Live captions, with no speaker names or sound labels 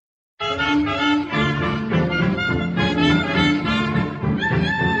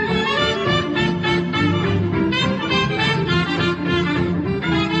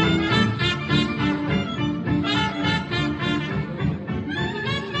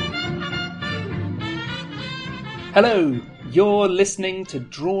Hello, you're listening to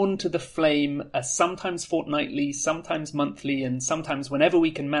Drawn to the Flame, a sometimes fortnightly, sometimes monthly, and sometimes whenever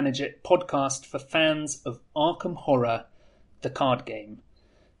we can manage it, podcast for fans of Arkham Horror, the card game.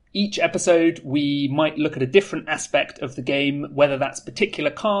 Each episode, we might look at a different aspect of the game, whether that's particular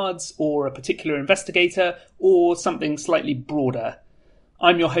cards, or a particular investigator, or something slightly broader.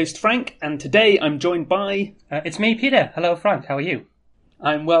 I'm your host, Frank, and today I'm joined by... It's me, Peter. Hello, Frank. How are you?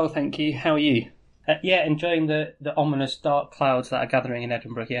 I'm well, thank you. How are you? Enjoying the ominous dark clouds that are gathering in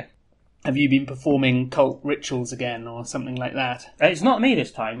Edinburgh here. Have you been performing cult rituals again, or something like that? It's not me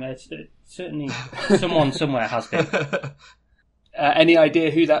this time. It's certainly someone somewhere has been. Any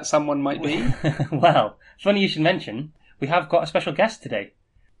idea who that someone might be? Well, funny you should mention, we have got a special guest today.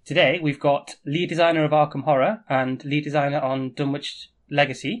 Today, we've got lead designer of Arkham Horror and lead designer on Dunwich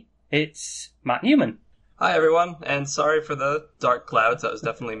Legacy. It's Matt Newman. Hi, everyone, and sorry for the dark clouds. That was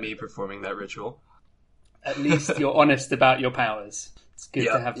definitely me performing that ritual. At least you're honest about your powers. It's good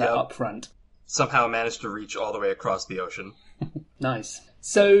to have that up front. Somehow managed to reach all the way across the ocean. Nice.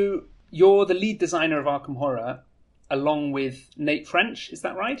 So, you're the lead designer of Arkham Horror, along with Nate French, is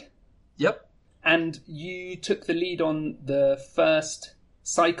that right? Yep. And you took the lead on the first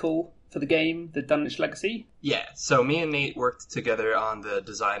cycle for the game, the Dunwich Legacy? Yeah, so me and Nate worked together on the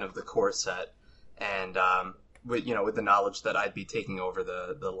design of the core set, and with the knowledge that I'd be taking over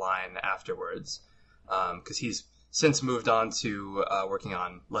the line afterwards. Because he's since moved on to working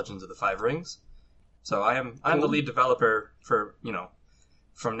on Legends of the Five Rings. So I'm the lead developer for,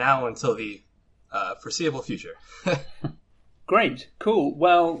 from now until the foreseeable future. Great, cool.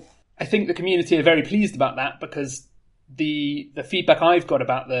 Well, I think the community are very pleased about that because the feedback I've got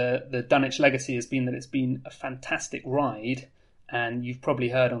about the Dunwich Legacy has been that it's been a fantastic ride, and you've probably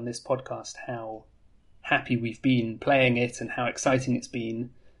heard on this podcast how happy we've been playing it and how exciting it's been.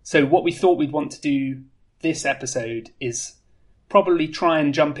 So what we thought we'd want to do this episode is probably try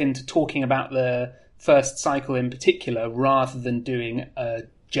and jump into talking about the first cycle in particular rather than doing a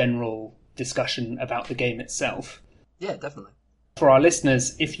general discussion about the game itself. Yeah, definitely. For our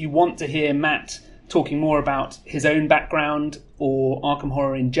listeners, if you want to hear Matt talking more about his own background or Arkham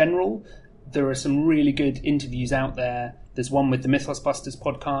Horror in general, there are some really good interviews out there. There's one with the Mythos Busters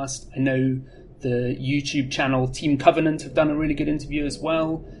podcast. I know the YouTube channel Team Covenant have done a really good interview as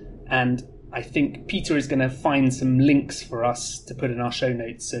well. And I think Peter is going to find some links for us to put in our show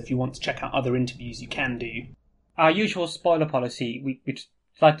notes. So if you want to check out other interviews, you can do. Our usual spoiler policy, we'd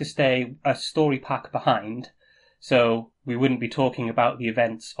like to stay a story pack behind. So we wouldn't be talking about the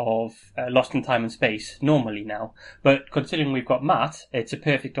events of Lost in Time and Space normally now. But considering we've got Matt, it's a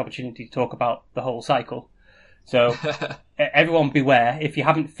perfect opportunity to talk about the whole cycle. So everyone beware, if you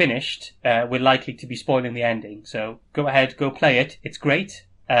haven't finished, we're likely to be spoiling the ending. So go ahead, go play it. It's great.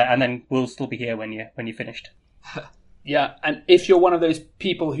 And then we'll still be here when you're finished. Yeah, and if you're one of those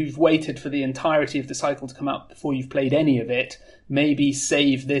people who've waited for the entirety of the cycle to come out before you've played any of it, maybe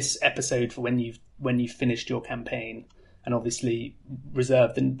save this episode for when you've finished your campaign, and obviously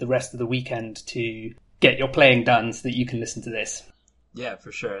reserve the rest of the weekend to get your playing done so that you can listen to this. Yeah,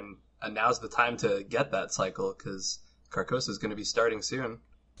 for sure. And now's the time to get that cycle because Carcosa is going to be starting soon.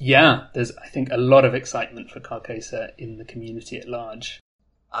 Yeah, there's, I think, a lot of excitement for Carcosa in the community at large.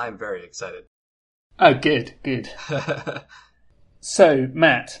 I'm very excited. Oh, good. So,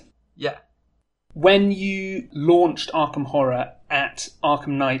 Matt. Yeah. When you launched Arkham Horror at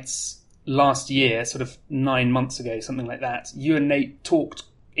Arkham Nights last year, sort of 9 months ago, something like that, you and Nate talked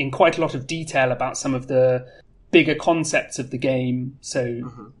in quite a lot of detail about some of the bigger concepts of the game.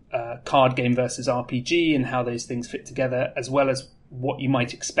 So, card game versus RPG and how those things fit together, as well as what you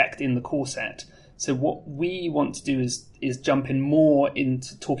might expect in the core set. So what we want to do is jump in more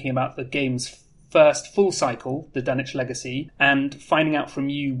into talking about the game's first full cycle, the Dunwich Legacy, and finding out from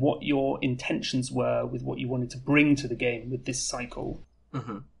you what your intentions were with what you wanted to bring to the game with this cycle.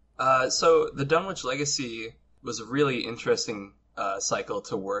 Mm-hmm. So the Dunwich Legacy was a really interesting cycle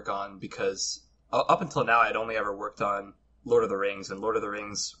to work on because up until now I'd only ever worked on Lord of the Rings, and Lord of the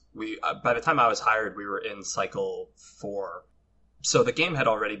Rings, by the time I was hired, we were in cycle 4. So the game had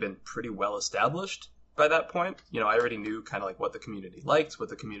already been pretty well established by that point. I already knew kind of like what the community liked, what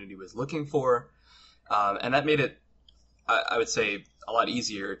the community was looking for. And that made it, I would say, a lot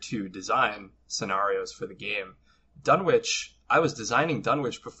easier to design scenarios for the game. Dunwich, I was designing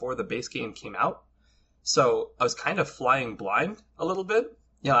Dunwich before the base game came out. So I was kind of flying blind a little bit.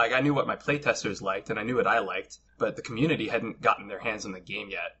 I knew what my playtesters liked and I knew what I liked, but the community hadn't gotten their hands on the game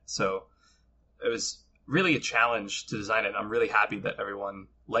yet. So it was really a challenge to design it. And I'm really happy that everyone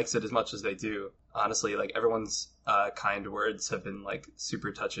likes it as much as they do. Honestly, everyone's kind words have been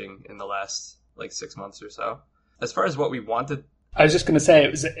super touching in the last 6 months or so. as far as what we wanted, I was just going to say,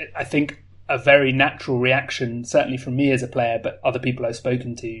 it was, I think, a very natural reaction, certainly from me as a player, but other people I've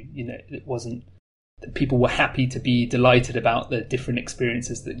spoken to, it wasn't, people were happy to be delighted about the different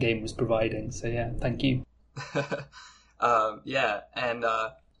experiences that the game was providing. So yeah, thank you. Yeah, and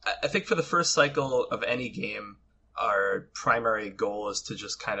I think for the first cycle of any game, our primary goal is to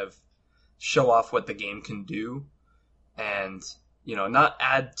just kind of show off what the game can do, and not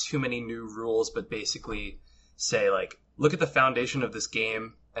add too many new rules, but basically say, like, look at the foundation of this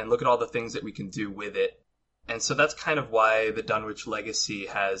game and look at all the things that we can do with it. And so that's kind of why the Dunwich Legacy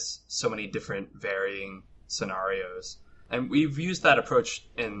has so many different varying scenarios. And we've used that approach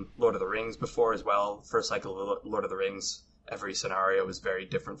in Lord of the Rings before as well. First cycle of Lord of the Rings, every scenario was very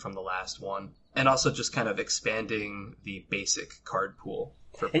different from the last one. And also just kind of expanding the basic card pool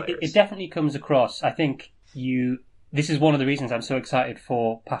for players. It definitely comes across. I think this is one of the reasons I'm so excited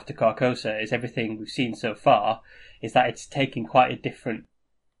for Path to Carcosa, is everything we've seen so far, is that it's taking quite a different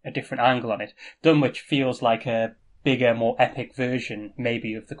angle on it. Dunwich feels like a bigger, more epic version,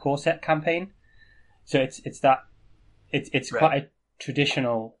 maybe, of the core set campaign. So it's right. Quite a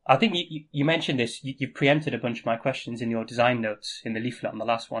traditional. I think you mentioned this. You've preempted a bunch of my questions in your design notes in the leaflet on the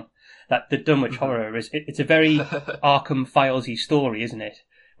last one. That the Dunwich Horror it's a very Arkham Filesy story, isn't it?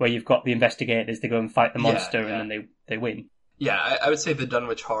 Where you've got the investigators, they go and fight the monster, and then they win. Yeah, I would say the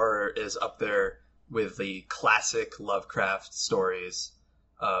Dunwich Horror is up there with the classic Lovecraft stories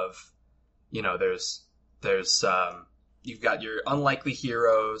of, there's you've got your unlikely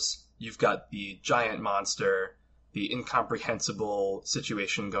heroes, you've got the giant monster, the incomprehensible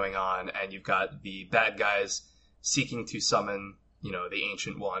situation going on, and you've got the bad guys seeking to summon, the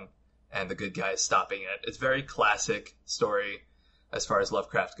Ancient One, and the good guys stopping it. It's very classic story as far as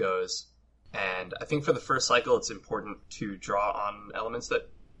Lovecraft goes. And I think for the first cycle, it's important to draw on elements that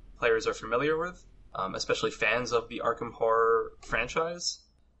players are familiar with, especially fans of the Arkham Horror franchise.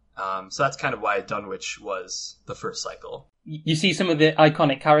 So that's kind of why Dunwich was the first cycle. You see some of the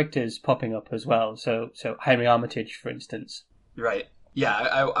iconic characters popping up as well. So Henry Armitage, for instance. Right. Yeah,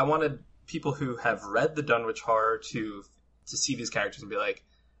 I wanted people who have read the Dunwich Horror to see these characters and be like,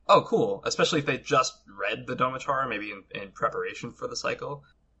 oh, cool. Especially if they just read the Dunwich Horror, maybe in preparation for the cycle.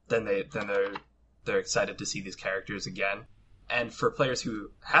 Then they're excited to see these characters again. And for players who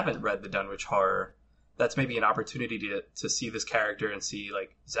haven't read the Dunwich Horror, that's maybe an opportunity to see this character and see,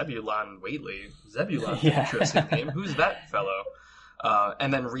 like, Zebulon Whately. Zebulon's an interesting name. Who's that fellow?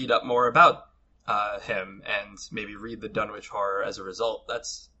 And then read up more about him and maybe read the Dunwich Horror as a result.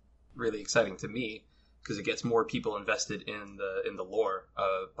 That's really exciting to me because it gets more people invested in the lore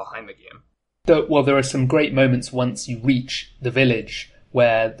behind the game. There are some great moments once you reach the village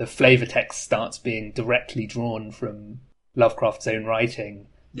where the flavor text starts being directly drawn from Lovecraft's own writing.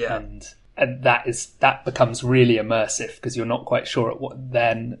 Yeah. And that becomes really immersive because you're not quite sure at what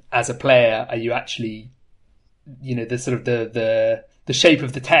then as a player are you actually, the sort of the shape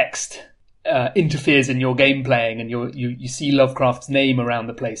of the text interferes in your game playing, and you see Lovecraft's name around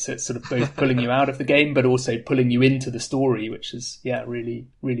the place, so it's sort of both pulling you out of the game but also pulling you into the story, which is really,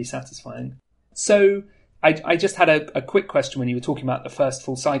 really satisfying. So I just had a quick question when you were talking about the first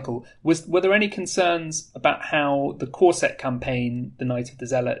full cycle. Were there any concerns about how the core set campaign, The Night of the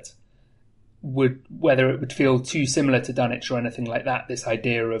Zealot, whether it would feel too similar to Dunwich or anything like that, this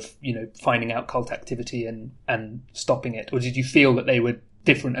idea of, finding out cult activity and stopping it? Or did you feel that they were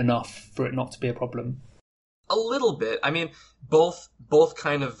different enough for it not to be a problem? A little bit. I mean, both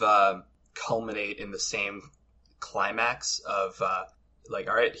kind of culminate in the same climax of,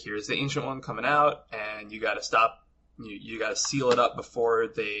 all right, here's the Ancient One coming out, and you gotta stop, you gotta seal it up before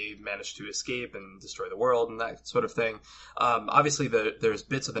they manage to escape and destroy the world and that sort of thing. Obviously, there's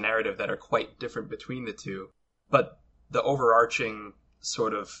bits of the narrative that are quite different between the two, but the overarching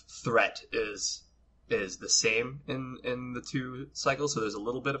sort of threat is the same in the two cycles, so there's a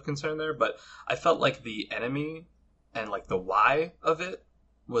little bit of concern there, but I felt like the enemy and like the why of it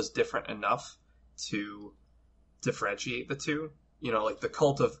was different enough to differentiate the two. Like the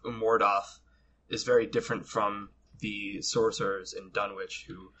cult of Umordoth is very different from the sorcerers in Dunwich,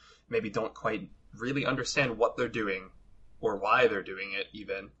 who maybe don't quite really understand what they're doing or why they're doing it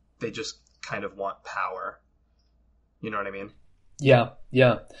even. They just kind of want power. You know what I mean? Yeah.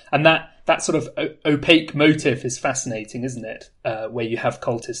 And that sort of opaque motif is fascinating, isn't it? Where you have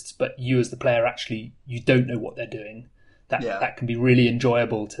cultists, but you as the player actually, you don't know what they're doing. That can be really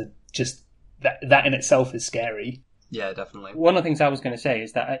enjoyable to just... That in itself is scary. Yeah, definitely. One of the things I was going to say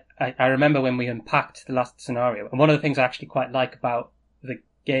is that I remember when we unpacked the last scenario, and one of the things I actually quite like about the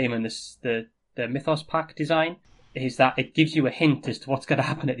game and the Mythos pack design is that it gives you a hint as to what's going to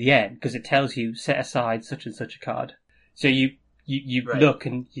happen at the end, because it tells you set aside such and such a card. So you Right. look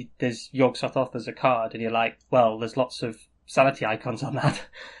and there's Yog-Sothoth as a card, and you're like, well, there's lots of sanity icons on that,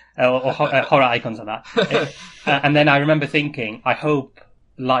 or horror icons on that. And then I remember thinking, I hope,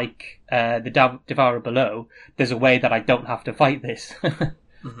 like the Devourer below, there's a way that I don't have to fight this.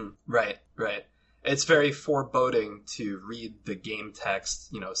 Right. It's very foreboding to read the game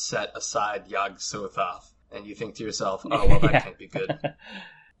text, set aside Yog-Sothoth, and you think to yourself, oh, well, that can't be good.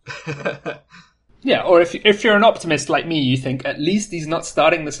 Yeah, or if you're an optimist like me, you think at least he's not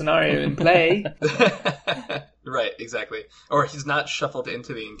starting the scenario in play. Right, exactly. Or he's not shuffled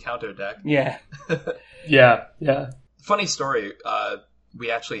into the encounter deck. Yeah. Yeah. Funny story, we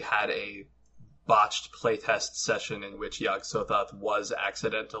actually had a botched playtest session in which Yog-Sothoth was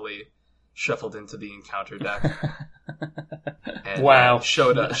accidentally shuffled into the encounter deck. And, Wow.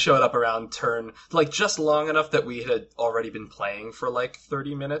 Showed up around turn, just long enough that we had already been playing for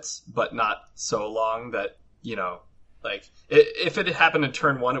 30 minutes, but not so long that, if it had happened in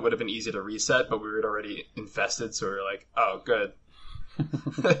turn 1, it would have been easy to reset, but we were already infested, so we were like, oh, good.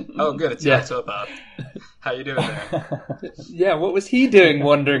 Oh, good, it's Yog-Sothoth. How you doing there? Yeah, what was he doing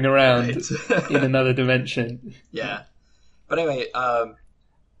wandering around Right. in another dimension? Yeah. But anyway,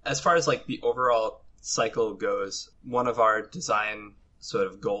 as far as the overall cycle goes, one of our design sort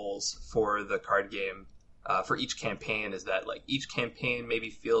of goals for the card game, for each campaign, is that each campaign maybe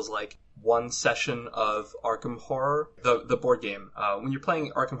feels like one session of Arkham Horror, the board game. When you're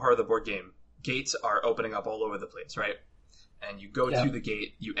playing Arkham Horror, the board game, gates are opening up all over the place, right? And you go to the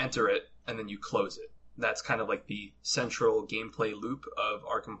gate, you enter it, and then you close it. That's kind of the central gameplay loop of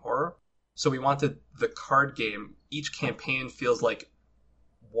Arkham Horror. So we wanted the card game, each campaign feels like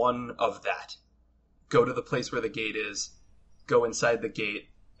one of that. Go to the place where the gate is, go inside the gate,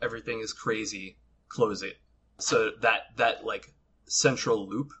 everything is crazy, close it. So that central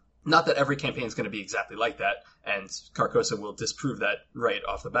loop. Not that every campaign is going to be exactly like that, and Carcosa will disprove that right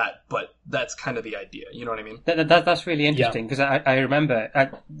off the bat, but that's kind of the idea. You know what I mean? That's really interesting, because I remember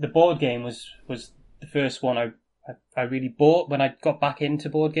the board game was the first one I really bought when I got back into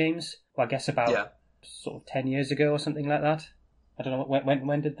board games. Well, I guess about sort of 10 years ago or something like that. I don't know,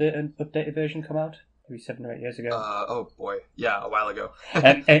 when did the updated version come out? Maybe 7 or 8 years ago. Oh boy, yeah, a while ago.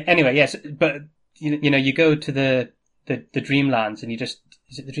 Anyway, yes, but you go to the Dreamlands, and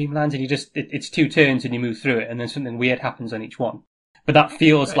is it the Dreamlands, and it's 2 turns and you move through it, and then something weird happens on each one. But that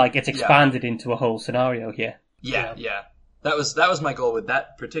feels like it's expanded into a whole scenario here. Yeah. That was my goal with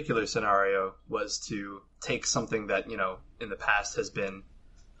that particular scenario, was to take something that in the past has been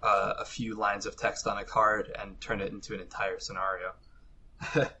a few lines of text on a card and turn it into an entire scenario.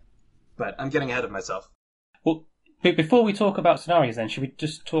 But I'm getting ahead of myself. Well, before we talk about scenarios, then, should we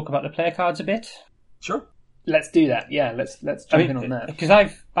just talk about the player cards a bit? Sure. Let's do that. Yeah, let's jump in on that. Because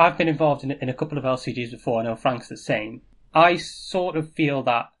I've been involved in a couple of LCGs before. I know Frank's the same. I sort of feel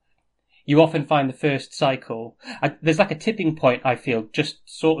that you often find the first cycle, there's a tipping point, I feel, just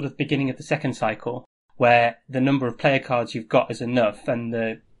sort of the beginning of the second cycle, where the number of player cards you've got is enough, and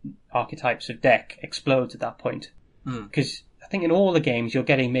the archetypes of deck explodes at that point. Because I think in all the games you're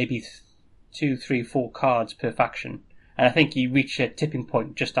getting maybe 2, 3, 4 cards per faction, and I think you reach a tipping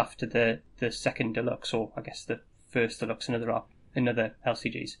point just after the second deluxe, or I guess the first deluxe in other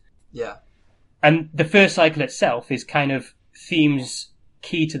LCGs. Yeah. And the first cycle itself is kind of themes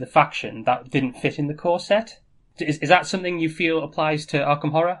key to the faction that didn't fit in the core set. Is that something you feel applies to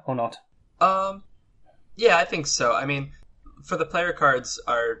Arkham Horror or not? Yeah, I think so. I mean, for the player cards,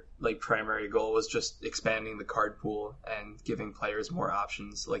 our primary goal was just expanding the card pool and giving players more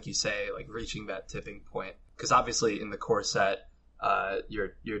options, like you say, reaching that tipping point. Because obviously in the core set,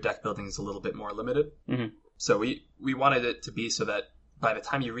 your deck building is a little bit more limited. Mm-hmm. So we wanted it to be so that by the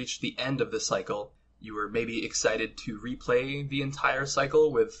time you reach the end of the cycle, you were maybe excited to replay the entire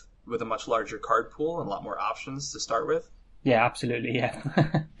cycle with a much larger card pool and a lot more options to start with. Yeah, absolutely,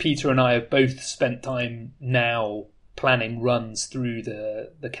 yeah. Peter and I have both spent time now planning runs through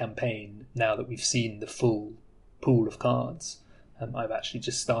the campaign, now that we've seen the full pool of cards. I've actually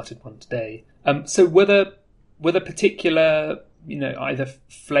just started one today. So were there particular, either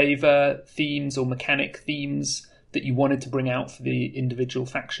flavour themes or mechanic themes that you wanted to bring out for the individual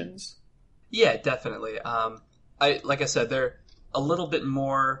factions? Yeah, definitely. Like I said, they're a little bit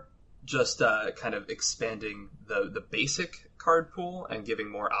more just kind of expanding the basic card pool and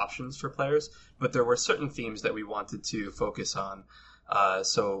giving more options for players. But there were certain themes that we wanted to focus on.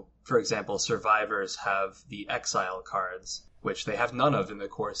 So, for example, Survivors have the Exile cards, which they have none of in the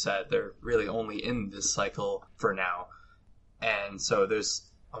core set. They're really only in this cycle for now. And so there's,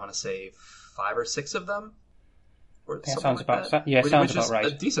 I want to say, 5 or 6 of them. or Yeah, something sounds like about that. yeah, which, sounds which about is right.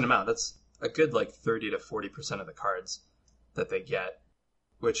 a decent amount. That's a good like 30 to 40% of the cards that they get.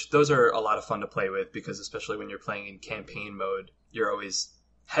 Which those are a lot of fun to play with because especially when you're playing in campaign mode, you're always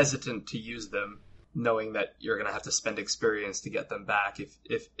hesitant to use them, knowing that you're going to have to spend experience to get them back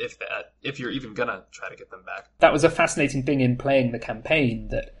if you're even going to try to get them back. That was a fascinating thing in playing the campaign,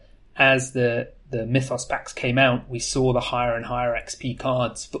 that as the Mythos packs came out, we saw the higher and higher XP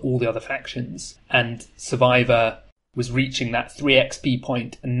cards for all the other factions, and Survivor was reaching that 3 XP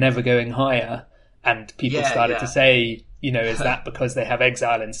point and never going higher, and people started to say, is that because they have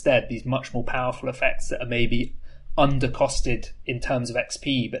Exile instead, these much more powerful effects that are maybe undercosted in terms of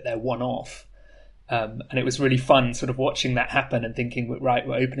XP, but they're one-off. And it was really fun sort of watching that happen and thinking, right,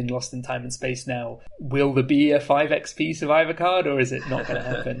 we're opening Lost in Time and Space now. Will there be a 5 XP Survivor card, or is it not going to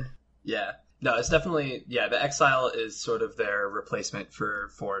happen? Yeah. No, it's definitely, the Exile is sort of their replacement for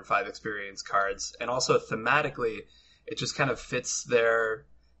 4 and 5 experience cards. And also thematically, it just kind of fits their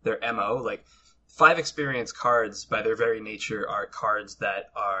MO. Like, 5 experience cards, by their very nature, are cards that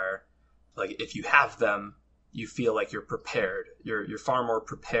are, like, if you have them, you feel like you're prepared. You're far more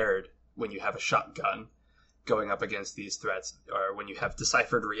prepared when you have a shotgun going up against these threats, or when you have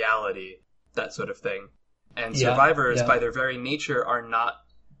deciphered reality, that sort of thing. And survivors, by their very nature, are not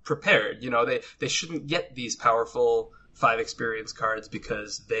prepared. They shouldn't get these powerful 5 experience cards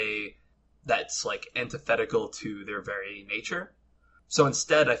because that's like antithetical to their very nature. So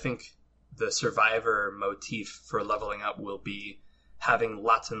instead, I think the survivor motif for leveling up will be having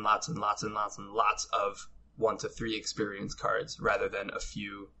lots and lots and lots and lots and lots of 1 to 3 experience cards rather than a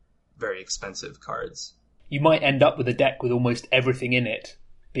few very expensive cards. You might end up with a deck with almost everything in it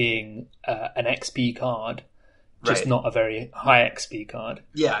being an XP card, just not a very high XP card.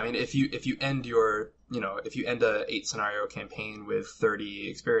 Yeah, I mean, if you end if you end a 8 scenario campaign with 30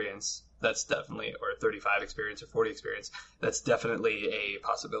 experience, that's definitely, or 35 experience or 40 experience, that's definitely a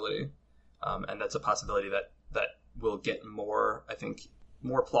possibility. And that's a possibility that will get more, I think,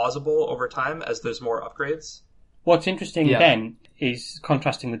 more plausible over time as there's more upgrades. What's interesting then is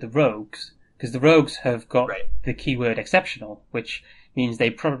contrasting with the rogues, because the rogues have got the keyword exceptional, which means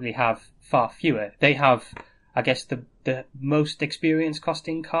they probably have far fewer. They have, I guess, the most experience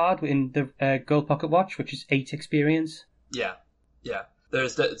costing card in the Gold Pocket Watch, which is 8 experience. Yeah.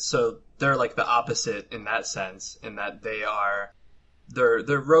 So they're like the opposite in that sense, in that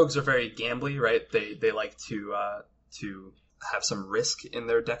their rogues are very gambly, right? They like to have some risk in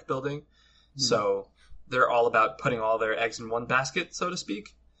their deck building. So they're all about putting all their eggs in one basket, so to speak.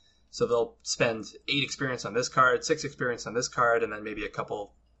 So they'll spend 8 experience on this card, 6 experience on this card, and then maybe a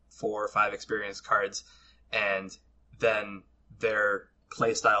couple 4 or 5 experience cards. And then their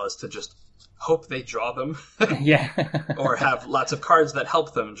play style is to just hope they draw them. Or have lots of cards that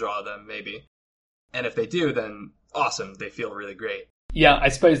help them draw them, maybe. And if they do, then awesome. They feel really great. Yeah, I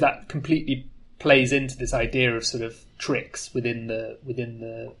suppose that completely plays into this idea of sort of tricks within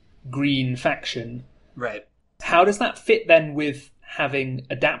the green faction. Right. How does that fit then with having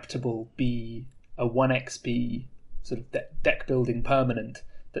Adaptable be a 1 XP sort of deck building permanent?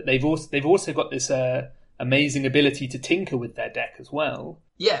 That they've also got this amazing ability to tinker with their deck as well.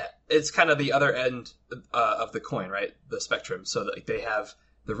 Yeah, it's kind of the other end of the coin, right? The spectrum. So that they have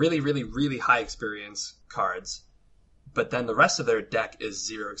the really, really, really high experience cards, but then the rest of their deck is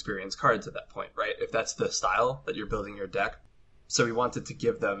 0 experience cards at that point, right? If that's the style that you're building your deck. So we wanted to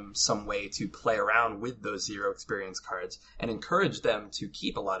give them some way to play around with those 0 experience cards and encourage them to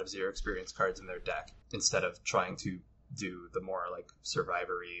keep a lot of 0 experience cards in their deck instead of trying to do the more like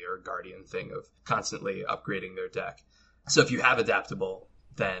Survivory or Guardian thing of constantly upgrading their deck. So if you have Adaptable,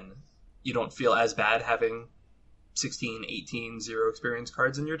 then you don't feel as bad having 16, 18 0 experience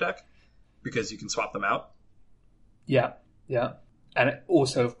cards in your deck because you can swap them out. Yeah. And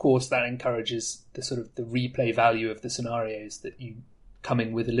also, of course, that encourages the sort of the replay value of the scenarios, that you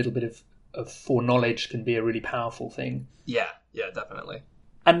coming with a little bit of foreknowledge can be a really powerful thing. Yeah, definitely.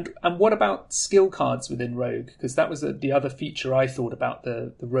 And what about skill cards within Rogue? Because that was the other feature I thought about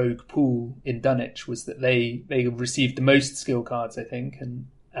the Rogue pool in Dunwich, was that they received the most skill cards, I think,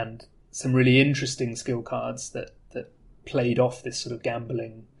 and some really interesting skill cards that played off this sort of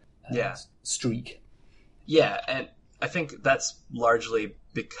gambling streak. Yeah, and I think that's largely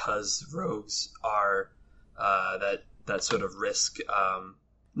because rogues are that sort of risk,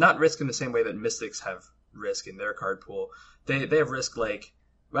 not risk in the same way that mystics have risk in their card pool. They have risk like,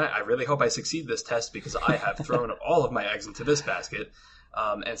 well, I really hope I succeed this test because I have thrown all of my eggs into this basket.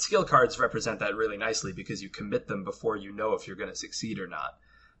 And skill cards represent that really nicely because you commit them before you know if you're going to succeed or not.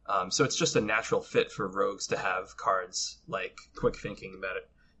 So it's just a natural fit for rogues to have cards like Quick Thinking that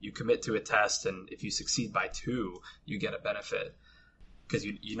you commit to a test, and if you succeed by 2, you get a benefit. Because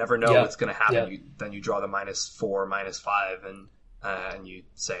you never know what's going to happen. Yeah. Then you draw the -4, -5, and you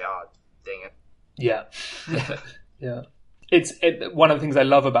say, oh, dang it. Yeah. Yeah. One of the things I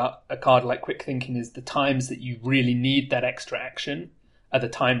love about a card like Quick Thinking is the times that you really need that extra action are the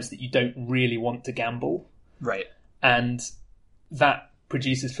times that you don't really want to gamble. Right. And that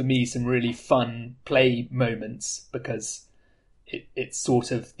produces for me some really fun play moments, because it's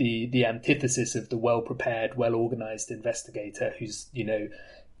sort of the antithesis of the well-prepared, well-organized investigator who's,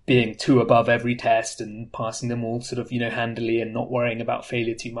 being 2 above every test and passing them all sort of, handily and not worrying about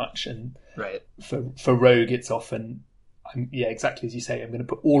failure too much. And right. For Rogue, it's often, exactly as you say, I'm going to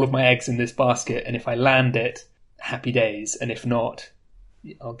put all of my eggs in this basket, and if I land it, happy days. And if not,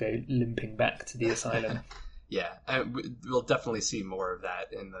 I'll go limping back to the asylum. Yeah, and we'll definitely see more of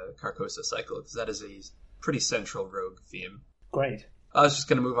that in the Carcosa cycle, because that is a pretty central Rogue theme. Great. I was just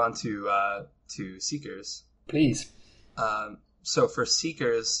going to move on to Seekers. Please. So for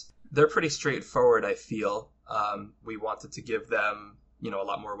Seekers, they're pretty straightforward, I feel. We wanted to give them, a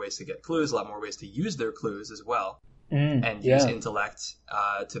lot more ways to get clues, a lot more ways to use their clues as well, and use intellect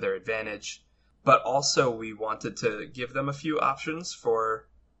to their advantage. But also we wanted to give them a few options for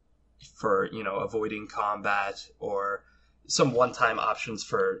avoiding combat, or some one-time options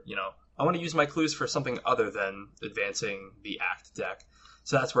for, I want to use my clues for something other than advancing the act deck.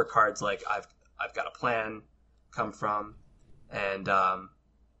 So that's where cards like I've got a plan come from, and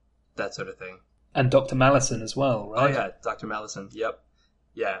that sort of thing. And Dr. Malison as well, right? Oh yeah, Dr. Malison. Yep.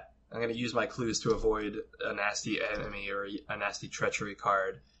 Yeah. I'm going to use my clues to avoid a nasty enemy or a nasty treachery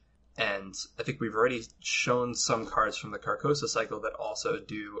card. And I think we've already shown some cards from the Carcosa cycle that also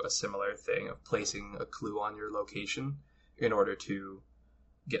do a similar thing of placing a clue on your location in order to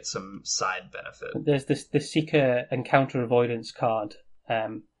get some side benefit. There's the Seeker Encounter Avoidance card,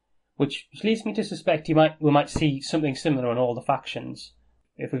 which leads me to suspect we might see something similar on all the factions.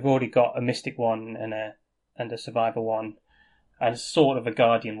 If we've already got a Mystic one and a Survivor one and sort of a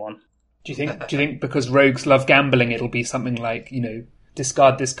Guardian one. Do you think because rogues love gambling, it'll be something like,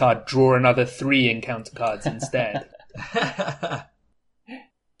 discard this card, draw another 3 encounter cards instead?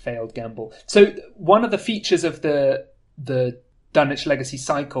 Failed gamble. So one of the features of the Dunwich Legacy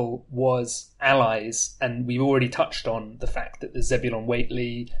cycle was allies, and we've already touched on the fact that there's Zebulon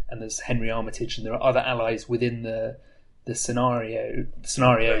Whately and there's Henry Armitage, and there are other allies within the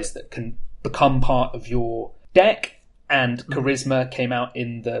scenarios that can become part of your deck. And Charisma came out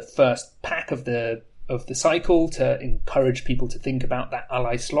in the first pack of the cycle to encourage people to think about that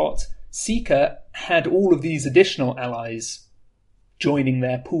ally slot. Seeker had all of these additional allies joining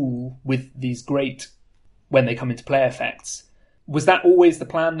their pool with these great, when they come into play, effects. Was that always the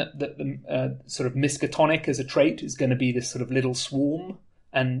plan, that the sort of Miskatonic as a trait is going to be this sort of little swarm?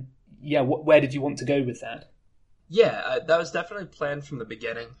 And where did you want to go with that? Yeah, that was definitely planned from the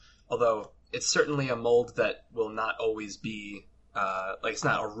beginning, although it's certainly a mold that will not always be, it's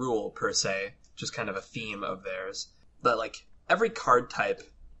not a rule per se, just kind of a theme of theirs. That, every card type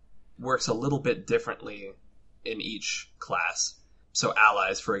works a little bit differently in each class. So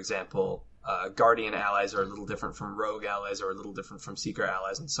allies, for example, Guardian allies are a little different from Rogue allies, or a little different from Seeker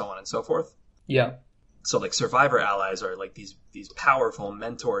allies, and so on and so forth. Yeah. So, Survivor allies are these powerful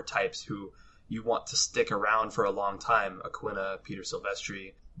mentor types who you want to stick around for a long time. Aquina, Peter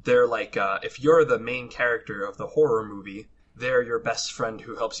Silvestri. They're if you're the main character of the horror movie, they're your best friend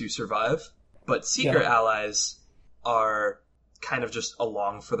who helps you survive. But Seeker allies are kind of just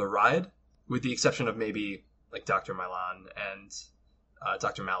along for the ride, with the exception of maybe Dr. Milan and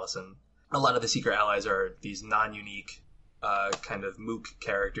Dr. Malison. A lot of the Seeker allies are these non-unique kind of mook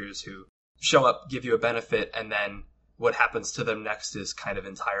characters who show up, give you a benefit, and then what happens to them next is kind of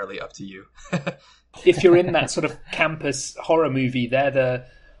entirely up to you. If you're in that sort of campus horror movie, they're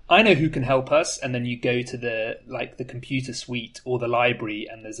I know who can help us, and then you go to the computer suite or the library,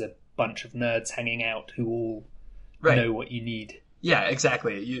 and there's a bunch of nerds hanging out who all know what you need. Yeah,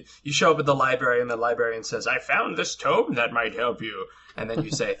 exactly. You show up at the library, and the librarian says, "I found this tome that might help you," and then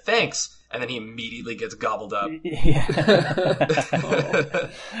you say, "Thanks," and then he immediately gets gobbled up. Yeah.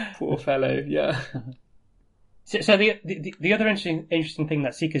 Poor fellow. Yeah. So the other interesting thing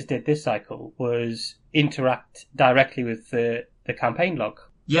that Seekers did this cycle was interact directly with the campaign log.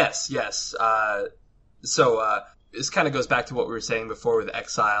 Yes. So this kind of goes back to what we were saying before with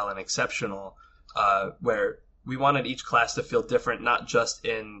Exile and Exceptional, where we wanted each class to feel different, not just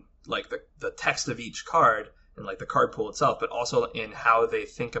in the text of each card and the card pool itself, but also in how they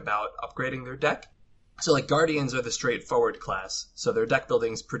think about upgrading their deck. So Guardians are the straightforward class, so their deck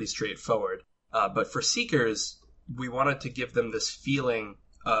building is pretty straightforward. But for Seekers, we wanted to give them this feeling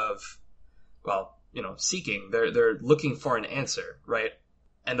of, well, seeking. They're looking for an answer, right?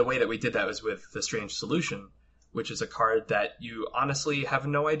 And the way that we did that was with the Strange Solution, which is a card that you honestly have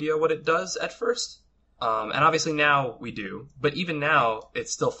no idea what it does at first. And obviously now we do, but even now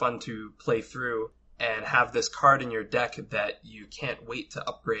it's still fun to play through and have this card in your deck that you can't wait to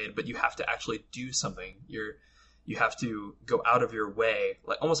upgrade, but you have to actually do something. You have to go out of your way,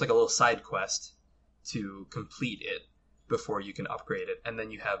 almost like a little side quest, to complete it before you can upgrade it. And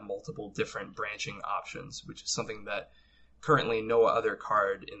then you have multiple different branching options, which is something that currently no other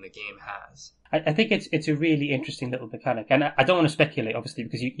card in the game has. I think it's a really interesting little mechanic, and I don't want to speculate, obviously,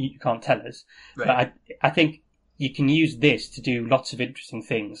 because you can't tell us. Right. But I think you can use this to do lots of interesting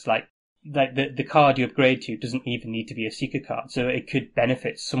things, like the card you upgrade to doesn't even need to be a Seeker card, so it could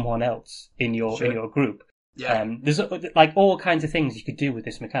benefit someone else in your group. Yeah. There's like all kinds of things you could do with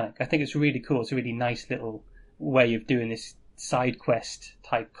this mechanic. I think it's really cool. It's a really nice little way of doing this side quest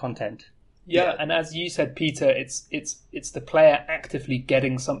type content. Yeah, and as you said, Peter, it's the player actively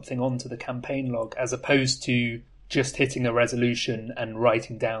getting something onto the campaign log as opposed to just hitting a resolution and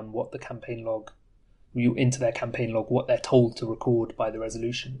writing down what the campaign log, into their campaign log, what they're told to record by the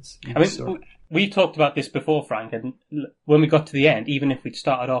resolutions. I mean, we talked about this before, Frank, and when we got to the end, even if we'd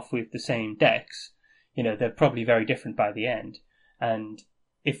started off with the same decks, they're probably very different by the end. And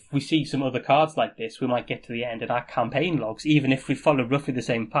if we see some other cards like this, we might get to the end and our campaign logs, even if we follow roughly the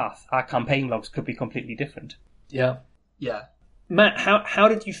same path, our campaign logs could be completely different. Yeah. Yeah. Matt, how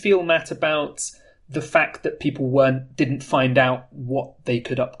did you feel, Matt, about the fact that people didn't find out what they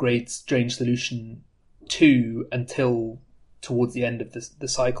could upgrade Strange Solution to until towards the end of the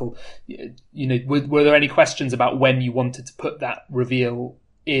cycle? Were there any questions about when you wanted to put that reveal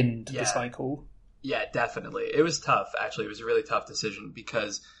into the cycle? Yeah, definitely. It was tough, actually. It was a really tough decision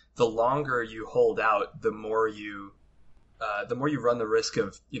because the longer you hold out, the more you run the risk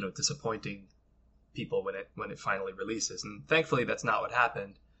of, disappointing people when it finally releases. And thankfully, that's not what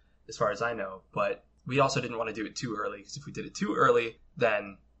happened, as far as I know. But we also didn't want to do it too early, because if we did it too early,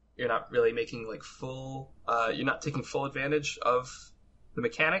 then you're not really making you're not taking full advantage of the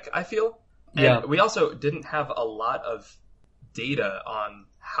mechanic, I feel. And we also didn't have a lot of data on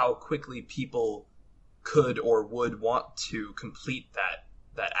how quickly people could or would want to complete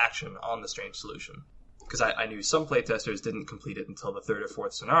that action on the Strange Solution. Because I knew some playtesters didn't complete it until the third or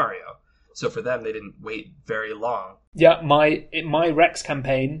fourth scenario. So for them, they didn't wait very long. Yeah, in my Rex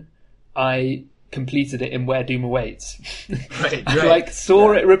campaign, I completed it in Where Doom Awaits. Right. I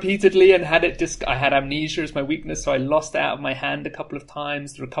saw it repeatedly and had it I had amnesia as my weakness, so I lost it out of my hand a couple of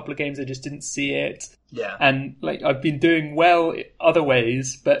times. There were a couple of games I just didn't see it. Yeah. And I've been doing well other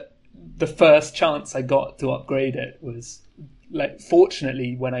ways, but the first chance I got to upgrade it was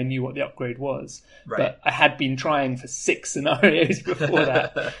fortunately when I knew what the upgrade was. Right. But I had been trying for 6 scenarios before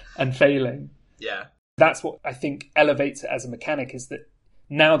that and failing. Yeah. That's what I think elevates it as a mechanic, is that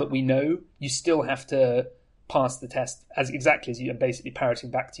now that we know, you still have to pass the test exactly as you, and basically parroting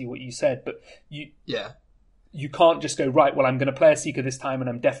back to you what you said, but you can't just go, right, well, I'm going to play a Seeker this time and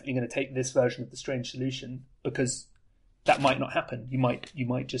I'm definitely going to take this version of the Strange Solution, because that might not happen. You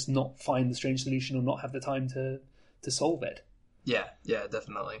might just not find the Strange Solution or not have the time to solve it. Yeah,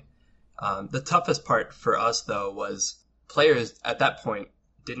 definitely. The toughest part for us, though, was players at that point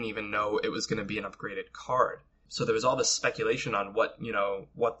didn't even know it was going to be an upgraded card. So there was all this speculation on what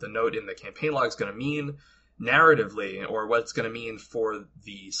the note in the campaign log is going to mean narratively, or what it's going to mean for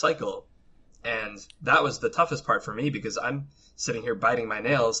the cycle. And that was the toughest part for me, because I'm sitting here biting my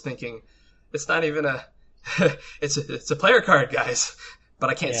nails thinking, it's not even it's a player card, guys. But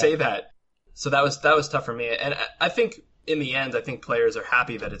I can't say that. So that was tough for me. And I think in the end, players are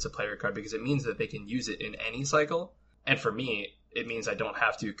happy that it's a player card, because it means that they can use it in any cycle. And for me, it means I don't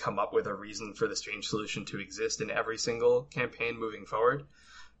have to come up with a reason for the Strange Solution to exist in every single campaign moving forward,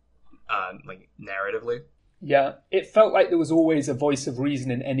 narratively. Yeah, it felt like there was always a voice of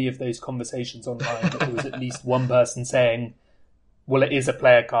reason in any of those conversations online. That there was at least one person saying, well, it is a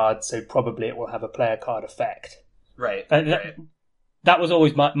player card, so probably it will have a player card effect. Right. That was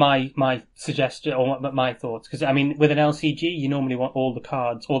always my suggestion, or my thoughts. Because, I mean, with an LCG, you normally want all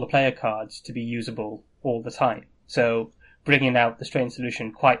the player cards to be usable all the time. So bringing out the Strange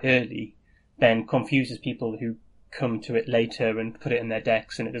Solution quite early then confuses people who come to it later and put it in their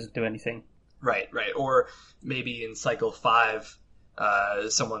decks and it doesn't do anything. Right. Or maybe in Cycle 5,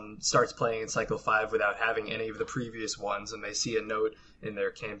 someone starts playing in Cycle 5 without having any of the previous ones, and they see a note in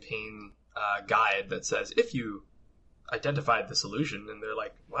their campaign guide that says, if you identified the solution, and they're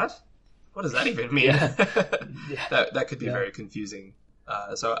like, what does that even mean? That could be very confusing.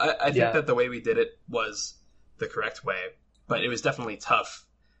 So I think that the way we did it was the correct way, but it was definitely tough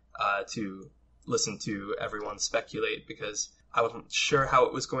to listen to everyone speculate, because I wasn't sure how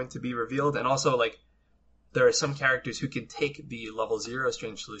it was going to be revealed. And also, like, there are some characters who can take the level 0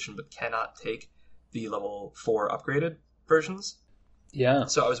 Strange Solution but cannot take the level 4 upgraded versions. Yeah.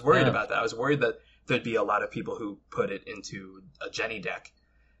 So I was worried about that. I was worried that there'd be a lot of people who put it into a Jenny deck,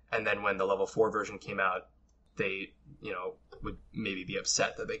 and then when the level 4 version came out, they, would maybe be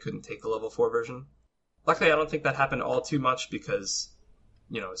upset that they couldn't take the level 4 version. Luckily, I don't think that happened all too much, because,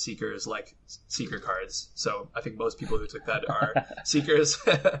 Seekers like Seeker cards. So I think most people who took that are Seekers.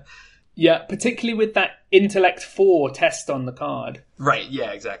 Yeah, particularly with that Intellect 4 test on the card. Right,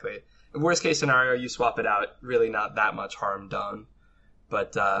 yeah, exactly. Worst case scenario, you swap it out, really not that much harm done.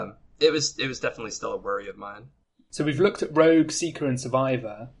 But it was definitely still a worry of mine. So we've looked at Rogue, Seeker, and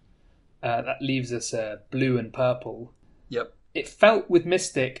Survivor. That leaves us blue and purple. Yep. It felt with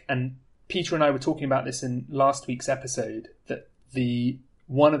Mystic, and Peter and I were talking about this in last week's episode, that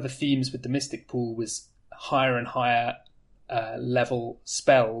one of the themes with the Mystic pool was higher and higher level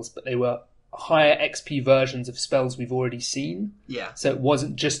spells, but they were higher XP versions of spells we've already seen. Yeah. So it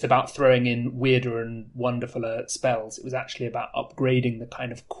wasn't just about throwing in weirder and wonderfuler spells. It was actually about upgrading the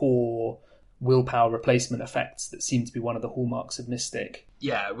kind of core willpower replacement effects that seem to be one of the hallmarks of Mystic.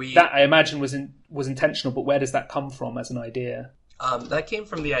 Yeah, that I imagine was intentional, but where does that come from as an idea? That came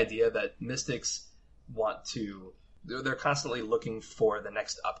from the idea that Mystics they're constantly looking for the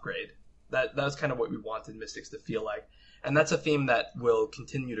next upgrade. That was kind of what we wanted Mystics to feel like. And that's a theme that will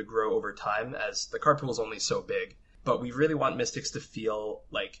continue to grow over time, as the card pool is only so big. But we really want Mystics to feel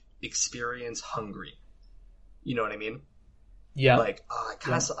like experience hungry. You know what I mean? Yeah. Like, I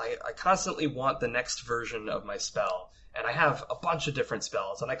constantly want the next version of my spell. And I have a bunch of different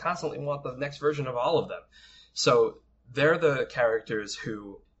spells, and I constantly want the next version of all of them. So they're the characters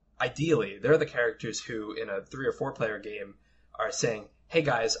who, ideally, in a 3 or 4 player game are saying, hey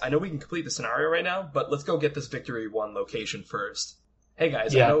guys, I know we can complete the scenario right now, but let's go get this Victory 1 location first. Hey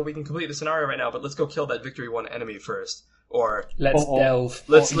guys, I know we can complete the scenario right now, but let's go kill that Victory 1 enemy first. Or let's delve.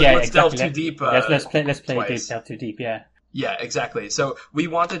 Let's delve too deep. Let's play delve too deep. Yeah. Yeah, exactly. So we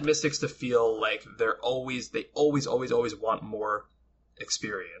wanted Mystics to feel like they always want more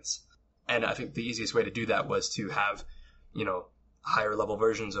experience. And I think the easiest way to do that was to have, higher level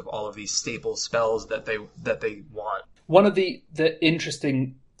versions of all of these staple spells that they want. One of the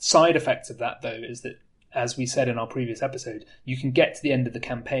interesting side effects of that, though, is that, as we said in our previous episode, you can get to the end of the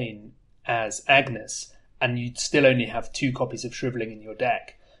campaign as Agnes, and you'd still only have 2 copies of Shriveling in your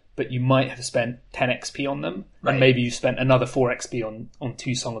deck, but you might have spent 10 XP on them, right. And maybe you spent another 4 XP on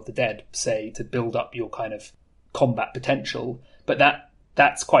 2 Song of the Dead, say, to build up your kind of combat potential. But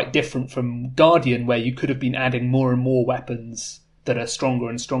that's quite different from Guardian, where you could have been adding more and more weapons that are stronger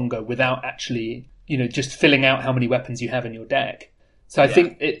and stronger without actually, just filling out how many weapons you have in your deck. So I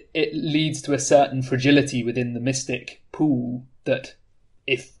think it leads to a certain fragility within the Mystic pool that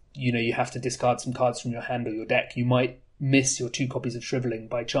if, you have to discard some cards from your hand or your deck, you might miss your 2 copies of Shriveling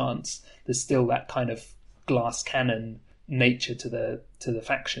by chance. There's still that kind of glass cannon nature to the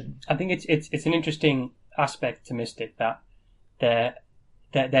faction. I think it's an interesting aspect to Mystic that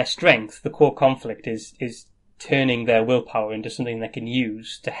their strength, the core conflict, is turning their willpower into something they can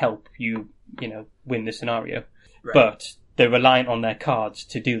use to help you, win the scenario. Right. But they're reliant on their cards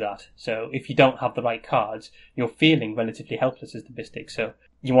to do that. So if you don't have the right cards, you're feeling relatively helpless as the Mystic. So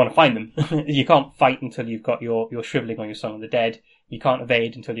you want to find them. You can't fight until you've got your Shriveling or your Song of the Dead. You can't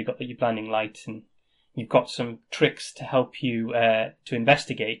evade until you've got your Blinding Light, and you've got some tricks to help you to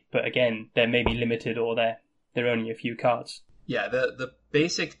investigate. But again, they're maybe limited, or they're only a few cards. Yeah, the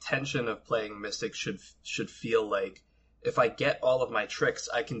basic tension of playing Mystic should feel like, if I get all of my tricks,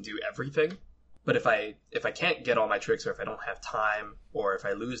 I can do everything. But if I can't get all my tricks, or if I don't have time, or if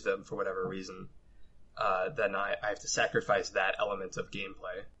I lose them for whatever reason, then I have to sacrifice that element of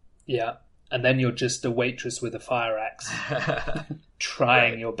gameplay. Yeah, and then you're just a waitress with a fire axe,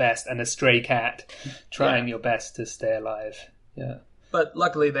 trying your best, and a stray cat, trying your best to stay alive. Yeah. But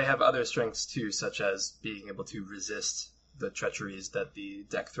luckily they have other strengths too, such as being able to resist the treacheries that the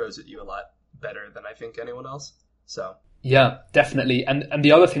deck throws at you a lot better than I think anyone else. So yeah, definitely. And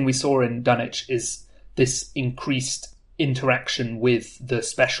the other thing we saw in Dunwich is this increased interaction with the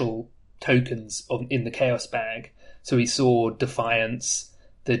special tokens in the Chaos bag. So we saw Defiance,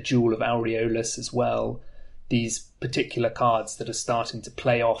 the Jewel of Aureolus as well, these particular cards that are starting to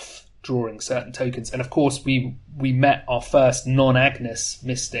play off drawing certain tokens. And of course we met our first non-Agnes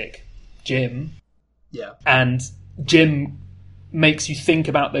Mystic, Jim. Yeah. And Jim makes you think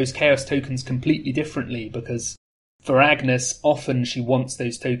about those Chaos tokens completely differently, because for Agnes, often she wants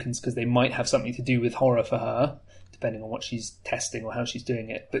those tokens because they might have something to do with horror for her, depending on what she's testing or how she's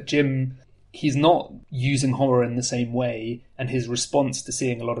doing it. But Jim, he's not using horror in the same way, and his response to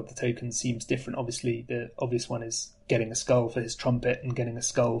seeing a lot of the tokens seems different. Obviously, the obvious one is getting a skull for his trumpet and getting a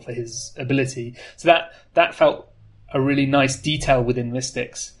skull for his ability. So that felt a really nice detail within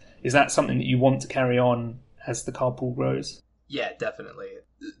Mystics. Is that something that you want to carry on as the card pool grows? Yeah, definitely.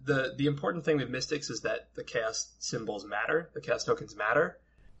 The important thing with Mystics is that the chaos symbols matter, the chaos tokens matter.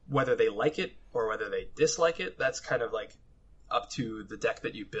 Whether they like it or whether they dislike it, that's kind of like up to the deck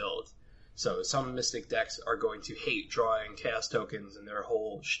that you build. So some Mystic decks are going to hate drawing chaos tokens, and their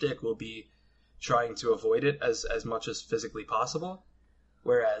whole shtick will be trying to avoid it as much as physically possible.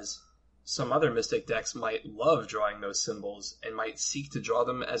 Whereas some other Mystic decks might love drawing those symbols and might seek to draw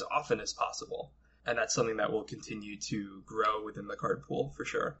them as often as possible. And that's something that will continue to grow within the card pool for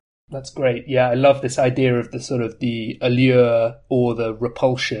sure. That's great. Yeah, I love this idea of the sort of the allure or the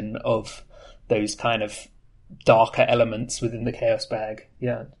repulsion of those kind of darker elements within the Chaos bag.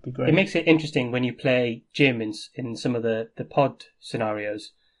 Yeah, it'd be great. It makes it interesting when you play Jim in some of the pod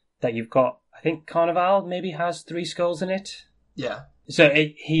scenarios that you've got, I think Carnival maybe has 3 skulls in it. Yeah. So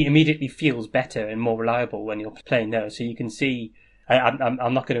he immediately feels better and more reliable when you're playing those. So you can see,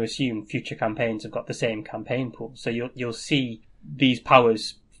 I'm not going to assume future campaigns have got the same campaign pool. So you'll see these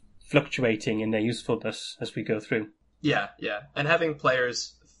powers fluctuating in their usefulness as we go through. Yeah. And having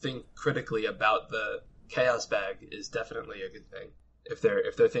players think critically about the Chaos bag is definitely a good thing. If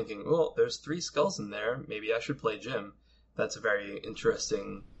they're thinking, well, there's 3 skulls in there, maybe I should play Jim. That's a very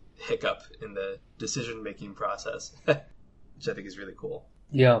interesting hiccup in the decision-making process, which I think is really cool.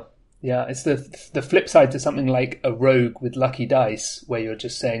 Yeah. It's the flip side to something like a rogue with lucky dice, where you're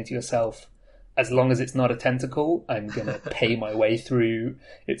just saying to yourself, as long as it's not a tentacle, I'm going to pay my way through.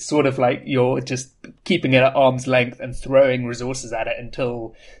 It's sort of like you're just keeping it at arm's length and throwing resources at it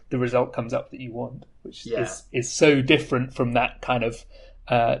until the result comes up that you want, which is so different from that kind of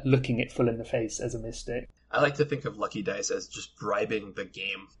looking it full in the face as a mystic. I like to think of lucky dice as just bribing the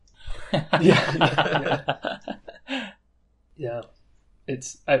game. Yeah.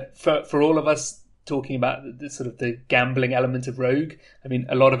 It's for all of us talking about the sort of the gambling element of Rogue. I mean,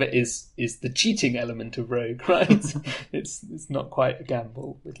 a lot of it is the cheating element of Rogue, right? it's not quite a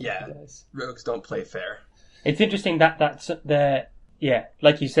gamble with lucky dice. Rogues don't play fair. It's interesting that's their,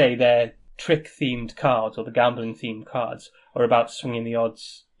 like you say, their trick-themed cards or the gambling-themed cards are about swinging the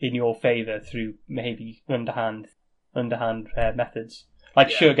odds in your favour through maybe underhand methods. Like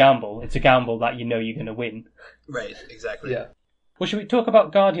Sure Gamble, it's a gamble that you know you're going to win. Right, exactly. Yeah. Well, should we talk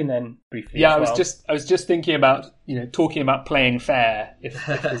about Guardian then briefly? Yeah, as well? I was just thinking about talking about playing fair. If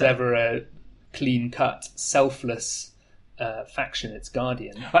there's ever a clean-cut, selfless faction, it's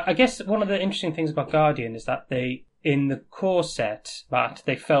Guardian. I guess one of the interesting things about Guardian is that they, in the core set,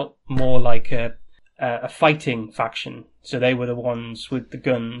 they felt more like a fighting faction. So they were the ones with the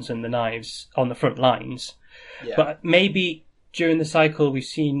guns and the knives on the front lines. Yeah. But maybe during the cycle we've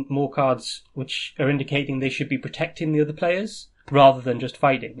seen more cards which are indicating they should be protecting the other players rather than just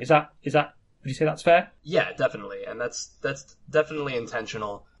fighting. Is that would you say that's fair? Yeah, definitely. And that's definitely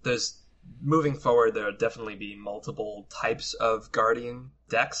intentional. Moving forward, there'll definitely be multiple types of Guardian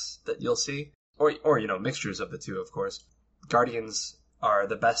decks that you'll see. Or mixtures of the two, of course. Guardians are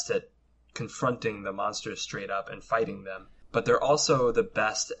the best at confronting the monsters straight up and fighting them, but they're also the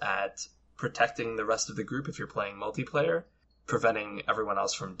best at protecting the rest of the group if you're playing multiplayer, preventing everyone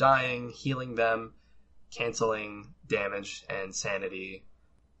else from dying, healing them, canceling damage and sanity,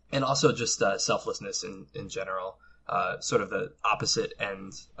 and also just selflessness in general. Sort of the opposite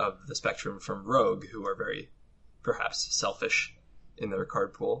end of the spectrum from Rogue, who are very, perhaps, selfish in their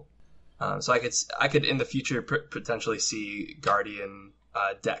card pool. So I could in the future potentially see Guardian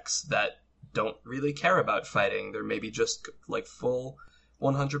decks that don't really care about fighting. They're maybe just like full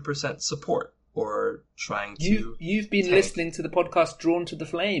 100% support, or trying to... You've been listening to the podcast Drawn to the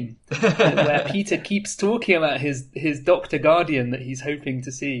Flame, where Peter keeps talking about his Dr. Guardian that he's hoping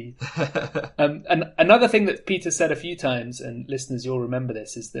to see. And another thing that Peter said a few times, and listeners, you'll remember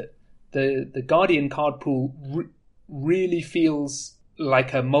this, is that the Guardian card pool really feels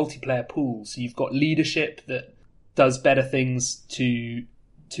like a multiplayer pool. So you've got leadership that does better things to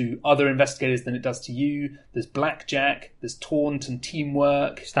other investigators than it does to you. There's blackjack, there's taunt and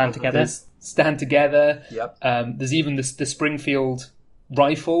teamwork. Stand together. Yep. There's even the Springfield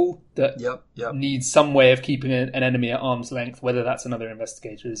rifle that yep. needs some way of keeping an enemy at arm's length. Whether that's another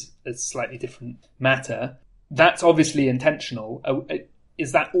investigator is a slightly different matter. That's obviously intentional.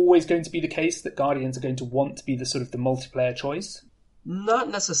 Is that always going to be the case, that Guardians are going to want to be the sort of the multiplayer choice? Not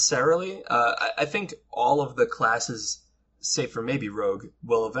necessarily. I think all of the classes, save for maybe Rogue,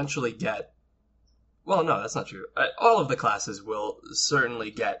 will eventually get Well, no, that's not true. All of the classes will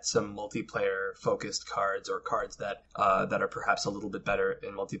certainly get some multiplayer-focused cards, or cards that are perhaps a little bit better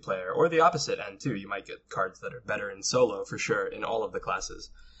in multiplayer, or the opposite end too. You might get cards that are better in solo for sure in all of the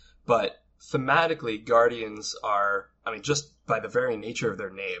classes. But thematically, Guardians are, I mean, just by the very nature of their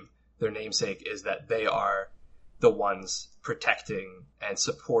name, their namesake is that they are the ones protecting and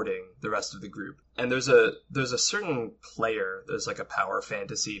supporting the rest of the group. And there's a certain player, there's like a power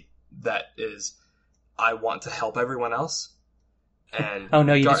fantasy that is, I want to help everyone else. And oh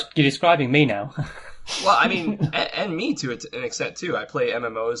no, you're describing me now. Well, I mean, and me to an extent too. I play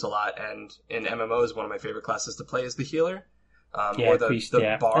MMOs a lot, and in MMOs, one of my favorite classes to play is the healer, or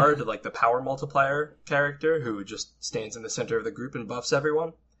the bard, like the power multiplier character who just stands in the center of the group and buffs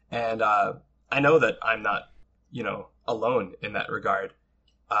everyone. And I know that I'm not, alone in that regard.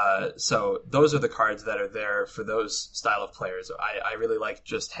 So those are the cards that are there for those style of players. I really like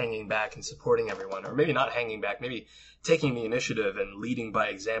just hanging back and supporting everyone, or maybe not hanging back, maybe taking the initiative and leading by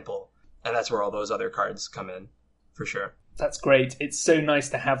example. And that's where all those other cards come in, for sure. That's great. It's so nice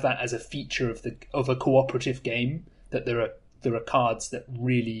to have that as a feature of a cooperative game, that there are cards that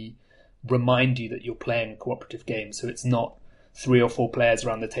really remind you that you're playing a cooperative game. So it's not 3 or 4 players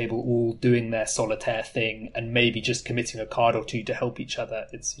around the table all doing their solitaire thing and maybe just committing a card or two to help each other.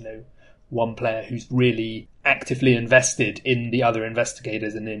 It's, one player who's really actively invested in the other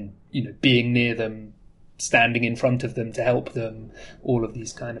investigators and in, being near them, standing in front of them to help them, all of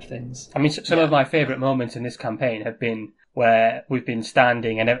these kind of things. I mean, some of my favourite moments in this campaign have been where we've been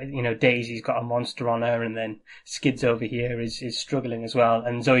standing and, Daisy's got a monster on her, and then Skids over here is struggling as well.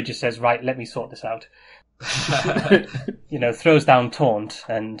 And Zoe just says, right, let me sort this out. Throws down Taunt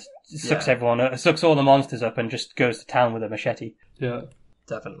and sucks all the monsters up and just goes to town with a machete. Yeah,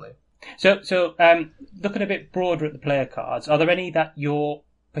 definitely. So looking a bit broader at the player cards, are there any that you're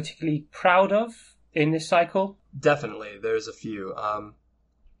particularly proud of in this cycle? Definitely, there's a few.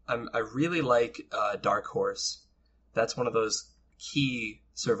 I really like Dark Horse. That's one of those key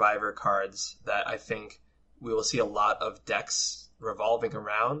survivor cards that I think we will see a lot of decks revolving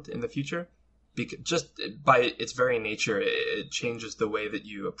around in the future. Just by its very nature, it changes the way that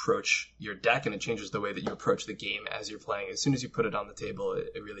you approach your deck, and it changes the way that you approach the game as you're playing. As soon as you put it on the table,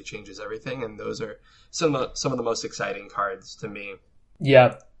 it really changes everything, and those are some of the most exciting cards to me.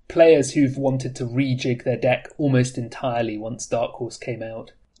 Yeah, players who've wanted to rejig their deck almost entirely once Dark Horse came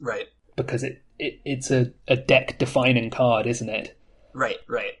out. Right. Because it's a deck-defining card, isn't it? Right.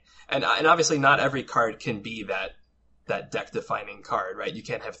 And obviously not every card can be that deck-defining card, right? You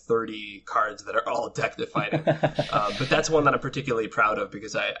can't have 30 cards that are all deck-defining. But that's one that I'm particularly proud of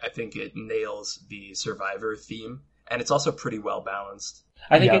because I think it nails the Survivor theme, and it's also pretty well-balanced.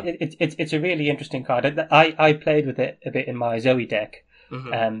 I think it's a really interesting card. I played with it a bit in my Zoe deck,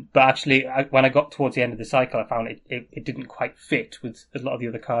 but actually when I got towards the end of the cycle, I found it didn't quite fit with a lot of the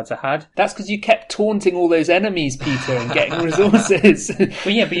other cards I had. That's because you kept taunting all those enemies, Peter, and getting resources.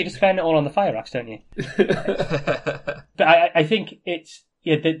 But you just spend it all on the fire axe, don't you? But I think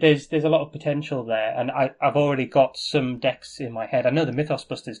there's a lot of potential there, and I've already got some decks in my head. I know the Mythos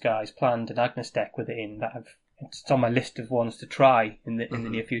Busters guys planned an Agnes deck with it in that it's on my list of ones to try in the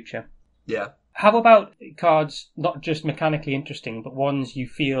near future. Yeah. How about cards not just mechanically interesting, but ones you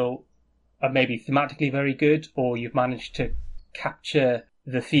feel are maybe thematically very good, or you've managed to capture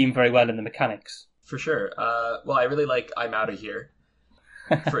the theme very well in the mechanics? For sure. Well, I really like I'm Outta Here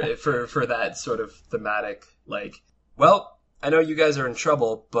for that sort of thematic, like, well, I know you guys are in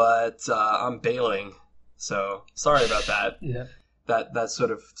trouble, but I'm bailing, so sorry about that. Yeah. That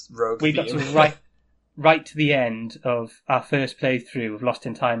sort of rogue we theme. got to right to the end of our first playthrough of Lost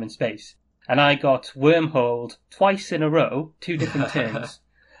in Time and Space. And I got wormholed twice in a row, 2 different turns.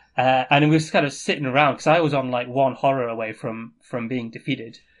 And we were kind of sitting around, because I was on like one horror away from being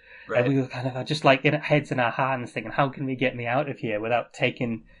defeated. Right. And we were kind of just like heads in our hands thinking, how can we get me out of here without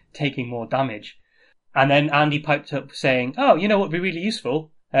taking more damage? And then Andy piped up saying, oh, you know what would be really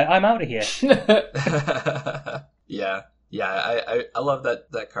useful? I'm out of here. Yeah. I love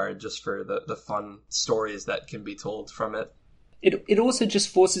that card just for the fun stories that can be told from it. It also just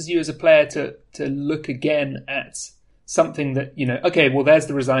forces you as a player to look again at something that, okay, well, there's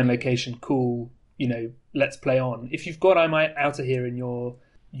the resign location, cool, let's play on. If you've got I'm Out of Here in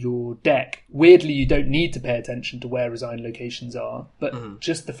your deck, weirdly, you don't need to pay attention to where resign locations are, but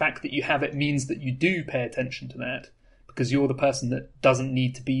just the fact that you have it means that you do pay attention to that, because you're the person that doesn't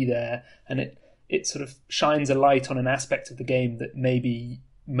need to be there, and it sort of shines a light on an aspect of the game that maybe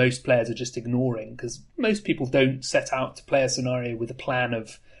most players are just ignoring, because most people don't set out to play a scenario with a plan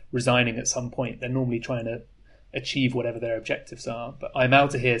of resigning at some point. They're normally trying to achieve whatever their objectives are. But I'm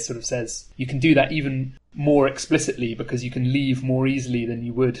Out of Here sort of says you can do that even more explicitly because you can leave more easily than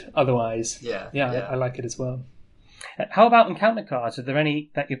you would otherwise. Yeah. I like it as well. How about encounter cards? Are there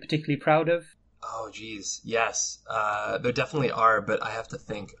any that you're particularly proud of? Oh, geez. Yes. There definitely are, but I have to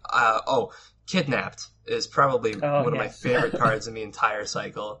think. Kidnapped is probably one of my favorite cards in the entire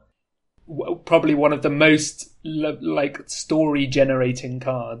cycle. Probably one of the most story generating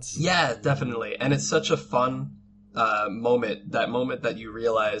cards. Yeah, definitely. And it's such a fun moment that you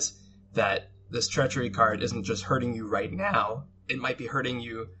realize that this treachery card isn't just hurting you right now. It might be hurting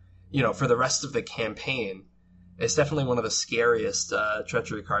you, for the rest of the campaign. It's definitely one of the scariest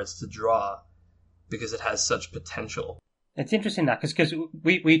treachery cards to draw because it has such potential. It's interesting that because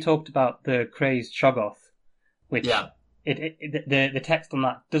we talked about the crazed Shoggoth, which the text on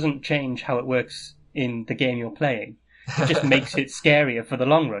that doesn't change how it works in the game you're playing. It just makes it scarier for the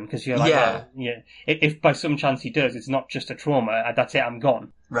long run because you're like, if by some chance he does, it's not just a trauma. That's it, I'm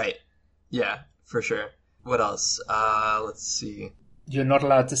gone. Right. Yeah, for sure. What else? Let's see. You're not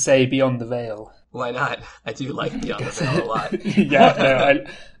allowed to say Beyond the Veil. Why not? I do like Beyond the Veil a lot.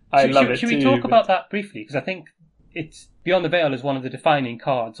 I love it too. Should we talk about that briefly? Because I think it's Beyond the Veil is one of the defining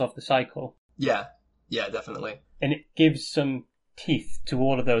cards of the cycle. Yeah, definitely. And it gives some teeth to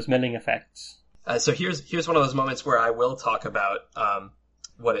all of those milling effects. So here's one of those moments where I will talk about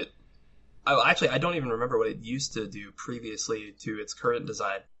what it... Actually, I don't even remember what it used to do previously to its current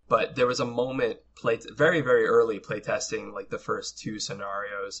design. But there was a moment, very, very early playtesting, like the first 2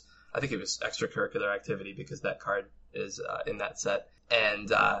 scenarios. I think it was extracurricular activity because that card is in that set.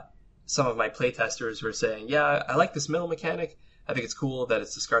 And some of my playtesters were saying, yeah, I like this middle mechanic. I think it's cool that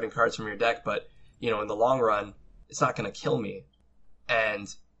it's discarding cards from your deck, but, in the long run, it's not going to kill me.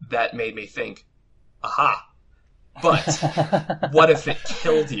 And that made me think, aha, but what if it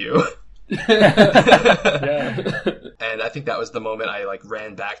killed you? And I think that was the moment I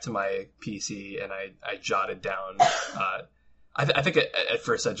ran back to my PC and I jotted down. I think at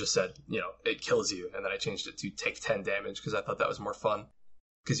first I just said, it kills you, and then I changed it to take 10 damage because I thought that was more fun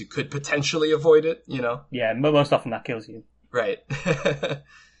because you could potentially avoid it. Yeah, most often that kills you. Right.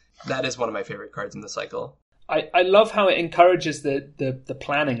 That is one of my favorite cards in the cycle. I love how it encourages the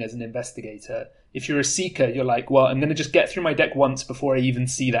planning as an investigator. If you're a seeker, you're like, well, I'm going to just get through my deck once before I even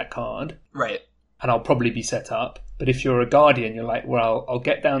see that card. Right. And I'll probably be set up. But if you're a guardian, you're like, well, I'll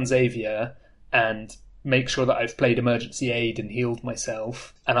get down Xavier and make sure that I've played emergency aid and healed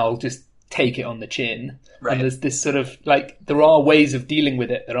myself, and I'll just take it on the chin. Right. And there's this sort of, there are ways of dealing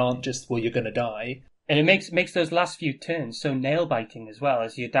with it that aren't just, well, you're going to die. And it makes those last few turns so nail-biting as well,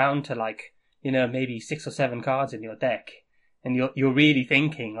 as you're down to, maybe 6 or 7 cards in your deck. And you're really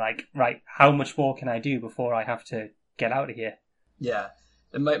thinking, right, how much more can I do before I have to get out of here? Yeah.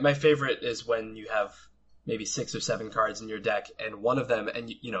 And my favorite is when you have maybe 6 or 7 cards in your deck, and one of them, and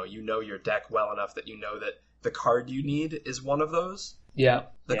you know your deck well enough that you know that the card you need is one of those. Yeah.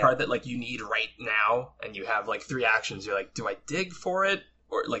 The card that you need right now, and you have 3 actions. You're like, do I dig for it?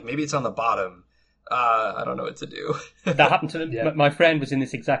 Or maybe it's on the bottom. I don't know what to do. That happened to them. Yeah. My friend was in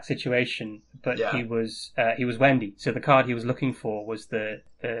this exact situation, but he was Wendy. So the card he was looking for was the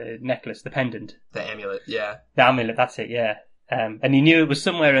necklace, the pendant. The amulet, yeah. The amulet, that's it, yeah. And he knew it was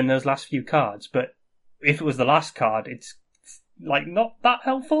somewhere in those last few cards, but if it was the last card, it's not that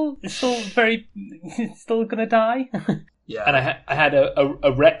helpful. It's still gonna die. Yeah. And I had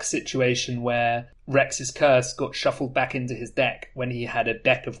a Rex situation where Rex's curse got shuffled back into his deck when he had a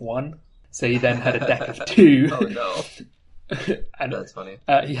deck of 1. So he then had a deck of 2. Oh no. And that's funny.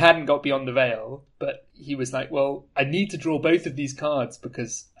 He hadn't got Beyond the Veil, but he was like, well, I need to draw both of these cards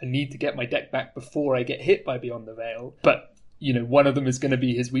because I need to get my deck back before I get hit by Beyond the Veil. But, one of them is going to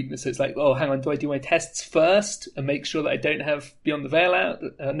be his weakness. So it's like, oh, hang on, do I do my tests first and make sure that I don't have Beyond the Veil out?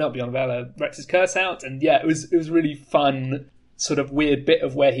 Not Beyond the Veil, Rex's Curse out. And yeah, it was really fun, sort of weird bit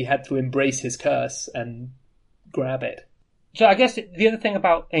of where he had to embrace his curse and grab it. So I guess the other thing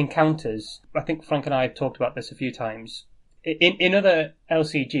about encounters, I think Frank and I have talked about this a few times. In other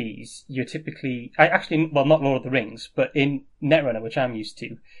LCGs, you're typically... not Lord of the Rings, but in Netrunner, which I'm used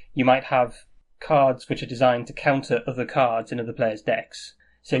to, you might have cards which are designed to counter other cards in other players' decks.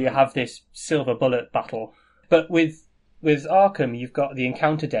 So you have this silver bullet battle. But with Arkham, you've got the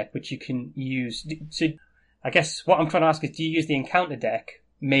encounter deck, which you can use... So I guess what I'm trying to ask is, do you use the encounter deck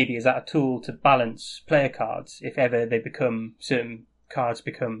maybe is that a tool to balance player cards if ever certain cards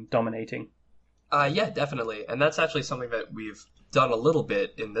become dominating? Yeah, definitely. And that's actually something that we've done a little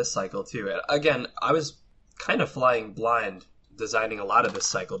bit in this cycle too. Again, I was kind of flying blind designing a lot of this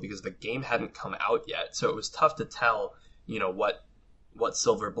cycle because the game hadn't come out yet. So it was tough to tell, what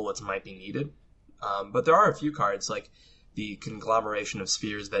silver bullets might be needed. But there are a few cards, like the Conglomeration of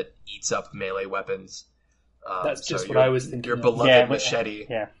Spheres that eats up melee weapons. That's just what I was thinking. Your of. beloved Machete.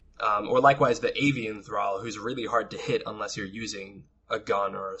 Yeah. Or likewise the Avian Thrall, who's really hard to hit unless you're using a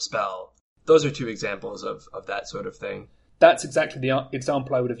gun or a spell. Those are two examples of that sort of thing. That's exactly the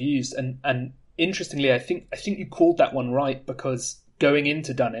example I would have used. And interestingly, I think you called that one right, because going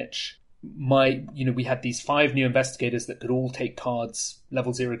into Dunwich, we had these 5 new investigators that could all take cards,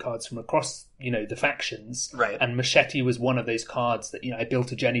 level 0 cards from across, the factions. Right. And Machete was one of those cards that, I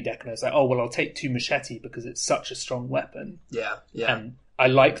built a Jenny deck and I was like, oh, well, I'll take 2 Machete because it's such a strong weapon. Yeah. And I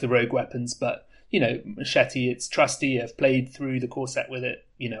like the rogue weapons, but, Machete, it's trusty. I've played through the core set with it.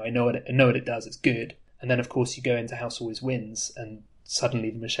 I know what it does. It's good. And then, of course, you go into House Always Wins and suddenly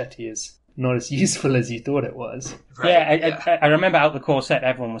the Machete is not as useful as you thought it was. Right. I remember out the core set,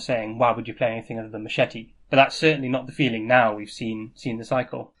 everyone was saying, why would you play anything other than Machete? But that's certainly not the feeling now we've seen the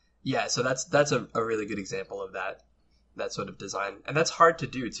cycle. Yeah, so that's a really good example of that sort of design. And that's hard to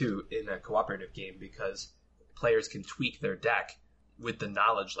do, too, in a cooperative game, because players can tweak their deck with the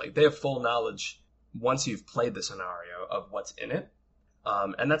knowledge. Like, they have full knowledge once you've played the scenario of what's in it.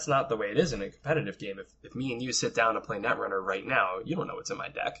 And that's not the way it is in a competitive game. If me and you sit down and play Netrunner right now, you don't know what's in my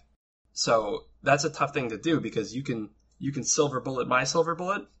deck. So that's a tough thing to do, because you can silver bullet my silver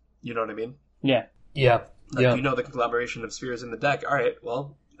bullet. You know what I mean? Yeah. Yeah. You know the Conglomeration of Spheres in the deck. All right,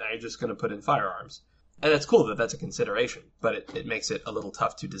 well, now you're just going to put in firearms. And it's cool that that's a consideration, but it makes it a little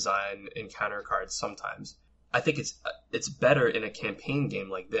tough to design encounter cards sometimes. I think it's better in a campaign game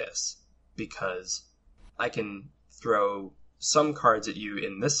like this, because I can throw some cards at you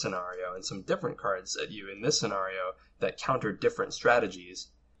in this scenario and some different cards at you in this scenario that counter different strategies.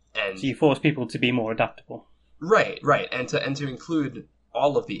 And so you force people to be more adaptable. Right. And to include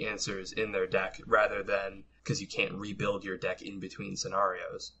all of the answers in their deck, rather than, because you can't rebuild your deck in between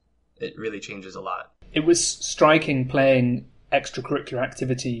scenarios. It really changes a lot. It was striking playing extracurricular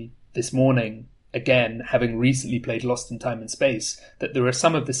activity this morning, again, having recently played Lost in Time and Space, that there are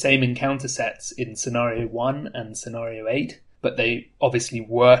some of the same encounter sets in Scenario 1 and Scenario 8, but they obviously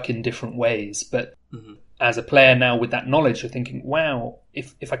work in different ways. But as a player now with that knowledge, you're thinking, wow,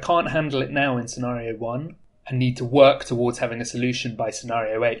 if I can't handle it now in Scenario 1, I need to work towards having a solution by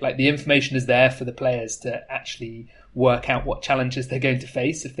Scenario 8. Like, the information is there for the players to actually work out what challenges they're going to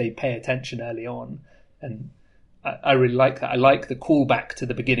face if they pay attention early on. And I really like that. I like the callback to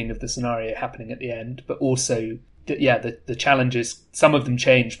the beginning of the scenario happening at the end, but also, the challenges, some of them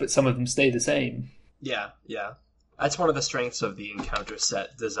change, but some of them stay the same. Yeah. That's one of the strengths of the encounter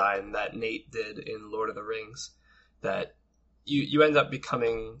set design that Nate did in Lord of the Rings, that you end up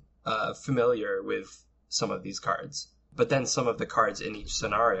becoming familiar with some of these cards, but then some of the cards in each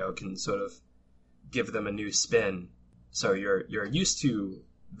scenario can sort of give them a new spin. So you're used to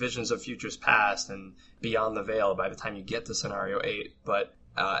Visions of Futures Past and Beyond the Veil by the time you get to Scenario 8, but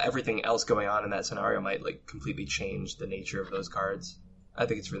everything else going on in that scenario might completely change the nature of those cards. I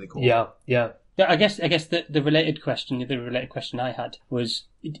think it's really cool. Yeah. Yeah, I guess the related question I had was,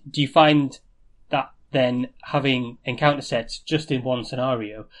 do you find that then having encounter sets just in one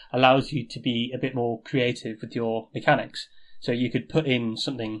scenario allows you to be a bit more creative with your mechanics? So you could put in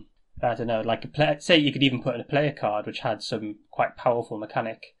something, I don't know, like say you could even put in a player card which had some quite powerful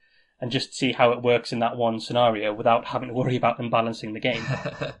mechanic, and just see how it works in that one scenario without having to worry about imbalancing the game.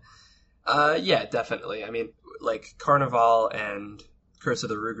 Yeah, definitely. I mean, like Carnival and Curse of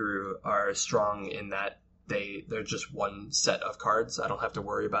the Rougarou are strong in that they're just one set of cards. I don't have to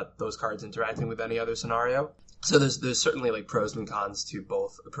worry about those cards interacting with any other scenario. So there's certainly pros and cons to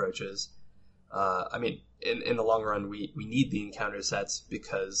both approaches. I mean, in the long run, we need the encounter sets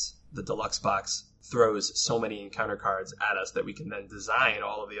because the deluxe box throws so many encounter cards at us that we can then design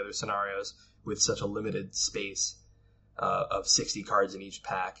all of the other scenarios with such a limited space of 60 cards in each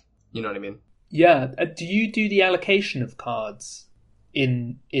pack. You know what I mean? Yeah. Do you do the allocation of cards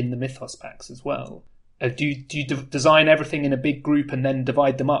in the Mythos packs as well? Do you design everything in a big group and then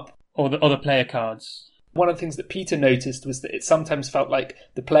divide them up? Or the other player cards? One of the things that Peter noticed was that it sometimes felt like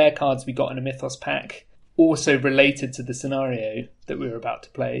the player cards we got in a Mythos pack also related to the scenario that we were about to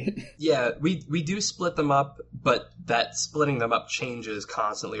play. Yeah, we do split them up, but that splitting them up changes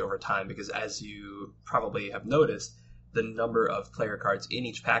constantly over time because, as you probably have noticed, the number of player cards in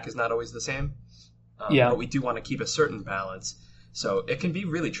each pack is not always the same. But we do want to keep a certain balance. So it can be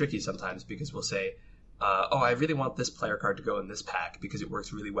really tricky sometimes because we'll say, I really want this player card to go in this pack because it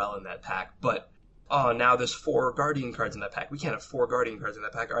works really well in that pack. But, now there's 4 Guardian cards in that pack. We can't have 4 Guardian cards in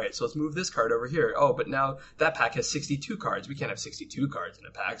that pack. All right, so let's move this card over here. Oh, but now that pack has 62 cards. We can't have 62 cards in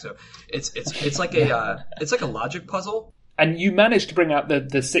a pack. So it's like a logic puzzle. And you managed to bring out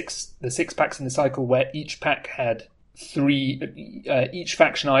the six packs in the cycle where each pack had three. Each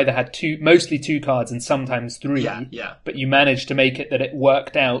faction either had mostly two cards and sometimes three. Yeah. But you managed to make it that it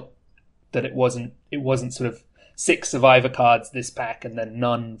worked out that it wasn't sort of 6 survivor cards this pack and then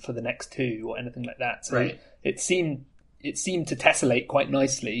none for the next 2 or anything like that. So right. It seemed to tessellate quite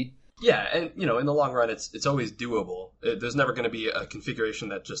nicely. Yeah, and in the long run, it's always doable. There's never going to be a configuration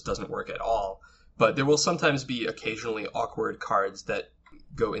that just doesn't work at all. But there will sometimes be occasionally awkward cards that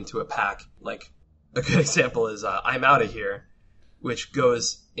go into a pack. Like a good example is I'm Outta Here, which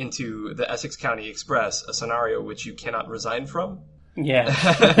goes into the Essex County Express, a scenario which you cannot resign from. Yeah.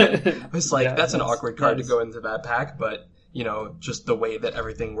 It's like, that's an awkward card to go into that pack, but, just the way that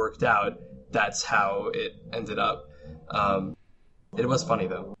everything worked out, that's how it ended up. It was funny,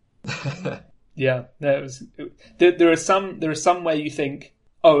 though. Yeah, there are some where you think,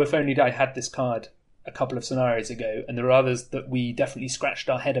 oh, if only I had this card a couple of scenarios ago, and there are others that we definitely scratched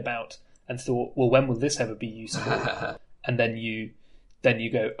our head about and thought, well, when will this ever be useful? And then you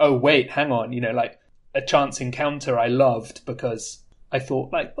go, oh wait, hang on, like a chance encounter I loved because I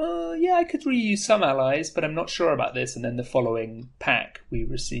thought like, well, yeah, I could reuse some allies, but I'm not sure about this. And then the following pack we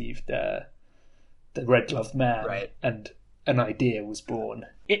received the Red Gloved Man, right. And an idea was born.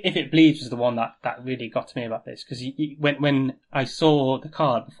 If It Bleeds was the one that really got to me about this, because when I saw the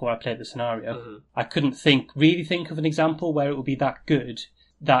card before I played the scenario, mm-hmm. I couldn't really think of an example where it would be that good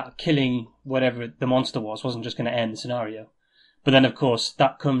that killing whatever the monster wasn't just going to end the scenario. But then, of course,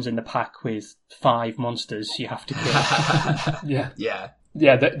 that comes in the pack with 5 monsters you have to kill. Yeah.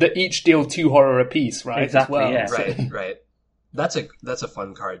 That each deal 2 horror apiece, right? Exactly. Well. Yeah. Right. That's a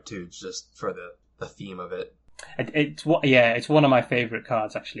fun card too, just for the theme of it. It's one of my favourite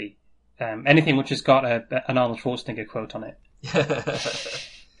cards, actually. Anything which has got an Arnold Schwarzenegger quote on it.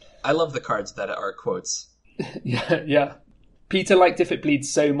 I love the cards that are quotes. Yeah. Peter liked If It Bleeds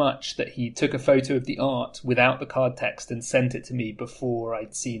so much that he took a photo of the art without the card text and sent it to me before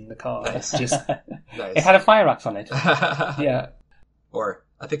I'd seen the card. Nice. Just Nice. It had a fire axe on it. Yeah. Or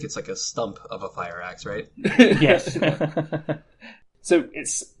I think it's like a stump of a fire axe, right? Yes. So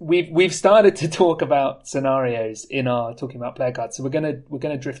we've started to talk about scenarios in our talking about player cards. So we're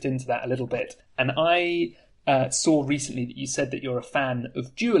gonna drift into that a little bit. And I saw recently that you said that you're a fan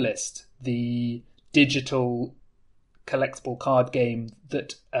of Duelist, the digital collectible card game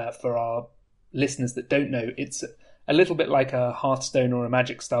that, for our listeners that don't know, it's a little bit like a Hearthstone or a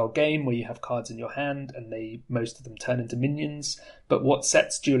Magic style game where you have cards in your hand and most of them turn into minions. But what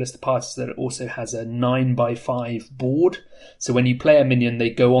sets Duelist apart is that it also has a 9x5 board. So when you play a minion,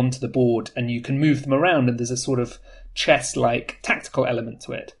 they go onto the board and you can move them around, and there's a sort of chess-like tactical element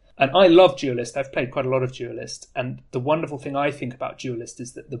to it. And I love Duelist. I've played quite a lot of Duelist. And the wonderful thing I think about Duelist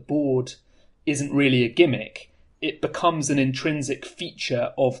is that the board isn't really a gimmick. It becomes an intrinsic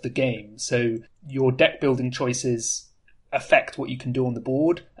feature of the game. So your deck building choices affect what you can do on the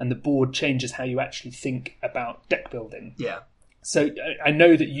board, and the board changes how you actually think about deck building. Yeah. So I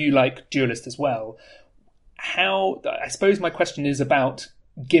know that you like Duelist as well. I suppose my question is about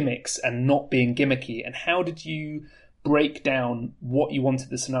gimmicks and not being gimmicky, and how did you break down what you wanted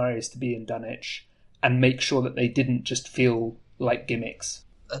the scenarios to be in Dunwich and make sure that they didn't just feel like gimmicks?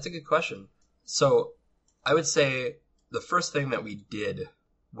 That's a good question. So I would say the first thing that we did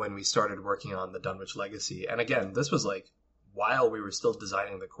when we started working on the Dunwich Legacy, and again, this was like while we were still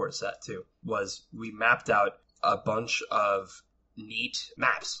designing the core set too, was we mapped out a bunch of neat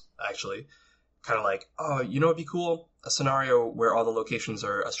maps, actually. Kind of like, oh, it'd be cool? A scenario where all the locations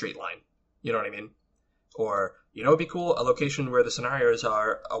are a straight line. You know what I mean? Or, it'd be cool? A location where the scenarios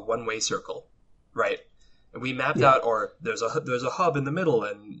are a one-way circle, right? And we mapped out, or there's a hub in the middle,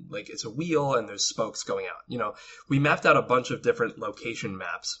 and like it's a wheel, and there's spokes going out. We mapped out a bunch of different location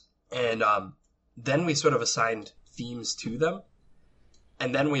maps, and then we sort of assigned themes to them,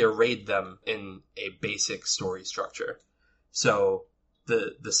 and then we arrayed them in a basic story structure. So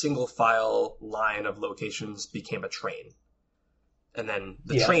the single file line of locations became a train, and then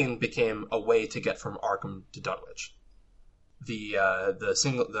the train became a way to get from Arkham to Dunwich.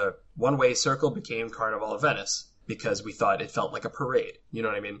 The one-way circle became Carnival of Venice because we thought it felt like a parade. You know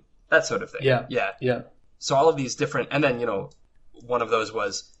what I mean? That sort of thing. Yeah. So all of these different, and then one of those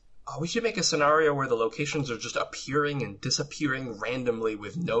was, we should make a scenario where the locations are just appearing and disappearing randomly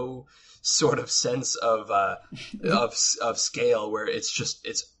with no sort of sense of scale, where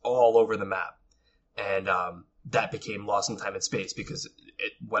it's all over the map, and that became Lost in Time and Space because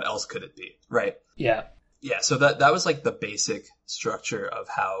what else could it be, right? Yeah. Yeah, so that was like the basic structure of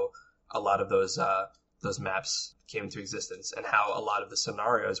how a lot of those maps came into existence and how a lot of the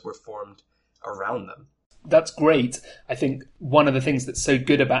scenarios were formed around them. that's great. I think one of the things that's so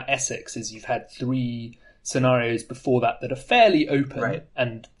good about Essex is you've had 3 scenarios before that are fairly open, Right.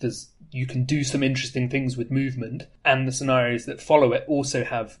 and you can do some interesting things with movement, and the scenarios that follow it also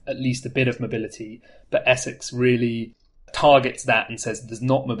have at least a bit of mobility, but Essex really targets that and says there's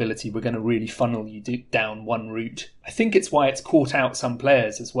not mobility, we're going to really funnel you down one route. I think it's why it's caught out some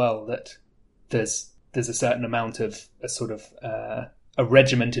players as well, that there's a certain amount of a sort of a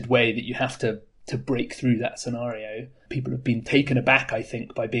regimented way that you have to break through that scenario. People have been taken aback, I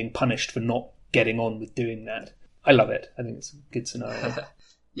think, by being punished for not getting on with doing that. I love it. I think it's a good scenario.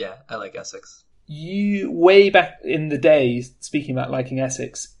 Yeah, I like Essex. You, way back in the day, speaking about liking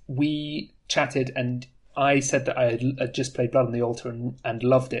Essex, we chatted and I said that I had just played Blood on the Altar and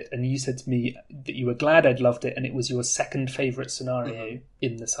loved it. And you said to me that you were glad I'd loved it and it was your second favourite scenario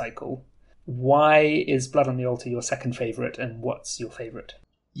in the cycle. Why is Blood on the Altar your second favourite, and what's your favourite?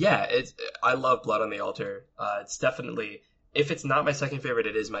 Yeah, I love Blood on the Altar. It's definitely, if it's not my second favorite,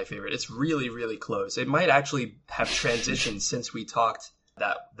 it is my favorite. It's really, really close. It might actually have transitioned since we talked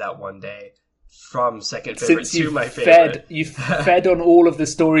that one day from second favorite to my favorite. You've fed on all of the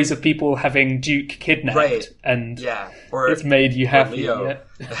stories of people having Duke kidnapped, right? And or it's made you happy. Leo.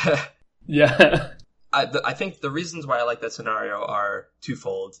 Yeah. I think the reasons why I like that scenario are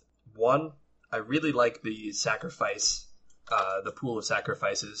twofold. One, I really like the sacrifice. The pool of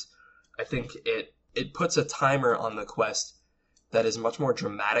sacrifices. I think it puts a timer on the quest that is much more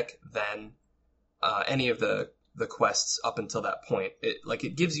dramatic than any of the quests up until that point.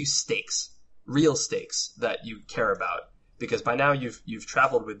 It gives you stakes, real stakes that you care about, because by now you've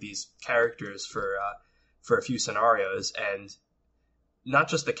traveled with these characters for a few scenarios, and not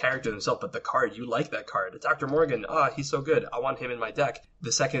just the character themselves, but the card. You like that card. Dr. Morgan, he's so good. I want him in my deck.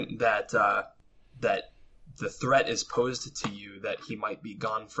 The second that the threat is posed to you that he might be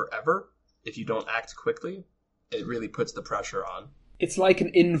gone forever if you don't act quickly, it really puts the pressure on. It's like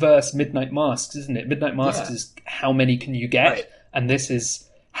an inverse Midnight Masks, isn't it? Midnight Masks is how many can you get, right. And this is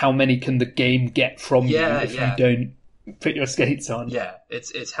how many can the game get from you if you don't put your skates on. Yeah,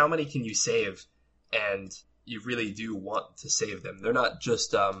 it's how many can you save, and you really do want to save them. They're not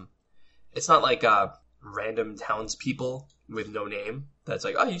just it's not like random townspeople with no name that's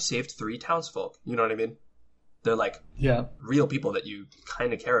like, you saved 3 townsfolk. You know what I mean? They're like real people that you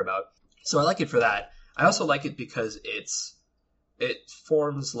kind of care about. So I like it for that. I also like it because it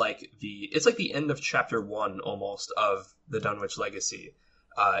forms it's like the end of chapter 1 almost of the Dunwich Legacy.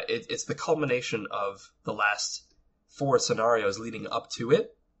 It's the culmination of the last 4 scenarios leading up to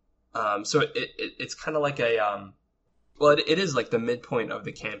it. So it's kind of like it is like the midpoint of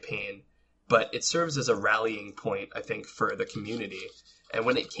the campaign, but it serves as a rallying point, I think, for the community. And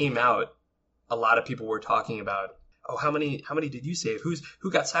when it came out, a lot of people were talking about, how many did you save?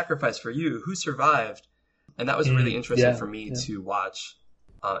 Who got sacrificed for you? Who survived? And that was really interesting for me to watch.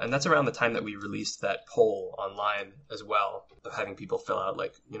 And that's around the time that we released that poll online as well, of having people fill out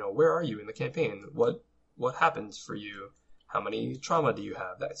where are you in the campaign? What happens for you? How many trauma do you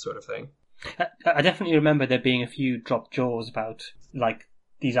have? That sort of thing. I definitely remember there being a few dropped jaws about,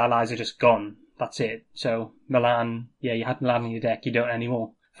 these allies are just gone. That's it. So Milan, you had Milan in your deck, you don't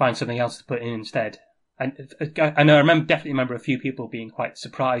anymore. Find something else to put in instead. And I definitely remember a few people being quite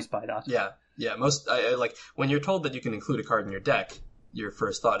surprised by that. Yeah. Most when you're told that you can include a card in your deck, your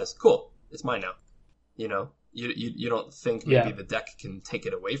first thought is, cool, it's mine now. You don't think maybe the deck can take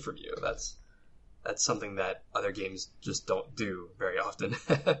it away from you. That's something that other games just don't do very often.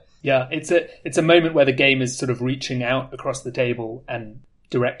 Yeah, it's a moment where the game is sort of reaching out across the table and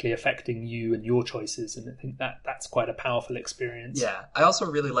directly affecting you and your choices, and I think that's quite a powerful experience. Yeah, I also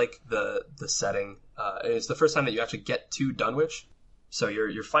really like the setting. It's the first time that you actually get to Dunwich, so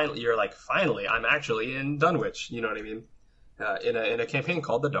you're finally I'm actually in Dunwich. You know what I mean? In a campaign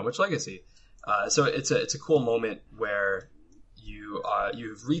called the Dunwich Legacy. So it's a cool moment where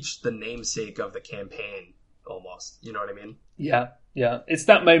you've reached the namesake of the campaign almost. You know what I mean? Yeah. It's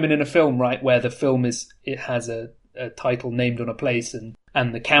that moment in a film, right, where the film it has a title named on a place,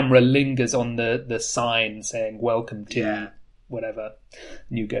 and the camera lingers on the sign saying "Welcome to whatever."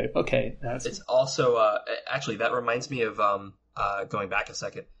 And you go, okay. It's also actually that reminds me of going back a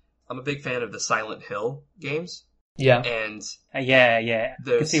second. I'm a big fan of the Silent Hill games. Yeah, and I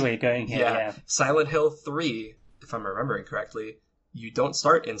can see where you're going here. Yeah. Silent Hill 3, if I'm remembering correctly, you don't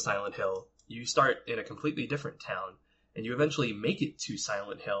start in Silent Hill. You start in a completely different town, and you eventually make it to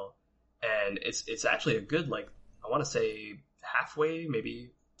Silent Hill, and it's actually a good, I want to say halfway,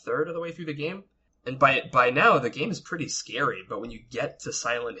 maybe third of the way through the game. And by now, the game is pretty scary, but when you get to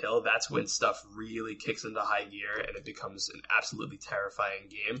Silent Hill, that's when stuff really kicks into high gear, and it becomes an absolutely terrifying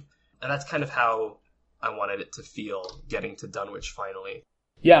game. And that's kind of how I wanted it to feel getting to Dunwich finally.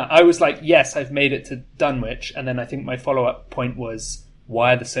 Yeah, I was like, yes, I've made it to Dunwich, and then I think my follow-up point was,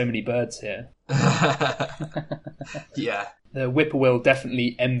 why are there so many birds here? Yeah. The Whippoorwill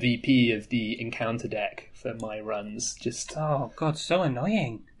definitely MVP of the encounter deck for my runs. Just Oh god, so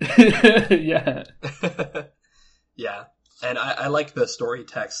annoying. yeah. Yeah. And I like the story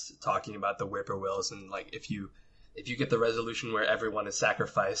text talking about the whippoorwills, and like if you get the resolution where everyone is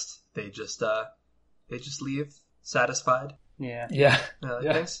sacrificed, they just leave satisfied. Yeah. Yeah.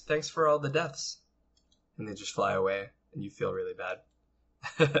 Like, thanks for all the deaths, and they just fly away, and you feel really bad.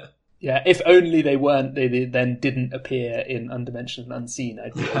 Yeah, if only they weren't, they then didn't appear in Undimensioned and Unseen,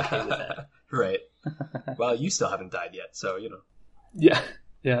 I'd be okay with that. Right. Well, you still haven't died yet, so you know. Yeah,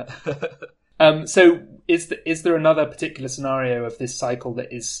 yeah. So is there another particular scenario of this cycle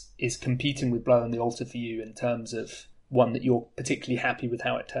that is competing with Blood on the Altar for you in terms of one that you're particularly happy with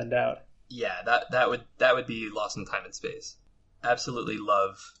how it turned out? Yeah, that would be Lost in Time and Space. Absolutely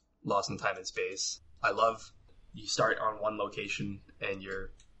love Lost in Time and Space. I love you start on one location and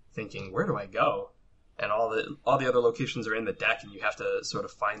you're thinking, where do I go? And all the other locations are in the deck and you have to sort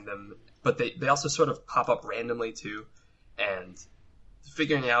of find them. But they also sort of pop up randomly too. And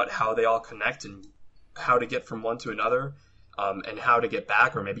figuring out how they all connect and how to get from one to another, and how to get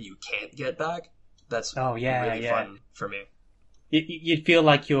back, or maybe you can't get back. That's really fun for me. You feel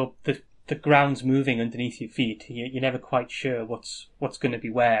like the ground's moving underneath your feet. You're never quite sure what's going to be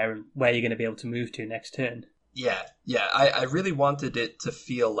where and where you're going to be able to move to next turn. Yeah. I really wanted it to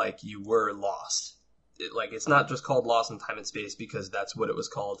feel like you were lost. It's not just called Lost in Time and Space because that's what it was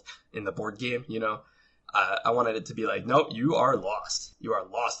called in the board game, you know? I wanted it to be like, no, you are lost. You are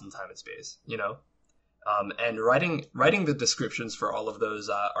lost in time and space, you know? And writing the descriptions for all of those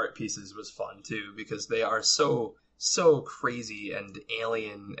art pieces was fun too, because they are so crazy and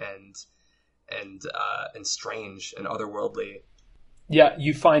alien and strange and otherworldly. Yeah,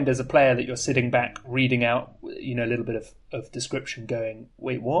 you find as a player that you're sitting back reading out, you know, a little bit of description going,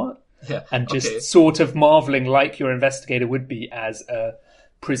 wait, what? Yeah. And just sort of marveling like your investigator would be as a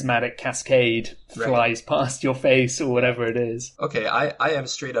prismatic cascade flies past your face or whatever it is. Okay, I am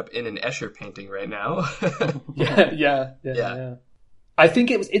straight up in an Escher painting right now. Yeah. I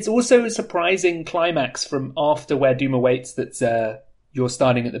think it's also a surprising climax from after Where Doom Awaits that you're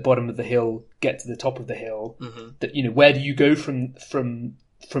starting at the bottom of the hill, get to the top of the hill. Mm-hmm. That, you know, where do you go from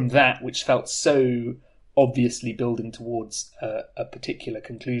that, which felt so obviously building towards a particular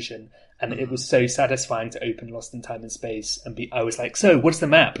conclusion, and it was so satisfying to open Lost in Time and Space and I was like, so what's the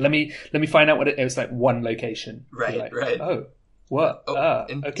map? Let me find out what it was. Like one location. Right. Oh, what?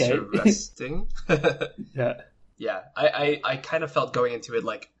 Okay. Interesting. Yeah. I kind of felt going into it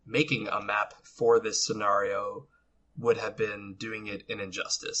like making a map for this scenario would have been doing it an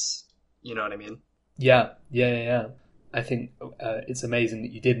injustice. You know what I mean? Yeah. I think it's amazing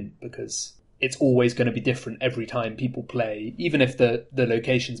that you didn't, because it's always going to be different every time people play, even if the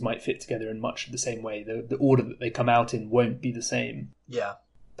locations might fit together in much the same way. The order that they come out in won't be the same. Yeah.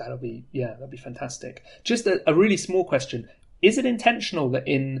 That'd be fantastic. Just a really small question. Is it intentional that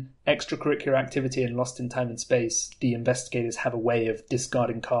in extracurricular activity in Lost in Time and Space, the investigators have a way of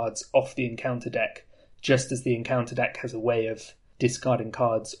discarding cards off the encounter deck, just as the encounter deck has a way of discarding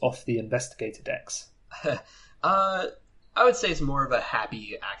cards off the investigator decks? I would say it's more of a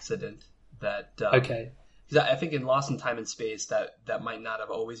happy accident. Okay. Because I think in Lost in Time and Space that might not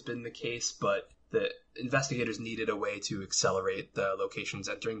have always been the case, but the investigators needed a way to accelerate the locations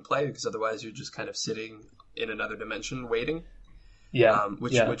entering play, because otherwise you're just kind of sitting in another dimension waiting. Yeah.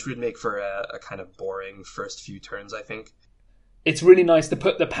 Which would make for a kind of boring first few turns, I think. It's really nice to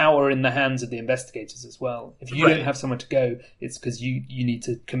put the power in the hands of the investigators as well. If you don't have somewhere to go, it's because you need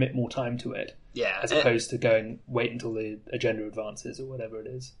to commit more time to it. Yeah. As opposed to wait until the agenda advances or whatever it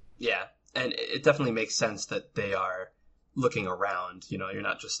is. Yeah. And it definitely makes sense that they are looking around. You know, you're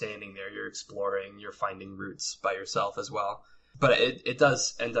not just standing there, you're exploring, you're finding routes by yourself as well. But it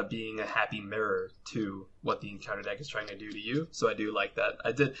does end up being a happy mirror to what the encounter deck is trying to do to you. So I do like that.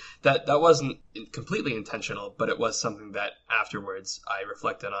 I did that wasn't completely intentional, but it was something that afterwards I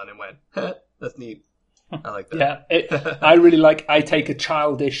reflected on and went, that's neat. I like that. Yeah, I take a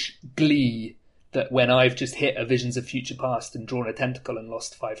childish glee that when I've just hit a Visions of Future Past and drawn a tentacle and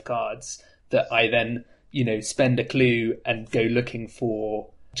lost 5 cards, that I then, you know, spend a clue and go looking for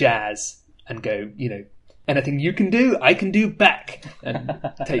Jazz and go, you know, anything you can do, I can do back, and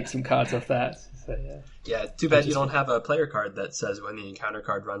take some cards off that. So, yeah. Too bad you don't have a player card that says when the encounter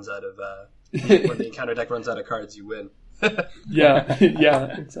card runs out of when the encounter deck runs out of cards, you win. Yeah,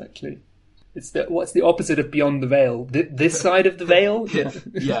 exactly. It's what's the opposite of Beyond the Veil? This side of the veil?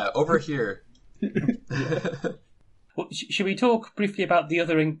 Yeah, over here. Well, should we talk briefly about the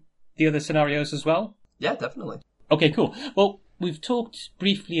other scenarios as well? Yeah, definitely. Okay, cool. Well, we've talked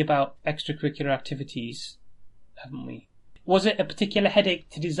briefly about extracurricular activities, haven't we? Was it a particular headache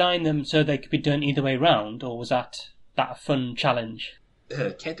to design them so they could be done either way round, or was that a fun challenge?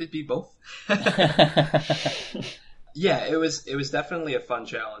 Can't it be both? Yeah, it was definitely a fun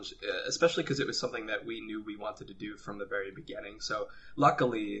challenge, especially because it was something that we knew we wanted to do from the very beginning. So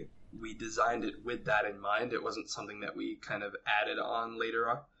luckily, we designed it with that in mind. It wasn't something that we kind of added on later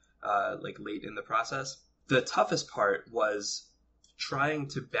on, like late in the process. The toughest part was trying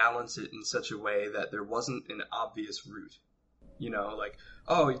to balance it in such a way that there wasn't an obvious route. You know, like,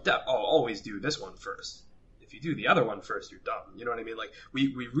 I'll always do this one first. If you do the other one first, you're dumb. You know what I mean? Like,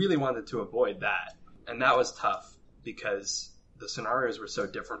 we really wanted to avoid that. And that was tough because the scenarios were so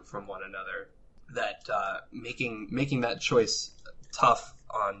different from one another that making that choice tough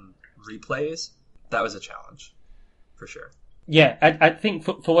on replays, that was a challenge, for sure. Yeah, I think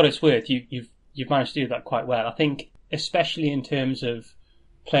for what it's worth, you've managed to do that quite well. I think, especially in terms of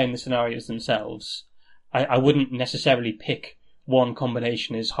playing the scenarios themselves, I wouldn't necessarily pick one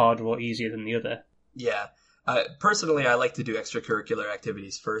combination as harder or easier than the other. Yeah. Personally, I like to do extracurricular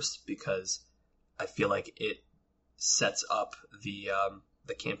activities first because I feel like it sets up the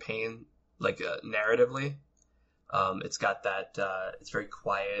campaign like narratively. It's got that. It's very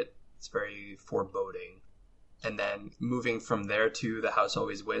quiet. It's very foreboding. And then moving from there to The House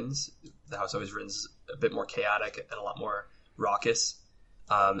Always Wins. The House Always Wins a bit more chaotic and a lot more raucous.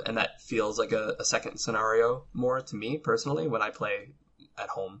 And that feels like a second scenario more to me personally when I play at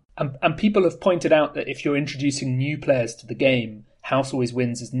home. And people have pointed out that if you're introducing new players to the game, House Always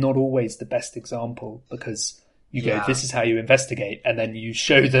Wins is not always the best example because you go, this is how you investigate, and then you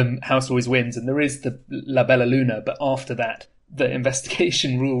show them House Always Wins, and there is the La Bella Luna, but after that, the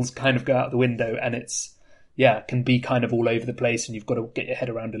investigation rules kind of go out the window, and it's, can be kind of all over the place, and you've got to get your head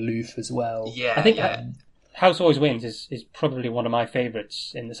around aloof as well. Yeah, I think House Always Wins is probably one of my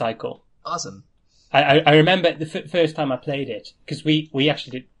favourites in the cycle. Awesome. I remember the first time I played it, because we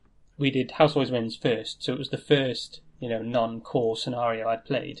did House Always Wins first, so it was the first, non-core scenario I'd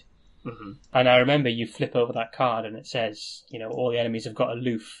played. Mm-hmm. And I remember you flip over that card and it says, all the enemies have got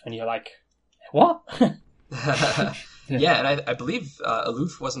aloof, and you're like, what? Yeah, and I believe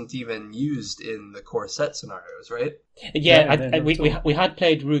aloof wasn't even used in the core set scenarios, right? Yeah, we had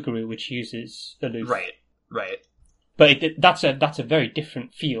played Rougarou, which uses aloof. Right. But that's a very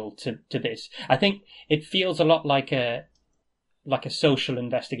different feel to this. I think it feels a lot like a social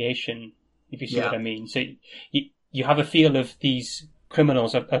investigation, if you see what I mean. So you have a feel of these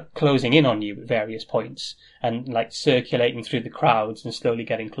criminals are closing in on you at various points and like circulating through the crowds and slowly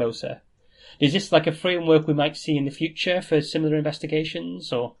getting closer. Is this like a framework we might see in the future for similar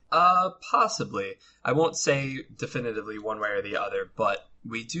investigations, or? Possibly. I won't say definitively one way or the other, but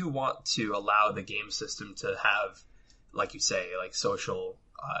we do want to allow the game system to have, like you say, like social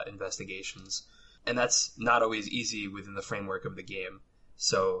investigations. And that's not always easy within the framework of the game.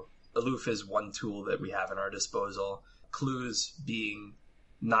 So aloof is one tool that we have in our disposal. Clues being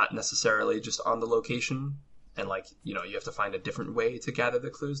not necessarily just on the location, and you have to find a different way to gather the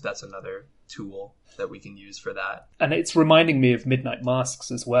clues. That's another tool that we can use for that. And it's reminding me of Midnight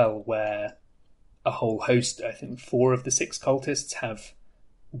Masks as well, where a whole host, I think 4 of the 6 cultists have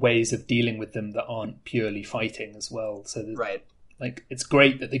ways of dealing with them that aren't purely fighting as well. So right. It's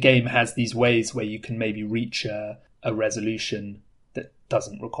great that the game has these ways where you can maybe reach a resolution that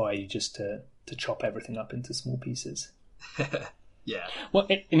doesn't require you just to chop everything up into small pieces. Yeah. Well,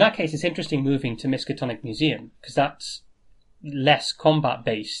 in that case, it's interesting moving to Miskatonic Museum, because that's less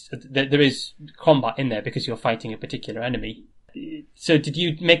combat-based. There is combat in there because you're fighting a particular enemy. So did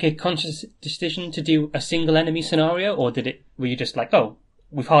you make a conscious decision to do a single enemy scenario, or were you just like,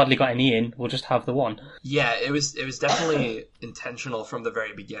 we've hardly got any in, we'll just have the one? Yeah, it was definitely intentional from the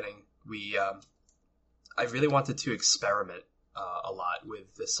very beginning. I really wanted to experiment a lot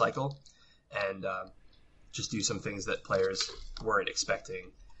with this cycle, and just do some things that players weren't expecting.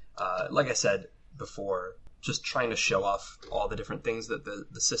 Like I said before, just trying to show off all the different things that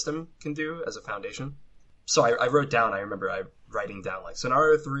the system can do as a foundation. So I remember writing down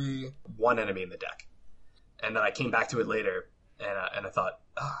scenario 3, 1 enemy in the deck. And then I came back to it later and I thought,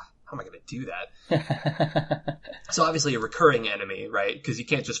 how am I going to do that? So obviously a recurring enemy, right? Because you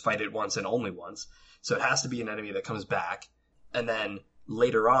can't just fight it once and only once. So it has to be an enemy that comes back. And then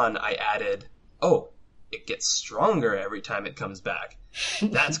later on I added, it gets stronger every time it comes back.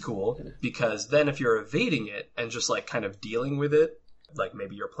 That's cool, because then if you're evading it and just kind of dealing with it, like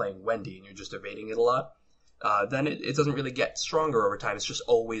maybe you're playing Wendy and you're just evading it a lot, then it doesn't really get stronger over time. It's just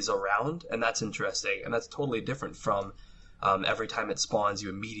always around, and that's interesting. And that's totally different from every time it spawns, you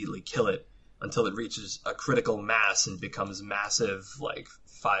immediately kill it until it reaches a critical mass and becomes massive, like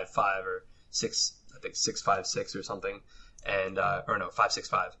 5-5 or 6, I think 6-5-6 or something, and or no,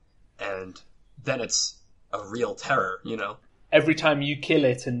 5-6-5, and then it's a real terror, you know. Every time you kill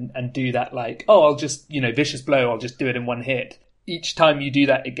it and do that, like, oh, I'll just, vicious blow, I'll just do it in one hit. Each time you do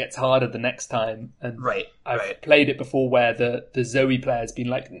that, it gets harder the next time. And I've played it before where the Zoe player's been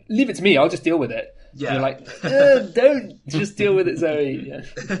like, leave it to me, I'll just deal with it. Yeah. And you're like, don't just deal with it, Zoe.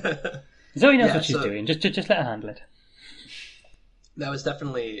 Yeah. Zoe knows what she's doing. Just let her handle it. That was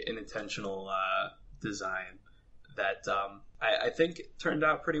definitely an intentional design that I think turned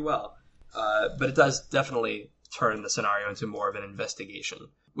out pretty well. But it does definitely turn the scenario into more of an investigation,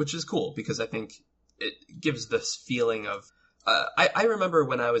 which is cool because I think it gives this feeling of... I remember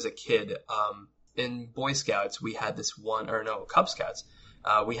when I was a kid, in Boy Scouts, we had this Cub Scouts,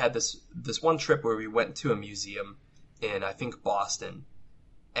 we had this one trip where we went to a museum in, I think, Boston.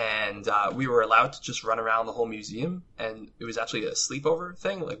 And we were allowed to just run around the whole museum, and it was actually a sleepover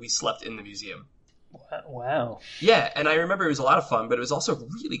thing. Like, we slept in the museum. Wow. Yeah, and I remember it was a lot of fun, but it was also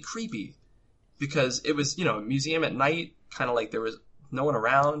really creepy because it was, a museum at night, kind of like there was no one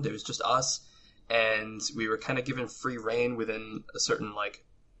around. It was just us, and we were kind of given free reign within a certain, like,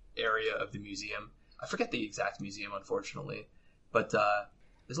 area of the museum. I forget the exact museum, unfortunately, but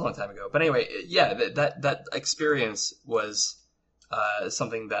it was a long time ago. But anyway, yeah, that experience was...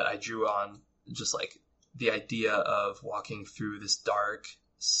 something that I drew on, just like the idea of walking through this dark,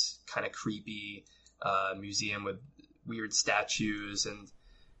 kind of creepy museum with weird statues and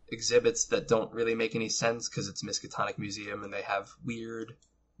exhibits that don't really make any sense because it's Miskatonic Museum and they have weird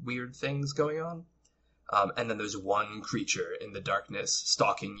things going on. And then there's one creature in the darkness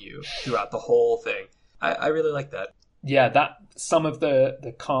stalking you throughout the whole thing. I really like that. Yeah, that some of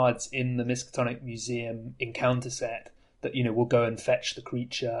the cards in the Miskatonic Museum encounter set that, will go and fetch the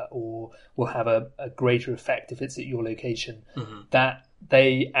creature or will have a greater effect if it's at your location, that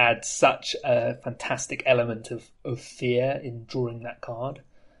they add such a fantastic element of fear in drawing that card.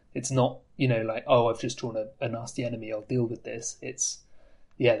 It's not, like, oh, I've just drawn a nasty enemy, I'll deal with this. It's,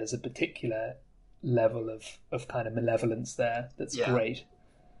 there's a particular level of kind of malevolence there that's great.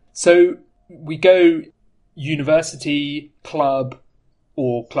 So we go university, club,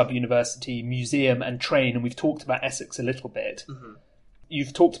 or club, university, museum, and train, and we've talked about Essex a little bit. Mm-hmm.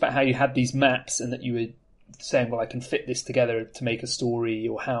 You've talked about how you had these maps and that you were saying, well, I can fit this together to make a story,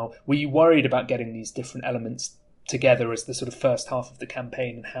 or how... Were you worried about getting these different elements together as the sort of first half of the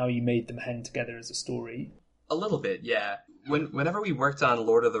campaign and how you made them hang together as a story? A little bit, yeah. Whenever we worked on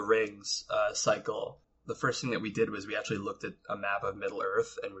Lord of the Rings cycle, the first thing that we did was we actually looked at a map of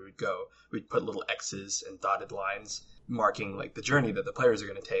Middle-earth, and we'd put little X's and dotted lines marking like the journey that the players are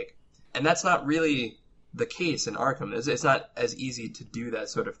going to take. And that's not really the case in Arkham. It's not as easy to do that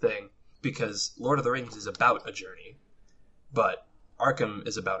sort of thing because Lord of the Rings is about a journey, but Arkham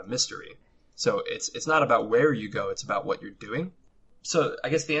is about a mystery. So it's not about where you go, it's about what you're doing. So I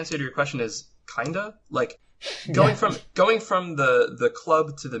guess the answer to your question is kinda like going from the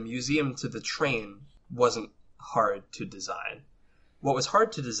club to the museum to the train wasn't hard to design. What was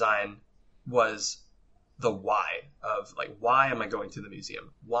hard to design was the why of, like, why am I going to the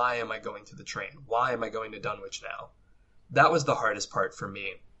museum? Why am I going to the train? Why am I going to Dunwich now? That was the hardest part for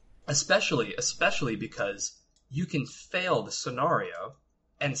me, especially because you can fail the scenario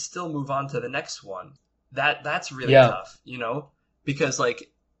and still move on to the next one. That's really tough, because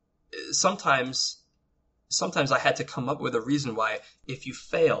like sometimes I had to come up with a reason why if you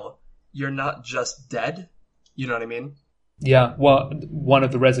fail, you're not just dead. You know what I mean? Yeah, well, one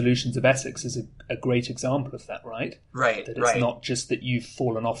of the resolutions of Essex is a great example of that, right? Right, that it's not just that you've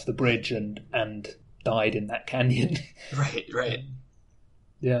fallen off the bridge and died in that canyon. Right.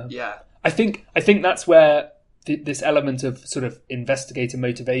 Yeah. I think that's where this element of sort of investigator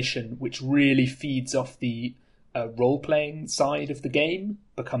motivation, which really feeds off the role-playing side of the game,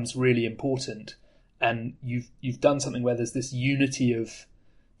 becomes really important. And you've done something where there's this unity of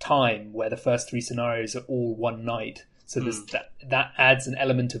time, where the first three scenarios are all one night. So there's that adds an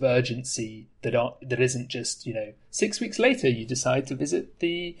element of urgency that isn't just 6 weeks later you decide to visit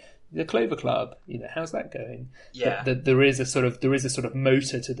the Clover Club. How's that going? Yeah, there is a sort of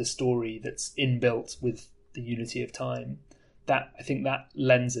motor to the story that's inbuilt with the unity of time. That I think that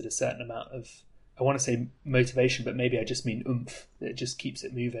lends it a certain amount of, I want to say motivation, but maybe I just mean oomph. It just keeps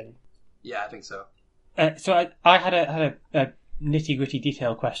it moving. Yeah, I think so. So I had a nitty gritty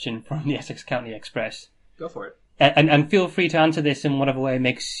detail question from the Essex County Express. Go for it. And feel free to answer this in whatever way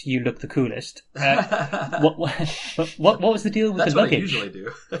makes you look the coolest. What was the deal with That's the what I luggage? usually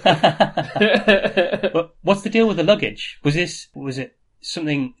do. What's the deal with the luggage? Was it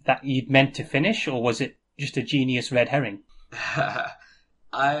something that you'd meant to finish, or was it just a genius red herring?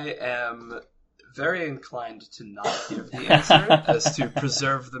 I am very inclined to not give the answer as to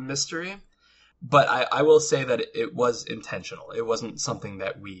preserve the mystery. But I will say that it was intentional. It wasn't something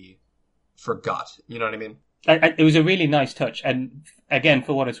that we forgot. You know what I mean? It was a really nice touch, and again,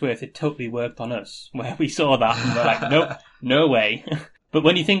 for what it's worth, it totally worked on us, where we saw that and we're like, nope, no way. But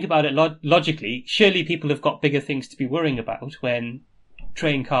when you think about it logically, surely people have got bigger things to be worrying about when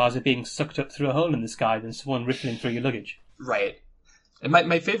train cars are being sucked up through a hole in the sky than someone rippling through your luggage. Right. And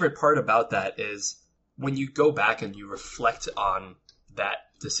my favorite part about that is when you go back and you reflect on that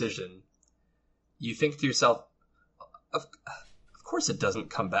decision, you think to yourself, of course it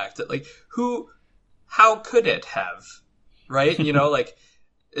doesn't come back to, like, how could it have? Right? You know, like,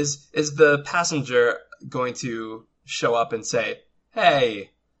 is the passenger going to show up and say,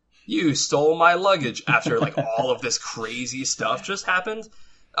 hey, you stole my luggage after, like, all of this crazy stuff just happened?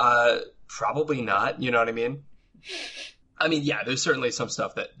 Probably not. You know what I mean? I mean, yeah, there's certainly some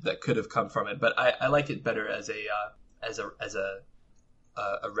stuff that could have come from it, but I like it better as a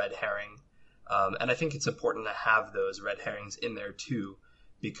red herring. And I think it's important to have those red herrings in there too,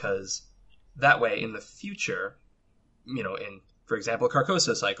 because that way in the future, you know, in, for example,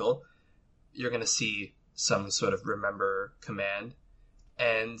 Carcosa cycle, you're going to see some sort of remember command,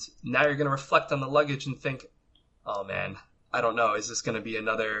 and now you're going to reflect on the luggage and think, oh man, I don't know, is this going to be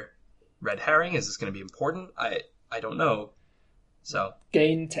another red herring? Is this going to be important? I don't know. So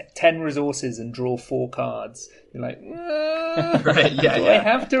gain 10 resources and draw 4 cards. You're like, right? Yeah, do yeah. I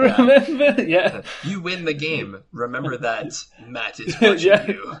have to remember? Yeah. You win the game. Remember that Matt is watching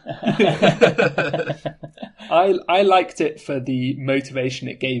you. I liked it for the motivation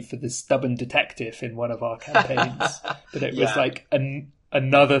it gave for the stubborn detective in one of our campaigns. That it was like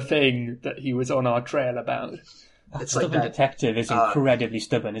another thing that he was on our trail about. It's Stubborn like that detective is incredibly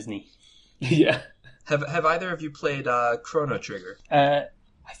stubborn, isn't he? Yeah. Have either of you played Chrono Trigger? I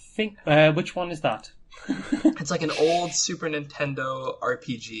think. Which one is that? It's like an old Super Nintendo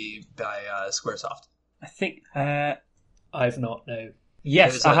RPG by Squaresoft. I think. I've not, no.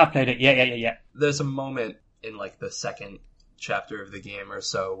 Yes, I have played it. Yeah. There's a moment in like the second chapter of the game or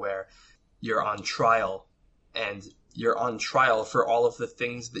so where you're on trial, and you're on trial for all of the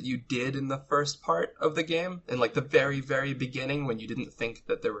things that you did in the first part of the game, in like the very, very beginning when you didn't think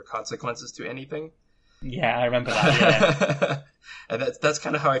that there were consequences to anything. Yeah, I remember that. Yeah. And that's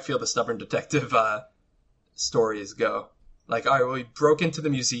kind of how I feel the stubborn detective stories go. Like, all right, well, we broke into the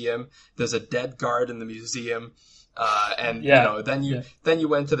museum. There's a dead guard in the museum, and you know, then you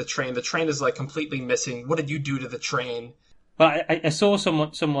went to the train. The train is like completely missing. What did you do to the train? Well, I saw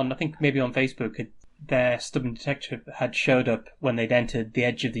someone, I think maybe on Facebook, their stubborn detective had showed up when they'd entered the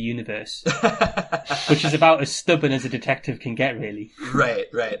edge of the universe, which is about as stubborn as a detective can get, really. Right.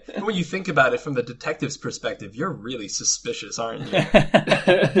 And when you think about it from the detective's perspective, you're really suspicious, aren't you?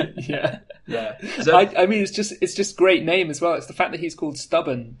 Yeah. So, I mean, it's just great name as well. It's the fact that he's called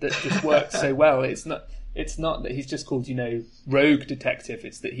Stubborn that just works so well. It's not that he's just called, rogue detective.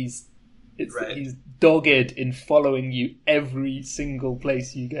 It's that he's dogged in following you every single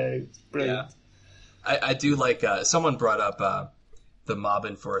place you go. It's brilliant. Yeah. I do like, someone brought up the mob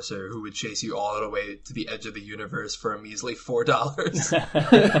enforcer who would chase you all the way to the edge of the universe for a measly $4.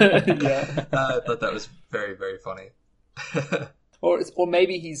 Yeah. I thought that was very, very funny. Or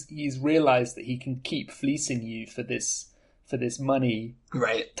maybe he's realised that he can keep fleecing you for this money,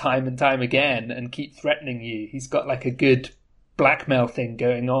 right? Time and time again, and keep threatening you. He's got like a good blackmail thing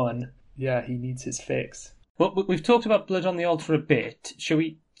going on. Yeah, he needs his fix. Well, we've talked about Blood on the Altar a bit. Shall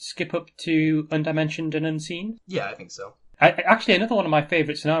we skip up to Undimensioned and Unseen? Yeah, I think so. Actually, another one of my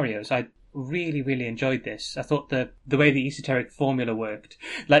favourite scenarios. I really, really enjoyed this. I thought the way the esoteric formula worked.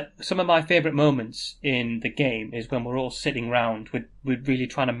 Like, some of my favourite moments in the game is when we're all sitting round, we're really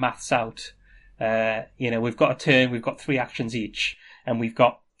trying to maths out. We've got a turn, we've got 3 actions each, and we've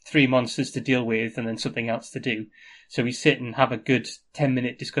got 3 monsters to deal with and then something else to do. So we sit and have a good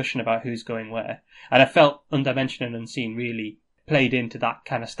 10-minute discussion about who's going where. And I felt Undimensioned and Unseen really played into that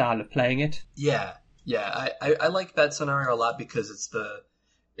kind of style of playing it. Yeah. I like that scenario a lot because it's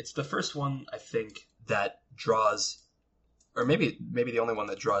the first one, I think, that draws, or maybe the only one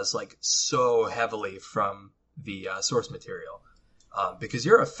that draws like so heavily from the source material, because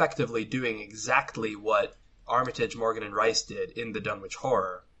you're effectively doing exactly what Armitage, Morgan, and Rice did in the Dunwich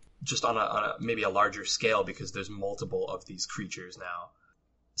Horror, just on a maybe a larger scale because there's multiple of these creatures now.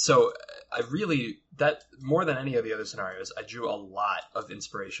 So I really, that more than any of the other scenarios, I drew a lot of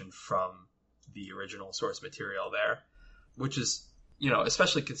inspiration from the original source material there, which is,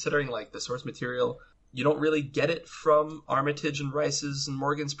 especially considering like the source material, you don't really get it from Armitage and Rice's and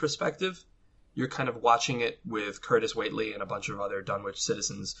Morgan's perspective. You're kind of watching it with Curtis Waitley and a bunch of other Dunwich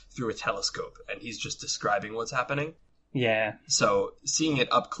citizens through a telescope, and he's just describing what's happening. Yeah. So seeing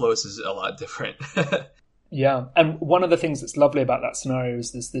it up close is a lot different. Yeah, and one of the things that's lovely about that scenario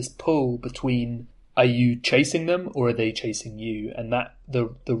is there's this pull between, are you chasing them or are they chasing you? And that the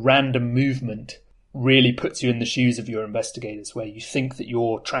random movement really puts you in the shoes of your investigators, where you think that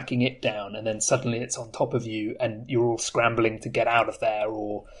you're tracking it down and then suddenly it's on top of you and you're all scrambling to get out of there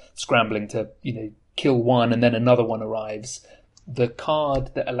or scrambling to, kill one and then another one arrives. The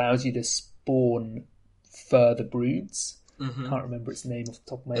card that allows you to spawn further broods, can't remember its name off the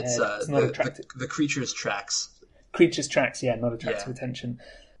top of my head. It's not attractive. The Creature's Tracks. Creature's Tracks, yeah, not attractive attention.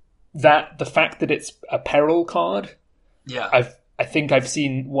 That the fact that it's a peril card, I think I've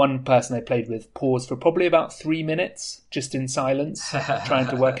seen one person I played with pause for probably about 3 minutes just in silence, trying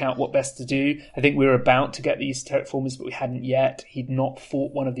to work out what best to do. I think we were about to get these Terraformers, but we hadn't yet. He'd not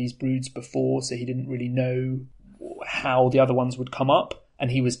fought one of these broods before, so he didn't really know how the other ones would come up.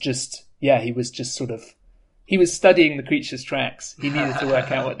 And he was just he was studying the Creature's Tracks. He needed to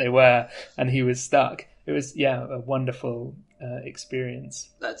work out what they were, and he was stuck. It was, a wonderful experience.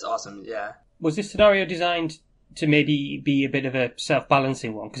 That's awesome, yeah. Was this scenario designed to maybe be a bit of a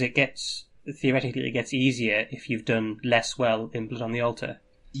self-balancing one? Because theoretically it gets easier if you've done less well in Blood on the Altar.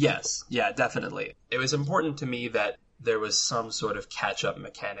 Yes, yeah, definitely. It was important to me that there was some sort of catch-up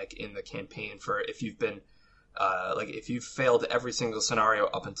mechanic in the campaign for if you've been, if you've failed every single scenario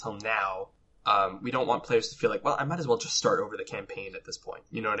up until now, we don't want players to feel like, well, I might as well just start over the campaign at this point.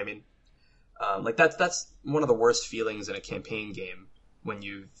 You know what I mean? That's one of the worst feelings in a campaign game, when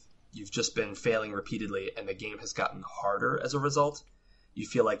you've just been failing repeatedly and the game has gotten harder as a result. You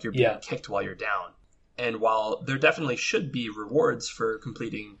feel like you're being kicked while you're down. And while there definitely should be rewards for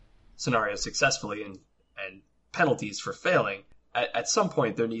completing scenarios successfully and penalties for failing, at some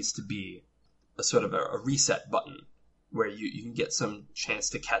point there needs to be a sort of a reset button where you can get some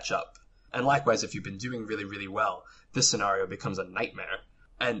chance to catch up. And likewise, if you've been doing really, really well, this scenario becomes a nightmare.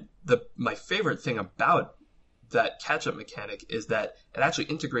 And my favorite thing about that catch-up mechanic is that it actually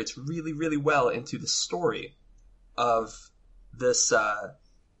integrates really, really well into the story of this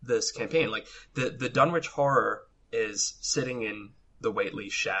campaign. Like the Dunwich Horror is sitting in the Waitley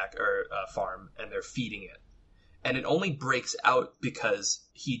shack or farm, and they're feeding it, and it only breaks out because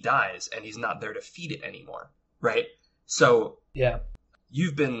he dies and he's not there to feed it anymore, right? So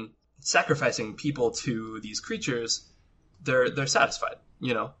you've been sacrificing people to these creatures. They're satisfied.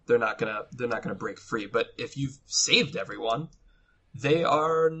 They're not gonna break free. But if you've saved everyone, they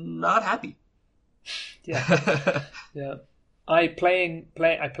are not happy. Yeah, yeah. I played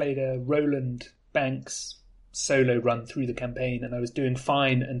a Roland Banks solo run through the campaign, and I was doing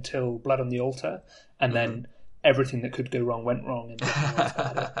fine until Blood on the Altar, and then everything that could go wrong went wrong. And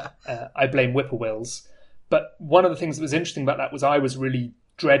I blame Whippoorwills. But one of the things that was interesting about that was I was really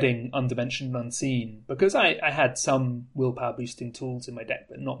dreading Undimensioned Unseen, because I had some willpower boosting tools in my deck,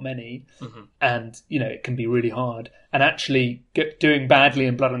 but not many. And, it can be really hard. And actually doing badly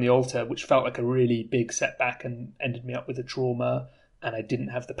in Blood on the Altar, which felt like a really big setback and ended me up with a trauma, and I didn't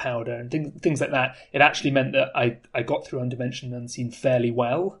have the powder and things like that, it actually meant that I got through Undimensioned Unseen fairly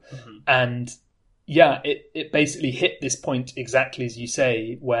well. And it basically hit this point exactly as you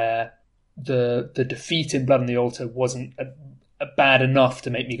say, where the defeat in Blood on the Altar wasn't bad enough to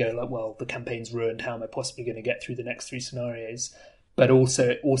make me go like, well, the campaign's ruined. How am I possibly going to get through the next 3 scenarios? But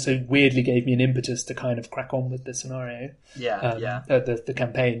it also weirdly gave me an impetus to kind of crack on with the scenario. The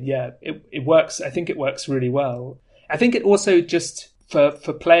campaign. Yeah, it works. I think it works really well. I think it also just for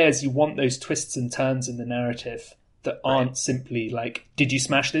players, you want those twists and turns in the narrative that aren't simply like, did you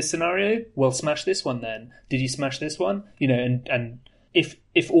smash this scenario? Well, smash this one then. Did you smash this one? And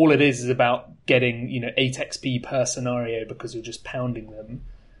if all it is about getting 8 XP per scenario because you're just pounding them,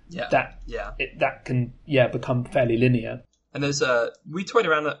 that can become fairly linear. And there's we toyed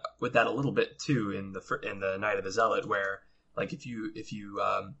around with that a little bit too in the Night of the Zealot, where like if you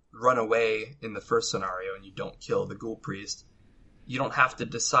run away in the first scenario and you don't kill the Ghoul Priest, you don't have to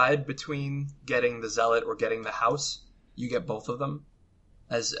decide between getting the Zealot or getting the house. You get both of them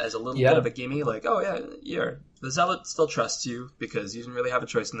as a little bit of a gimme, like, oh yeah, the Zealot still trusts you because you didn't really have a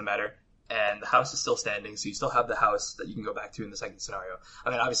choice in the matter, and the house is still standing, so you still have the house that you can go back to in the second scenario. I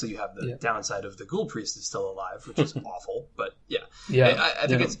mean, obviously you have the downside of the Ghoul Priest is still alive, which is awful, but I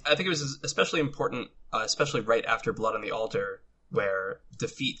think it was especially important, especially right after Blood on the Altar, where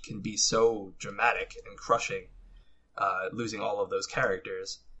defeat can be so dramatic and crushing, losing all of those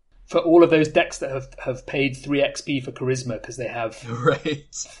characters. For all of those decks that have paid 3 XP for charisma because they have Right.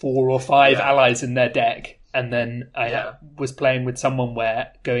 4 or 5 Yeah. allies in their deck, and then I Yeah. was playing with someone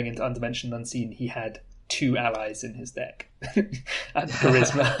where, going into Undimensioned Unseen, he had 2 allies in his deck and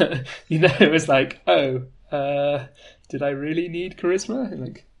charisma. It was like, did I really need charisma?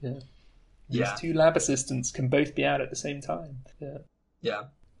 Like, yeah. These Yeah. 2 lab assistants can both be out at the same time. Yeah. Yeah.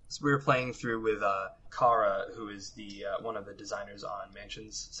 So we were playing through with Kara, who is the one of the designers on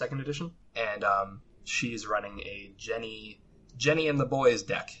Mansion's 2nd edition, and she's running a Jenny and the Boys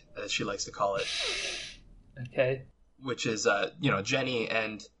deck, as she likes to call it. Okay. Which is Jenny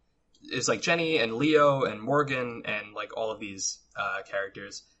and is like Jenny and Leo and Morgan and like all of these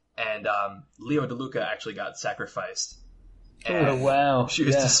characters, and Leo DeLuca actually got sacrificed. And Oh wow. she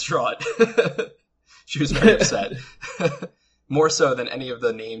was Yeah. distraught. She was very upset. More so than any of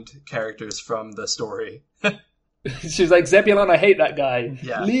the named characters from the story. She was like, Zebulon, I hate that guy.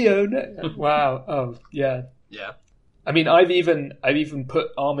 Yeah. Leo, no. Wow. Oh, yeah. Yeah. I mean, I've even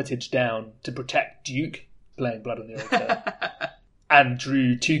put Armitage down to protect Duke playing Blood on the Altar, and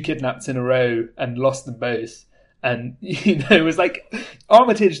drew 2 kidnaps in a row and lost them both. And it was like,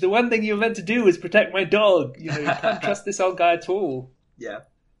 Armitage, the one thing you're meant to do is protect my dog. You can't trust this old guy at all. Yeah.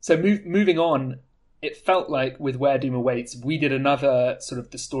 So moving on, it felt like with Where Doom Awaits, we did another sort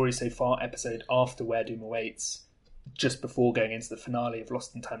of the story so far episode after Where Doom Awaits, just before going into the finale of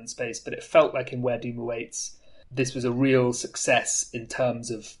Lost in Time and Space. But it felt like in Where Doom Awaits, this was a real success in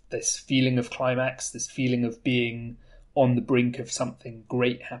terms of this feeling of climax, this feeling of being on the brink of something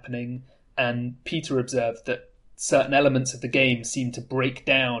great happening. And Peter observed that certain elements of the game seem to break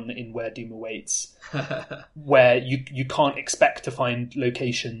down in Where Doom Awaits, where you can't expect to find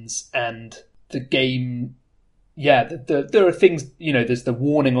locations, and the game, there are things, there's the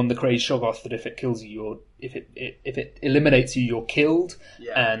warning on the Crazed Shoggoth that if it kills you, if it eliminates you, you're killed.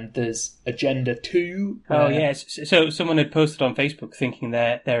 Yeah. And there's Agenda 2. Oh, yes. So someone had posted on Facebook thinking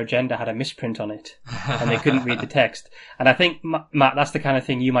their agenda had a misprint on it and they couldn't read the text. And I think, Matt, that's the kind of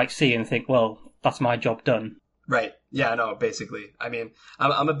thing you might see and think, well, that's my job done. Right. Yeah, no, basically. I mean,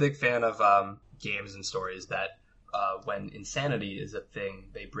 I'm a big fan of games and stories that when insanity is a thing,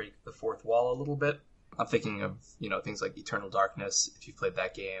 they break the fourth wall a little bit. I'm thinking of, things like Eternal Darkness, if you've played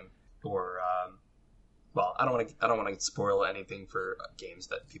that game, or, I don't want to spoil anything for games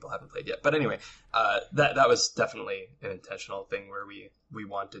that people haven't played yet. But anyway, that was definitely an intentional thing where we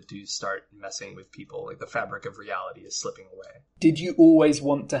wanted to start messing with people. Like the fabric of reality is slipping away. Did you always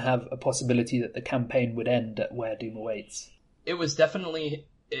want to have a possibility that the campaign would end at Where Doom Awaits? It was definitely,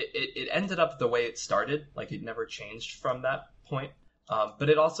 it ended up the way it started. Like it never changed from that point. But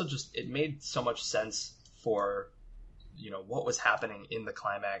it also it made so much sense for, what was happening in the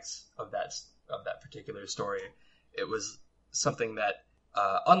climax of that particular story. It was something that,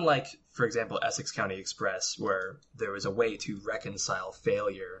 unlike, for example, Essex County Express, where there was a way to reconcile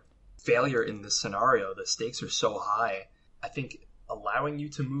failure in this scenario, the stakes are so high. I think allowing you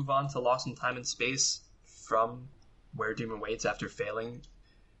to move on to Lost in Time and Space from Where Doom Awaits after failing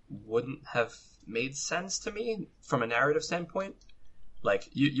wouldn't have made sense to me from a narrative standpoint. Like,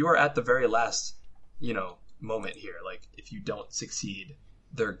 you are at the very last, moment here. Like, if you don't succeed,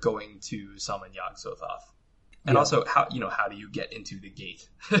 they're going to summon Yog-Sothoth. And also, how do you get into the gate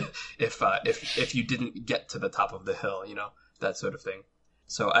if you didn't get to the top of the hill, that sort of thing.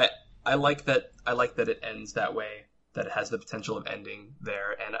 So I like that it ends that way, that it has the potential of ending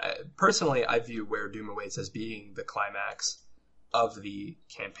there. And personally, I view Where Doom Awaits as being the climax of the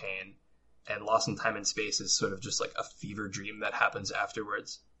campaign, and Lost in Time and Space is sort of just like a fever dream that happens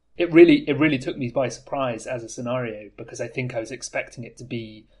afterwards. It really took me by surprise as a scenario, because I think I was expecting it to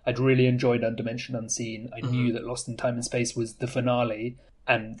be... I'd really enjoyed Undimensioned Unseen. I knew that Lost in Time and Space was the finale,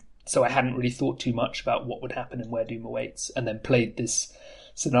 and so I hadn't really thought too much about what would happen in Where Doom Awaits, and then played this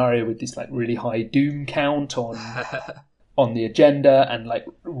scenario with this like really high doom count on the agenda, and like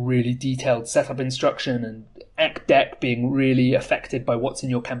really detailed setup instruction, and deck being really affected by what's in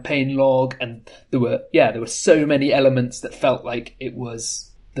your campaign log, and there were so many elements that felt like it was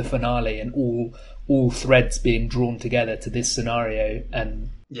the finale, and all threads being drawn together to this scenario. And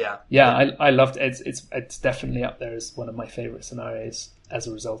I loved it. It's definitely up there as one of my favorite scenarios as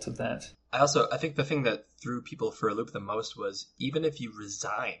a result of that. I think the thing that threw people for a loop the most was, even if you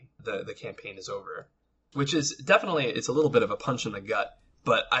resign, the campaign is over, which is definitely, it's a little bit of a punch in the gut,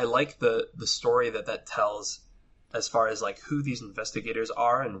 but I like the story that tells as far as like who these investigators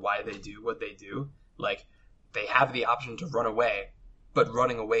are and why they do what they do. Like, they have the option to run away, but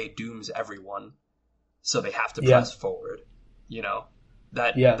running away dooms everyone, so they have to press forward. you know,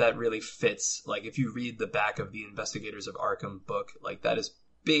 that really fits. Like, if you read the back of the Investigators of Arkham book, like, that is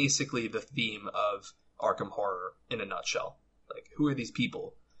basically the theme of Arkham Horror in a nutshell. Like, who are these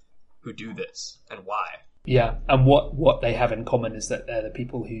people who do this and why? Yeah, and what they have in common is that they're the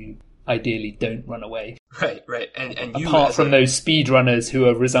people who ideally don't run away. Right. And you, apart from those speedrunners who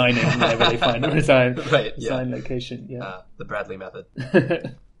are resigning whenever they find a resign location. Yeah, the Bradley method.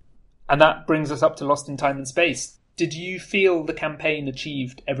 And that brings us up to Lost in Time and Space. Did you feel the campaign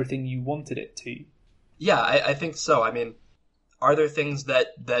achieved everything you wanted it to? Yeah, I think so. I mean, are there things that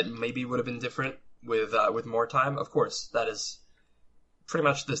maybe would have been different with more time? Of course, that is pretty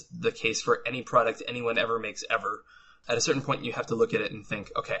much the case for any product anyone ever makes ever. At a certain point, you have to look at it and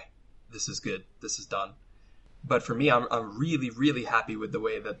think, okay, this is good, this is done. But for me, I'm really, really happy with the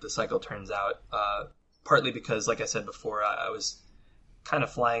way that the cycle turns out. Partly because, like I said before, I was kind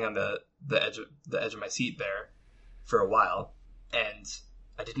of flying on the edge of my seat there for a while, and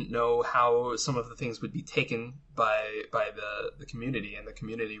I didn't know how some of the things would be taken by the community, and the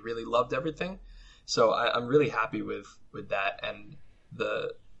community really loved everything. So I'm really happy with that, and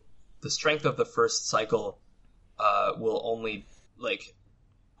the strength of the first cycle will only, like,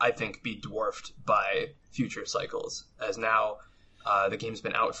 I think, be dwarfed by future cycles, as now the game's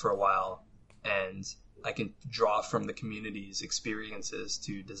been out for a while, and I can draw from the community's experiences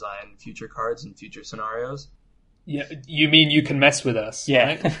to design future cards and future scenarios. Yeah, you mean you can mess with us?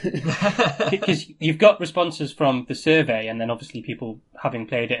 Yeah, right? Because you've got responses from the survey, and then obviously people having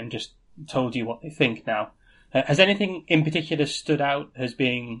played it and just told you what they think now. Has anything in particular stood out as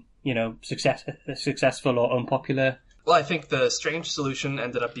being, you know, successful or unpopular? Well, I think the Strange solution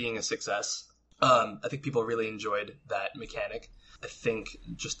ended up being a success. I think people really enjoyed that mechanic. I think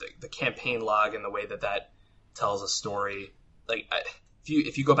just the campaign log and the way that tells a story, like,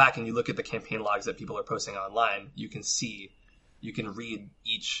 if you go back and you look at the campaign logs that people are posting online, you can read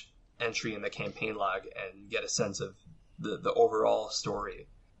each entry in the campaign log and get a sense of the overall story,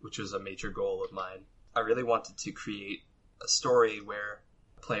 which was a major goal of mine. I really wanted to create a story where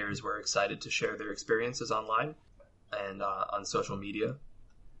players were excited to share their experiences online and on social media.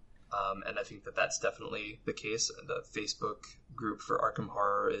 And I think that that's definitely the case. The Facebook group for Arkham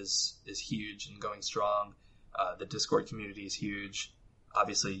Horror is huge and going strong. The Discord community is huge.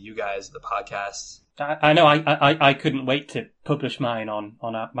 Obviously, you guys, the podcast. I know. I couldn't wait to publish mine on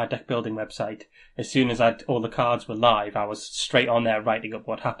my deck building website. As soon as all the cards were live, I was straight on there writing up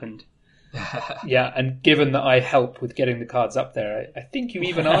what happened. Yeah, and given that I helped with getting the cards up there, I think you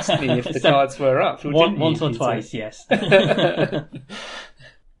even asked me if the cards were up. Once or twice, yes.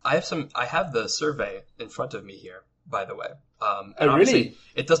 I have the survey in front of me here, by the way. Oh, really?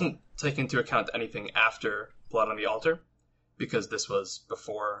 It doesn't take into account anything after Blood on the Altar, because this was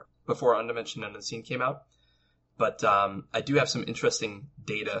before Undimensioned and Unseen came out. But I do have some interesting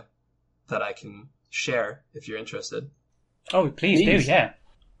data that I can share if you're interested. Oh, please do, yeah.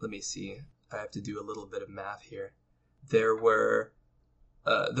 Let me see. I have to do a little bit of math here. There were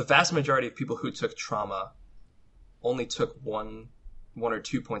the vast majority of people who took trauma only took one or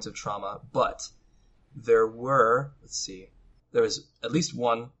 2 points of trauma, but there was at least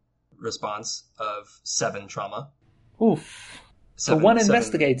one response of 7 trauma. Oof. So one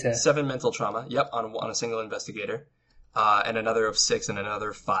investigator. 7 mental trauma, yep, on a single investigator. And another of 6 and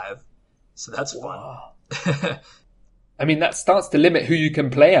another 5. So that's fun. I mean, that starts to limit who you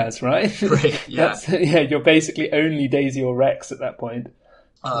can play as, right? Right, yeah. You're basically only Daisy or Rex at that point.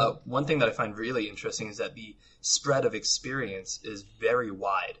 One thing that I find really interesting is that the spread of experience is very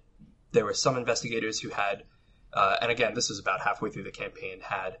wide. There were some investigators who had, and again, this was about halfway through the campaign,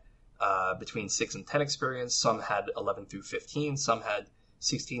 had between 6 and 10 experience. Some had 11 through 15. Some had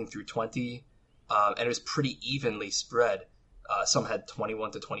 16 through 20. And it was pretty evenly spread. Some had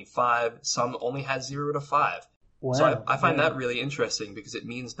 21 to 25. Some only had 0 to 5. Wow. So I find that really interesting, because it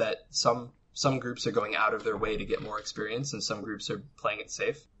means that some groups are going out of their way to get more experience, and some groups are playing it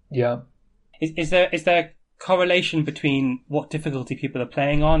safe. Yeah. Is there correlation between what difficulty people are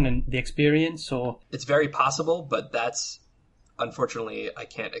playing on and the experience, or? It's very possible, but that's, unfortunately, I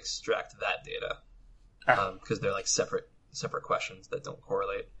can't extract that data because they're like separate questions that don't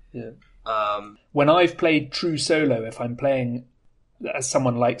correlate. Yeah. When I've played true solo, if I'm playing as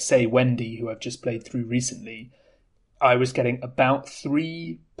someone like, say, Wendy, who I've just played through recently, I was getting about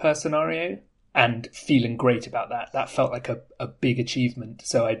 3 per scenario and feeling great about that. That felt like a big achievement.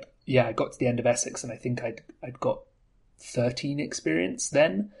 So I got to the end of Essex, and I think I'd got 13 experience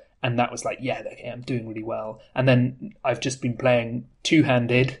then. And that was like, yeah, okay, I'm doing really well. And then I've just been playing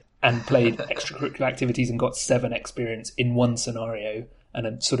two-handed and played extracurricular activities and got 7 experience in one scenario, and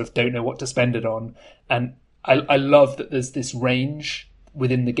I sort of don't know what to spend it on. And I love that there's this range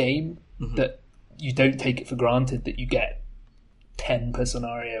within the game that you don't take it for granted that you get 10 per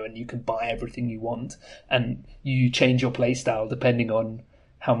scenario and you can buy everything you want, and you change your playstyle depending on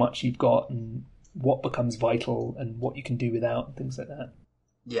how much you've got and what becomes vital and what you can do without and things like that.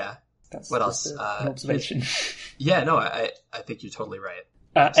 Yeah. That's what just else? An observation. Yeah, no, I think you're totally right.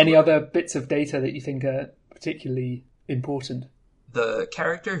 Any other bits of data that you think are particularly important? The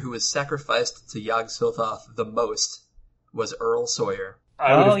character who was sacrificed to Yog-Sothoth the most was Earl Sawyer.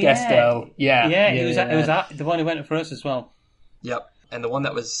 I would have guessed Earl. Yeah, it was the one who went for us as well. Yep. And the one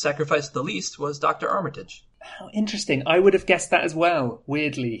that was sacrificed the least was Dr. Armitage. How interesting. I would have guessed that as well,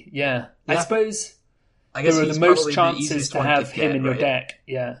 weirdly. Yeah. I suppose guess there are he's the most probably chances the to one have to him get, in your right? deck.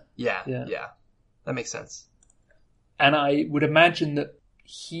 Yeah. Yeah. That makes sense. And I would imagine that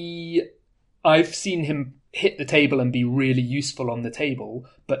I've seen him hit the table and be really useful on the table,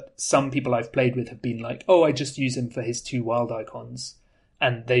 but some people I've played with have been like, oh, I just use him for his 2 wild icons,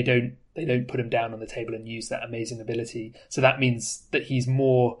 and they don't put him down on the table and use that amazing ability. So that means that he's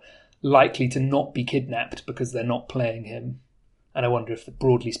more likely to not be kidnapped because they're not playing him. And I wonder if,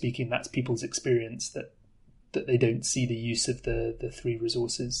 broadly speaking, that's people's experience, that they don't see the use of the 3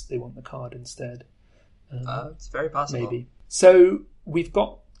 resources. They want the card instead. It's very possible. Maybe. So we've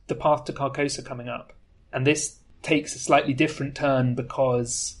got the Path to Carcosa coming up, and this takes a slightly different turn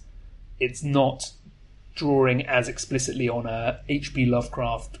because it's not drawing as explicitly on a H.P.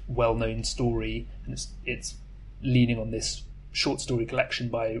 Lovecraft well-known story, and it's leaning on this short story collection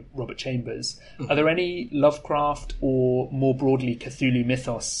by Robert Chambers. Are there any Lovecraft or more broadly Cthulhu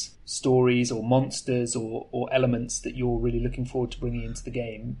mythos stories or monsters or elements that you're really looking forward to bringing into the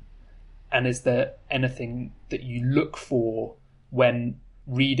game? And is there anything that you look for when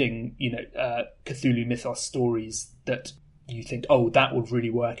reading, Cthulhu mythos stories that you think, oh, that would really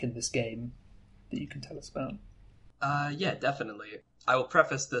work in this game, that you can tell us about? Yeah, definitely. I will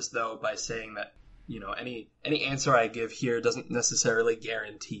preface this, though, by saying that, any answer I give here doesn't necessarily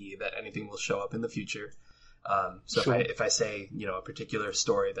guarantee that anything will show up in the future. So sure. If I say, a particular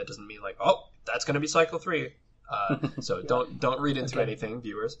story, that doesn't mean like, oh, that's going to be Cycle 3. So don't read into anything,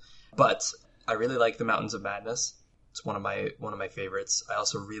 viewers. But I really like The Mountains of Madness. It's one of my favorites. I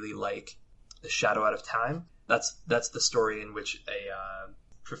also really like The Shadow Out of Time. That's the story in which a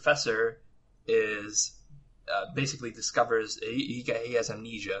professor is basically discovers he has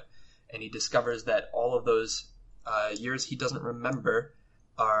amnesia, and he discovers that all of those years he doesn't remember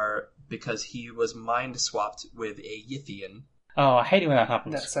are because he was mind swapped with a Yithian. Oh, I hate it when that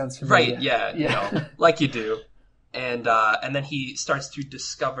happens. That sounds familiar. Right? Yeah. Like you do. And then he starts to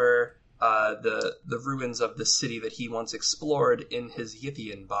discover the ruins of the city that he once explored in his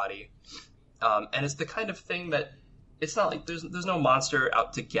Yithian body. And it's the kind of thing that it's not like there's no monster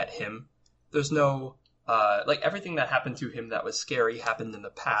out to get him. There's no everything that happened to him that was scary happened in the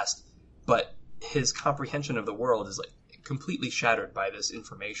past, but his comprehension of the world is completely shattered by this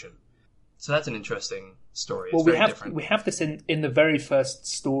information. So that's an interesting story. It's very different. We have this in the very first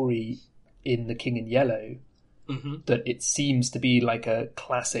story in The King in Yellow. Mm-hmm. That it seems to be like a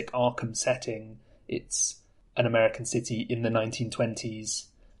classic Arkham setting. It's an American city in the 1920s.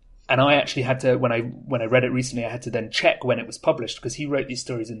 And I actually had to, when I read it recently, I had to then check when it was published, because he wrote these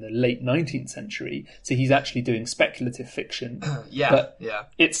stories in the late 19th century. So he's actually doing speculative fiction. Yeah.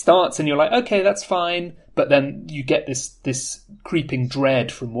 It starts and you're like, okay, that's fine. But then you get this creeping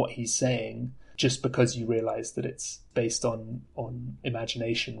dread from what he's saying, just because you realise that it's based on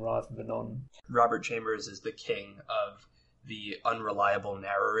imagination rather than on... Robert Chambers is the king of the unreliable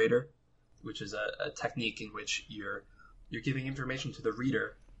narrator, which is a technique in which you're giving information to the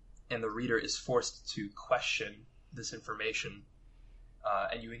reader, and the reader is forced to question this information,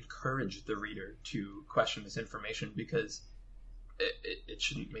 and you encourage the reader to question this information because it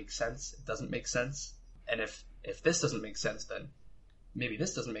shouldn't make sense. It doesn't make sense. And if this doesn't make sense, then maybe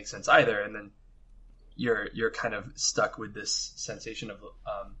this doesn't make sense either, and then you're kind of stuck with this sensation of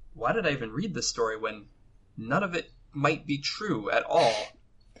why did I even read this story when none of it might be true at all?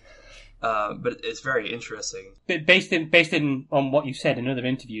 But it's very interesting. But based in on what you said in other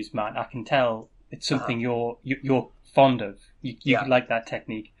interviews, Matt, I can tell it's something you're fond of. You like that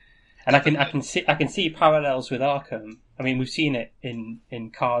technique, and I can see parallels with Arkham. I mean, we've seen it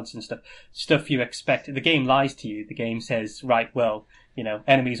in cards and stuff you expect. The game lies to you. The game says, right, well,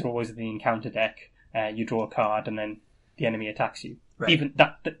 enemies are always in the encounter deck. You draw a card and then the enemy attacks you. Right. Even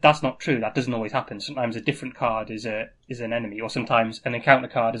that's not true. That doesn't always happen. Sometimes a different card is an enemy, or sometimes an encounter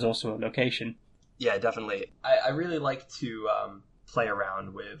card is also a location. Yeah, definitely. I really like to play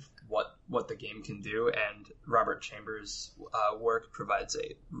around with what the game can do, and Robert Chambers' work provides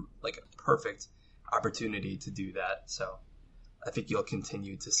a perfect opportunity to do that. So I think you'll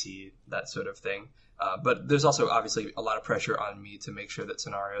continue to see that sort of thing. But there's also obviously a lot of pressure on me to make sure that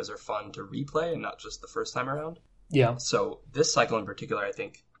scenarios are fun to replay and not just the first time around. Yeah. So this cycle in particular, I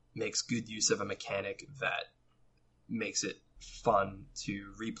think, makes good use of a mechanic that makes it fun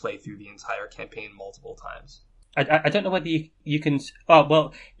to replay through the entire campaign multiple times. I don't know whether you can. Oh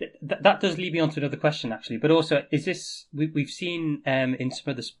well, that does lead me on to another question actually. But also, is this we've seen in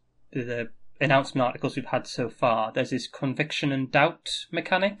some of the announcement articles we've had so far? There's this conviction and doubt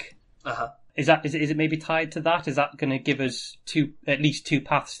mechanic. Is it maybe tied to that? Is that going to give us at least two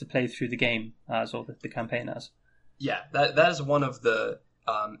paths to play through the game as, or the campaign as? Yeah, that is one of the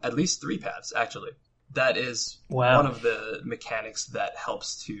at least 3 paths actually. That is one of the mechanics that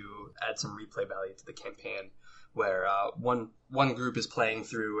helps to add some replay value to the campaign. Where one group is playing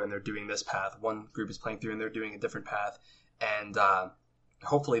through and they're doing this path, one group is playing through and they're doing a different path, and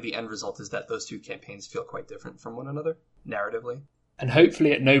hopefully the end result is that those 2 campaigns feel quite different from one another, narratively. And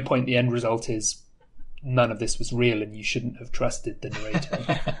hopefully at no point the end result is none of this was real and you shouldn't have trusted the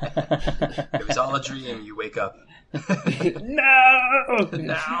narrator. It was all a dream, you wake up. No!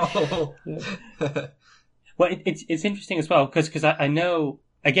 No! Well, it's interesting as well, because I know...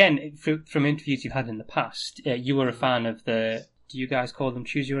 Again, from interviews you've had in the past, you were a fan of do you guys call them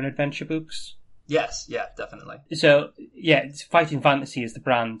Choose Your Own Adventure books? Yes, yeah, definitely. So, yeah, Fighting Fantasy is the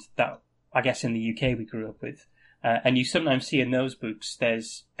brand that, I guess, in the UK we grew up with. And you sometimes see in those books,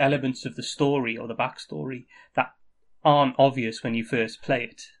 there's elements of the story or the backstory that aren't obvious when you first play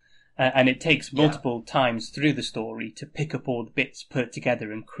it. And it takes multiple times through the story to pick up all the bits, put it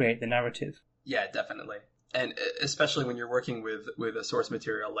together and create the narrative. Yeah, definitely. And especially when you're working with a source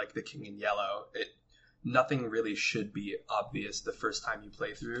material like The King in Yellow, nothing really should be obvious the first time you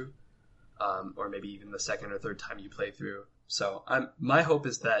play through, or maybe even the second or third time you play through. So my hope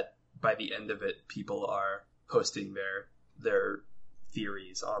is that by the end of it, people are posting their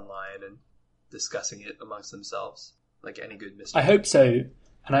theories online and discussing it amongst themselves, like any good mystery. I hope so,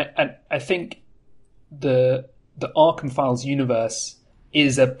 and I think the Arkham Files universe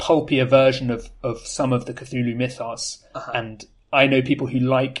is a pulpier version of some of the Cthulhu mythos. And I know people who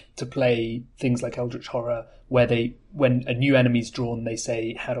like to play things like Eldritch Horror, where when a new enemy's drawn, they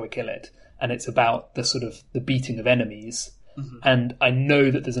say, how do I kill it? And it's about the sort of the beating of enemies. Mm-hmm. And I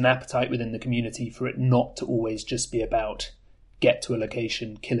know that there's an appetite within the community for it not to always just be about get to a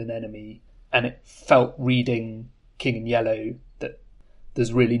location, kill an enemy. And it felt reading King in Yellow that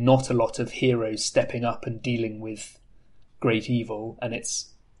there's really not a lot of heroes stepping up and dealing with great evil, and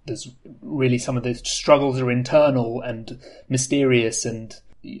there's really some of the struggles are internal and mysterious and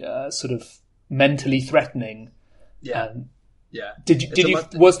sort of mentally threatening. Yeah.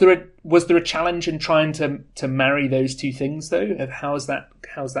 Was there a challenge in trying to marry those two things though? How's that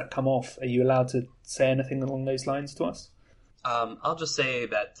come off? Are you allowed to say anything along those lines to us? I'll just say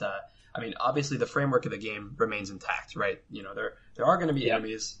that obviously the framework of the game remains intact, right? You know, there are going to be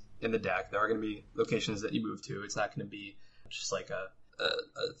enemies in the deck. There are going to be locations that you move to. It's not going to be just like a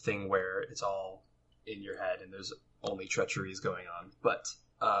thing where it's all in your head and there's only treacheries going on. But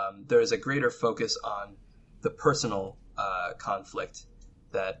there is a greater focus on the personal conflict,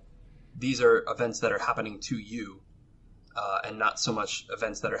 that these are events that are happening to you and not so much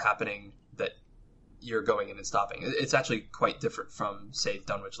events that are happening that you're going in and stopping. It's actually quite different from, say,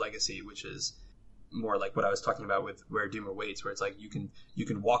 Dunwich Legacy, which is more like what I was talking about with Where Doom Awaits, where it's like you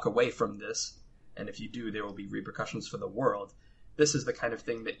can walk away from this, and if you do, there will be repercussions for the world. This is the kind of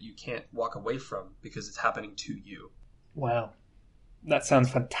thing that you can't walk away from because it's happening to you. Wow. That sounds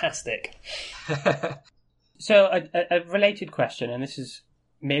fantastic. So a related question, and this is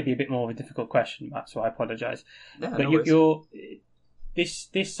maybe a bit more of a difficult question, Matt, so I apologise. Yeah, but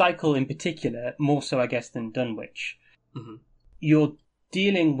this cycle in particular, more so I guess than Dunwich, mm-hmm. You're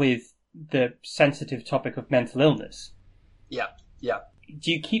dealing with the sensitive topic of mental illness. Yeah.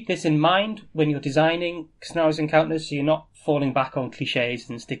 Do you keep this in mind when you're designing scenarios and encounters, so you're not falling back on cliches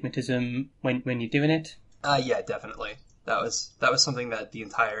and stigmatism when you're doing it? Yeah, definitely. That was something that the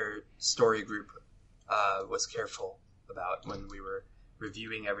entire story group was careful about when we were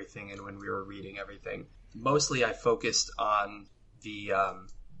reviewing everything and when we were reading everything. Mostly I focused on the,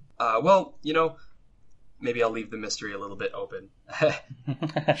 maybe I'll leave the mystery a little bit open.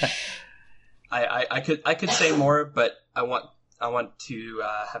 I could say more, but I want to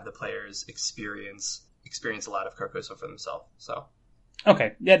have the players experience a lot of Carcosa for themselves. So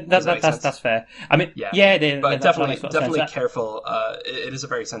okay, yeah, that's fair. I mean, but definitely careful. It is a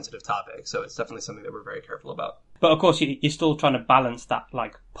very sensitive topic, so it's definitely something that we're very careful about. But of course, you're still trying to balance that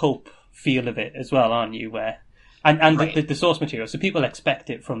like pulp feel of it as well, aren't you? The source material, so people expect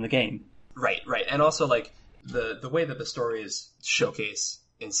it from the game. Right. And also, like, the way that the stories showcase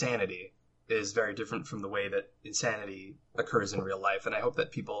insanity is very different from the way that insanity occurs in real life. And I hope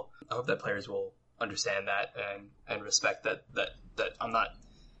that players will understand that and respect that I'm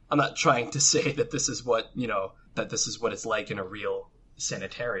not trying to say that this is what, that this is what it's like in a real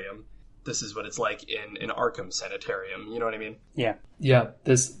sanitarium. This is what it's like in an Arkham sanitarium. You know what I mean? Yeah. Yeah.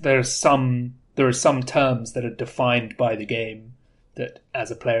 There are some terms that are defined by the game that,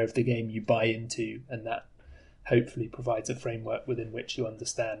 as a player of the game, you buy into, and that hopefully provides a framework within which you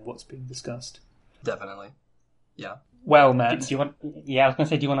understand what's being discussed. Definitely. Yeah. Well, Matt. Do you want? Yeah, I was going to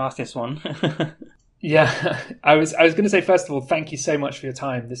say, do you want to ask this one? Yeah, I was going to say, first of all, thank you so much for your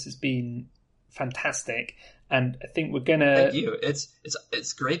time. This has been fantastic, and I think we're gonna. Thank you.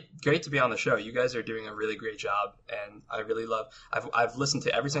 It's great to be on the show. You guys are doing a really great job, and I really love. I've listened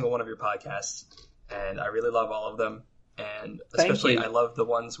to every single one of your podcasts, and I really love all of them. And especially, I love the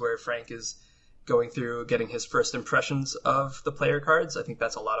ones where Frank is going through getting his first impressions of the player cards. I think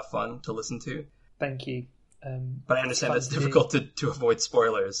that's a lot of fun to listen to. Thank you. But I understand it's difficult to avoid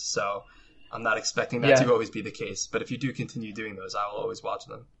spoilers, so I'm not expecting that to always be the case. But if you do continue doing those, I will always watch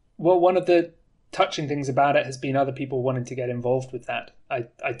them. Well, one of the touching things about it has been other people wanting to get involved with that.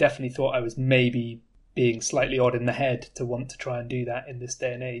 I definitely thought I was maybe being slightly odd in the head to want to try and do that in this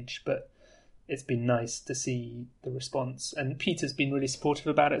day and age, but it's been nice to see the response. And Peter's been really supportive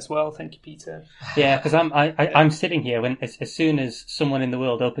about it as well. Thank you, Peter. Yeah, because I'm sitting here when as soon as someone in the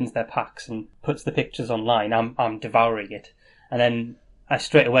world opens their packs and puts the pictures online, I'm devouring it, and then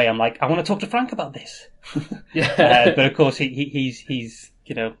straight away I'm like, I want to talk to Frank about this. Yeah, but of course he's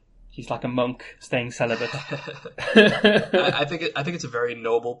he's like a monk staying celibate. I think it's a very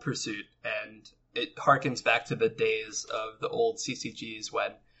noble pursuit, and it harkens back to the days of the old CCGs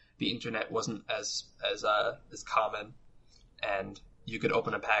when the internet wasn't as common, and you could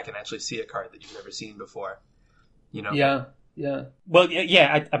open a pack and actually see a card that you've never seen before. Yeah. Well,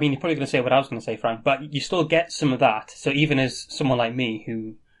 yeah. I mean, you're probably going to say what I was going to say, Frank, but you still get some of that. So even as someone like me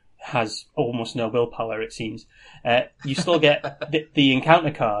who has almost no willpower, it seems, you still get the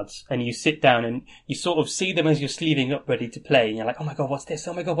encounter cards, and you sit down and you sort of see them as you're sleeving up, ready to play, and you're like, oh my god, what's this?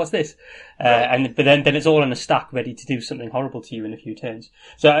 Oh my god, what's this? But then it's all in a stack, ready to do something horrible to you in a few turns.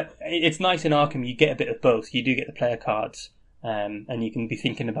 So it's nice in Arkham. You get a bit of both. You do get the player cards, and you can be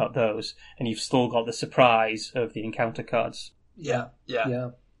thinking about those, and you've still got the surprise of the encounter cards. Yeah.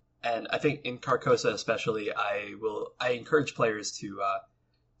 And I think in Carcosa especially, I encourage players to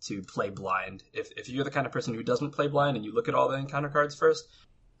play blind. If you're the kind of person who doesn't play blind and you look at all the encounter cards first,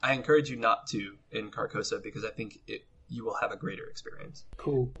 I encourage you not to in Carcosa, because I think you will have a greater experience.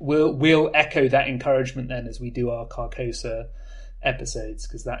 Cool. We'll echo that encouragement then as we do our Carcosa episodes,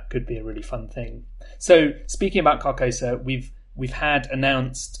 because that could be a really fun thing. So speaking about Carcosa, we've had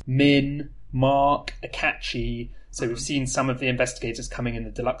announced Min, Mark, Akachi. So we've seen some of the investigators coming in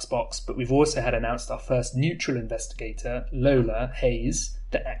the deluxe box, but we've also had announced our first neutral investigator, Lola Hayes,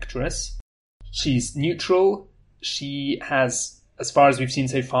 the actress. She's neutral. She has, as far as we've seen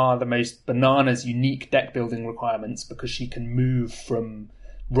so far, the most bananas unique deck building requirements, because she can move from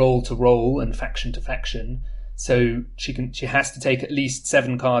role to role and faction to faction. So she has to take at least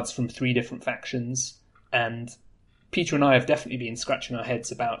 7 cards from 3 different factions. And Peter and I have definitely been scratching our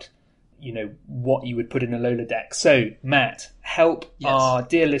heads about what you would put in a Lola deck. So, Matt, help our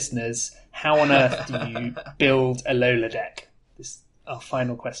dear listeners. How on earth do you build a Lola deck? This is our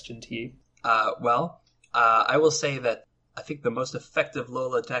final question to you. I will say that I think the most effective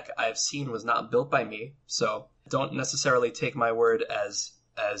Lola deck I've seen was not built by me, so don't necessarily take my word as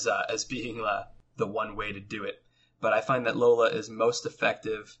being the one way to do it. But I find that Lola is most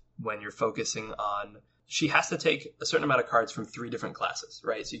effective when you're focusing on... She has to take a certain amount of cards from 3 different classes,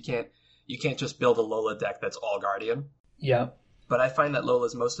 right? So you can't just build a Lola deck that's all Guardian. Yeah. But I find that Lola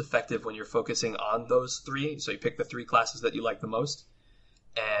is most effective when you're focusing on those 3. So you pick the 3 classes that you like the most.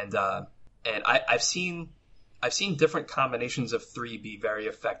 And I've seen different combinations of 3 be very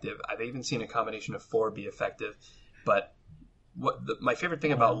effective. I've even seen a combination of 4 be effective. But my favorite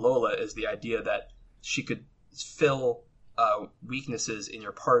thing about Lola is the idea that she could fill weaknesses in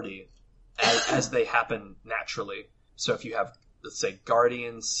your party as they happen naturally. So if you have, let's say,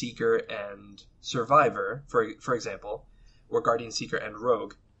 Guardian, Seeker, and Survivor, for example, or Guardian, Seeker, and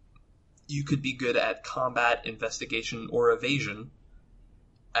Rogue, you could be good at combat, investigation, or evasion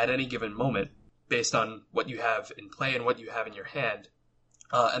at any given moment based on what you have in play and what you have in your hand.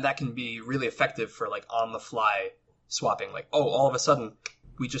 And that can be really effective for, like, on-the-fly swapping. Like, all of a sudden,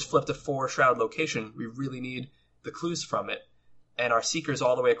 we just flipped a 4-shroud location. We really need the clues from it. And our Seeker's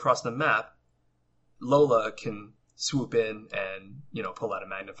all the way across the map. Lola can swoop in and, pull out a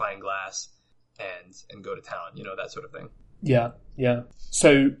magnifying glass and go to town, that sort of thing. Yeah, yeah.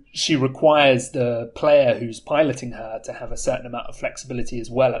 So she requires the player who's piloting her to have a certain amount of flexibility as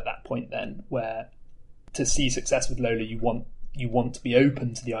well at that point then, where to see success with Lola, you want to be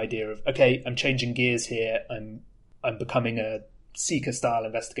open to the idea of, okay, I'm changing gears here, I'm becoming a Seeker-style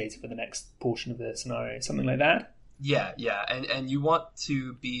investigator for the next portion of the scenario, something like that? Yeah, and you want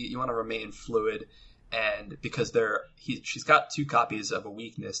to remain fluid, and because she's got 2 copies of a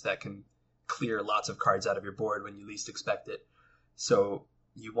weakness that can clear lots of cards out of your board when you least expect it. So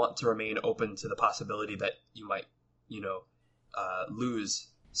you want to remain open to the possibility that you might, lose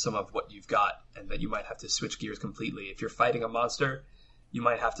some of what you've got, and that you might have to switch gears completely. If you're fighting a monster, you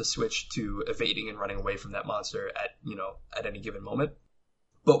might have to switch to evading and running away from that monster at any given moment.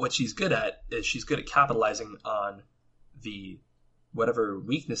 But what she's good at is she's good at capitalizing on the whatever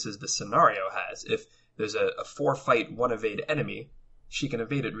weaknesses the scenario has. If there's a 4-fight, 1-evade enemy, she can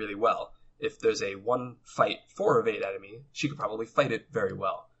evade it really well. If there's a 1-fight, 4-evade enemy, she could probably fight it very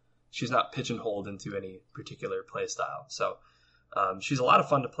well. She's not pigeonholed into any particular play style. So she's a lot of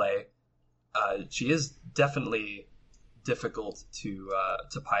fun to play. She is definitely difficult to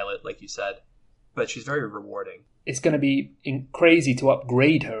pilot, like you said, but she's very rewarding. It's going to be crazy to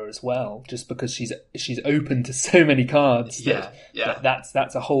upgrade her as well, just because she's open to so many cards. Yeah.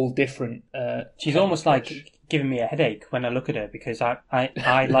 That's a whole different. She's almost like giving me a headache when I look at her, because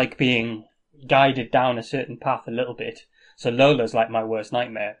I like being guided down a certain path a little bit. So Lola's like my worst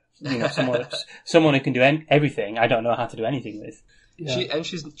nightmare. Someone who can do everything, I don't know how to do anything with. Yeah.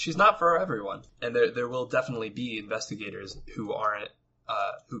 She's not for everyone, and there will definitely be investigators who aren't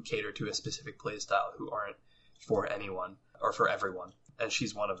who cater to a specific play style, who aren't for anyone or for everyone, and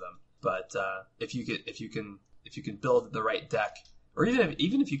she's one of them. But if you can build the right deck, or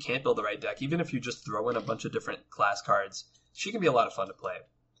even if you can't build the right deck, even if you just throw in a bunch of different class cards, she can be a lot of fun to play,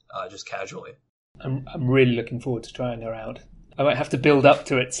 just casually. I'm really looking forward to trying her out. I might have to build up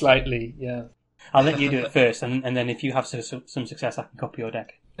to it slightly. Yeah. I'll let you do it first, and then if you have some success, I can copy your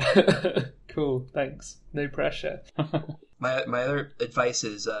deck. Cool, thanks. No pressure. My other advice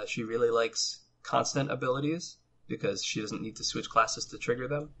is she really likes constant abilities, because she doesn't need to switch classes to trigger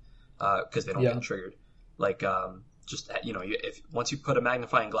them, because they don't get triggered. Like, if once you put a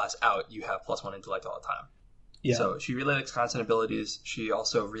magnifying glass out, you have +1 intellect all the time. Yeah. So she really likes constant abilities. She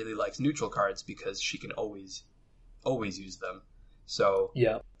also really likes neutral cards, because she can always use them. So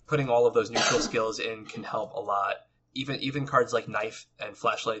putting all of those neutral skills in can help a lot. Even cards like Knife and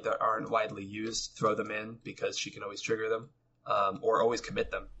Flashlight that aren't widely used, throw them in, because she can always trigger them, or always commit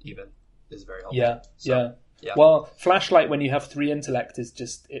them, even, is very helpful. Yeah. Well, Flashlight, when you have 3 intellect,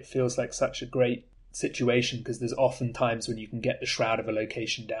 it feels like such a great situation, because there's often times when you can get the Shroud of a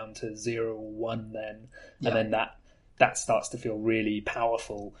location down to 0 or 1 then, and then that starts to feel really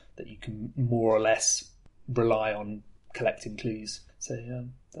powerful, that you can more or less rely on collecting clues. So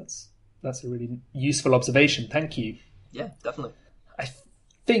that's a really useful observation. Thank you. Yeah, definitely. I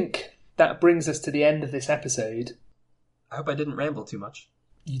think that brings us to the end of this episode. I hope I didn't ramble too much.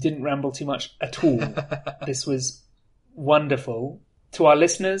 You didn't ramble too much at all. This was wonderful. To our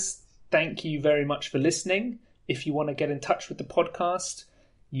listeners, thank you very much for listening. If you want to get in touch with the podcast,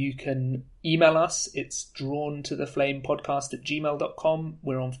 you can email us. It's drawntotheflamepodcast@gmail.com.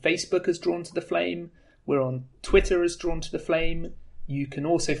 We're on Facebook as Drawn to the Flame. We're on Twitter as Drawn to the Flame. You can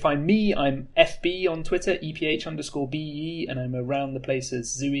also find me. I'm FB on Twitter, EPH_BE, and I'm around the place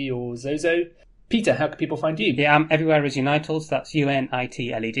as Zooey or Zozo. Peter, how can people find you? Yeah, I'm everywhere as Unitles. That's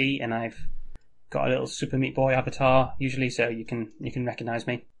UNITLED, and I've got a little Super Meat Boy avatar usually, so you can recognise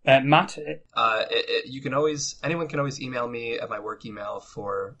me. Matt, anyone can always email me at my work email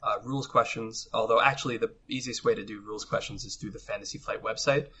for rules questions. Although actually, the easiest way to do rules questions is through the Fantasy Flight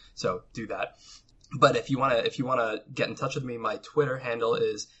website. So do that. But if you wanna get in touch with me, my Twitter handle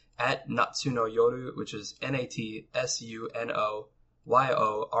is @Natsunoyoru, which is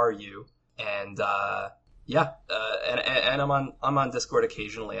NATSUNOYORU, and and I'm on Discord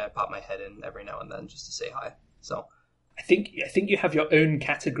occasionally. I pop my head in every now and then just to say hi. So I think you have your own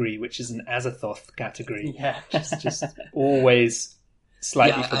category, which is an Azathoth category. Yeah, just always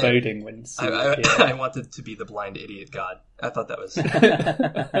slightly foreboding when I wanted to be the blind idiot god. I thought that was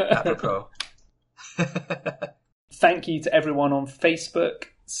apropos. Thank you to everyone on Facebook,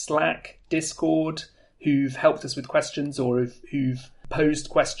 Slack, Discord who've helped us with questions, or who've posed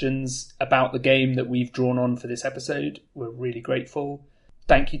questions about the game that we've drawn on for this episode. We're really grateful.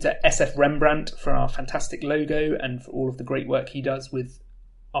 Thank you to SF Rembrandt for our fantastic logo and for all of the great work he does with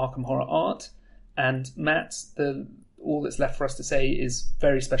Arkham Horror art. And Matt, all that's left for us to say is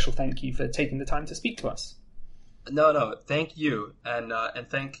very special thank you for taking the time to speak to us. No. Thank you, and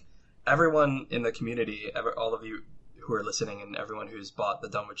thank everyone in the community, all of you who are listening, and everyone who's bought the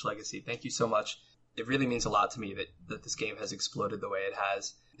Dunwich Legacy. Thank you so much. It really means a lot to me that this game has exploded the way it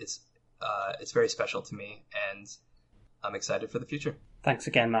has. It's very special to me, and I'm excited for the future. Thanks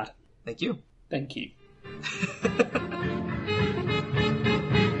again, Matt. Thank you. Thank you.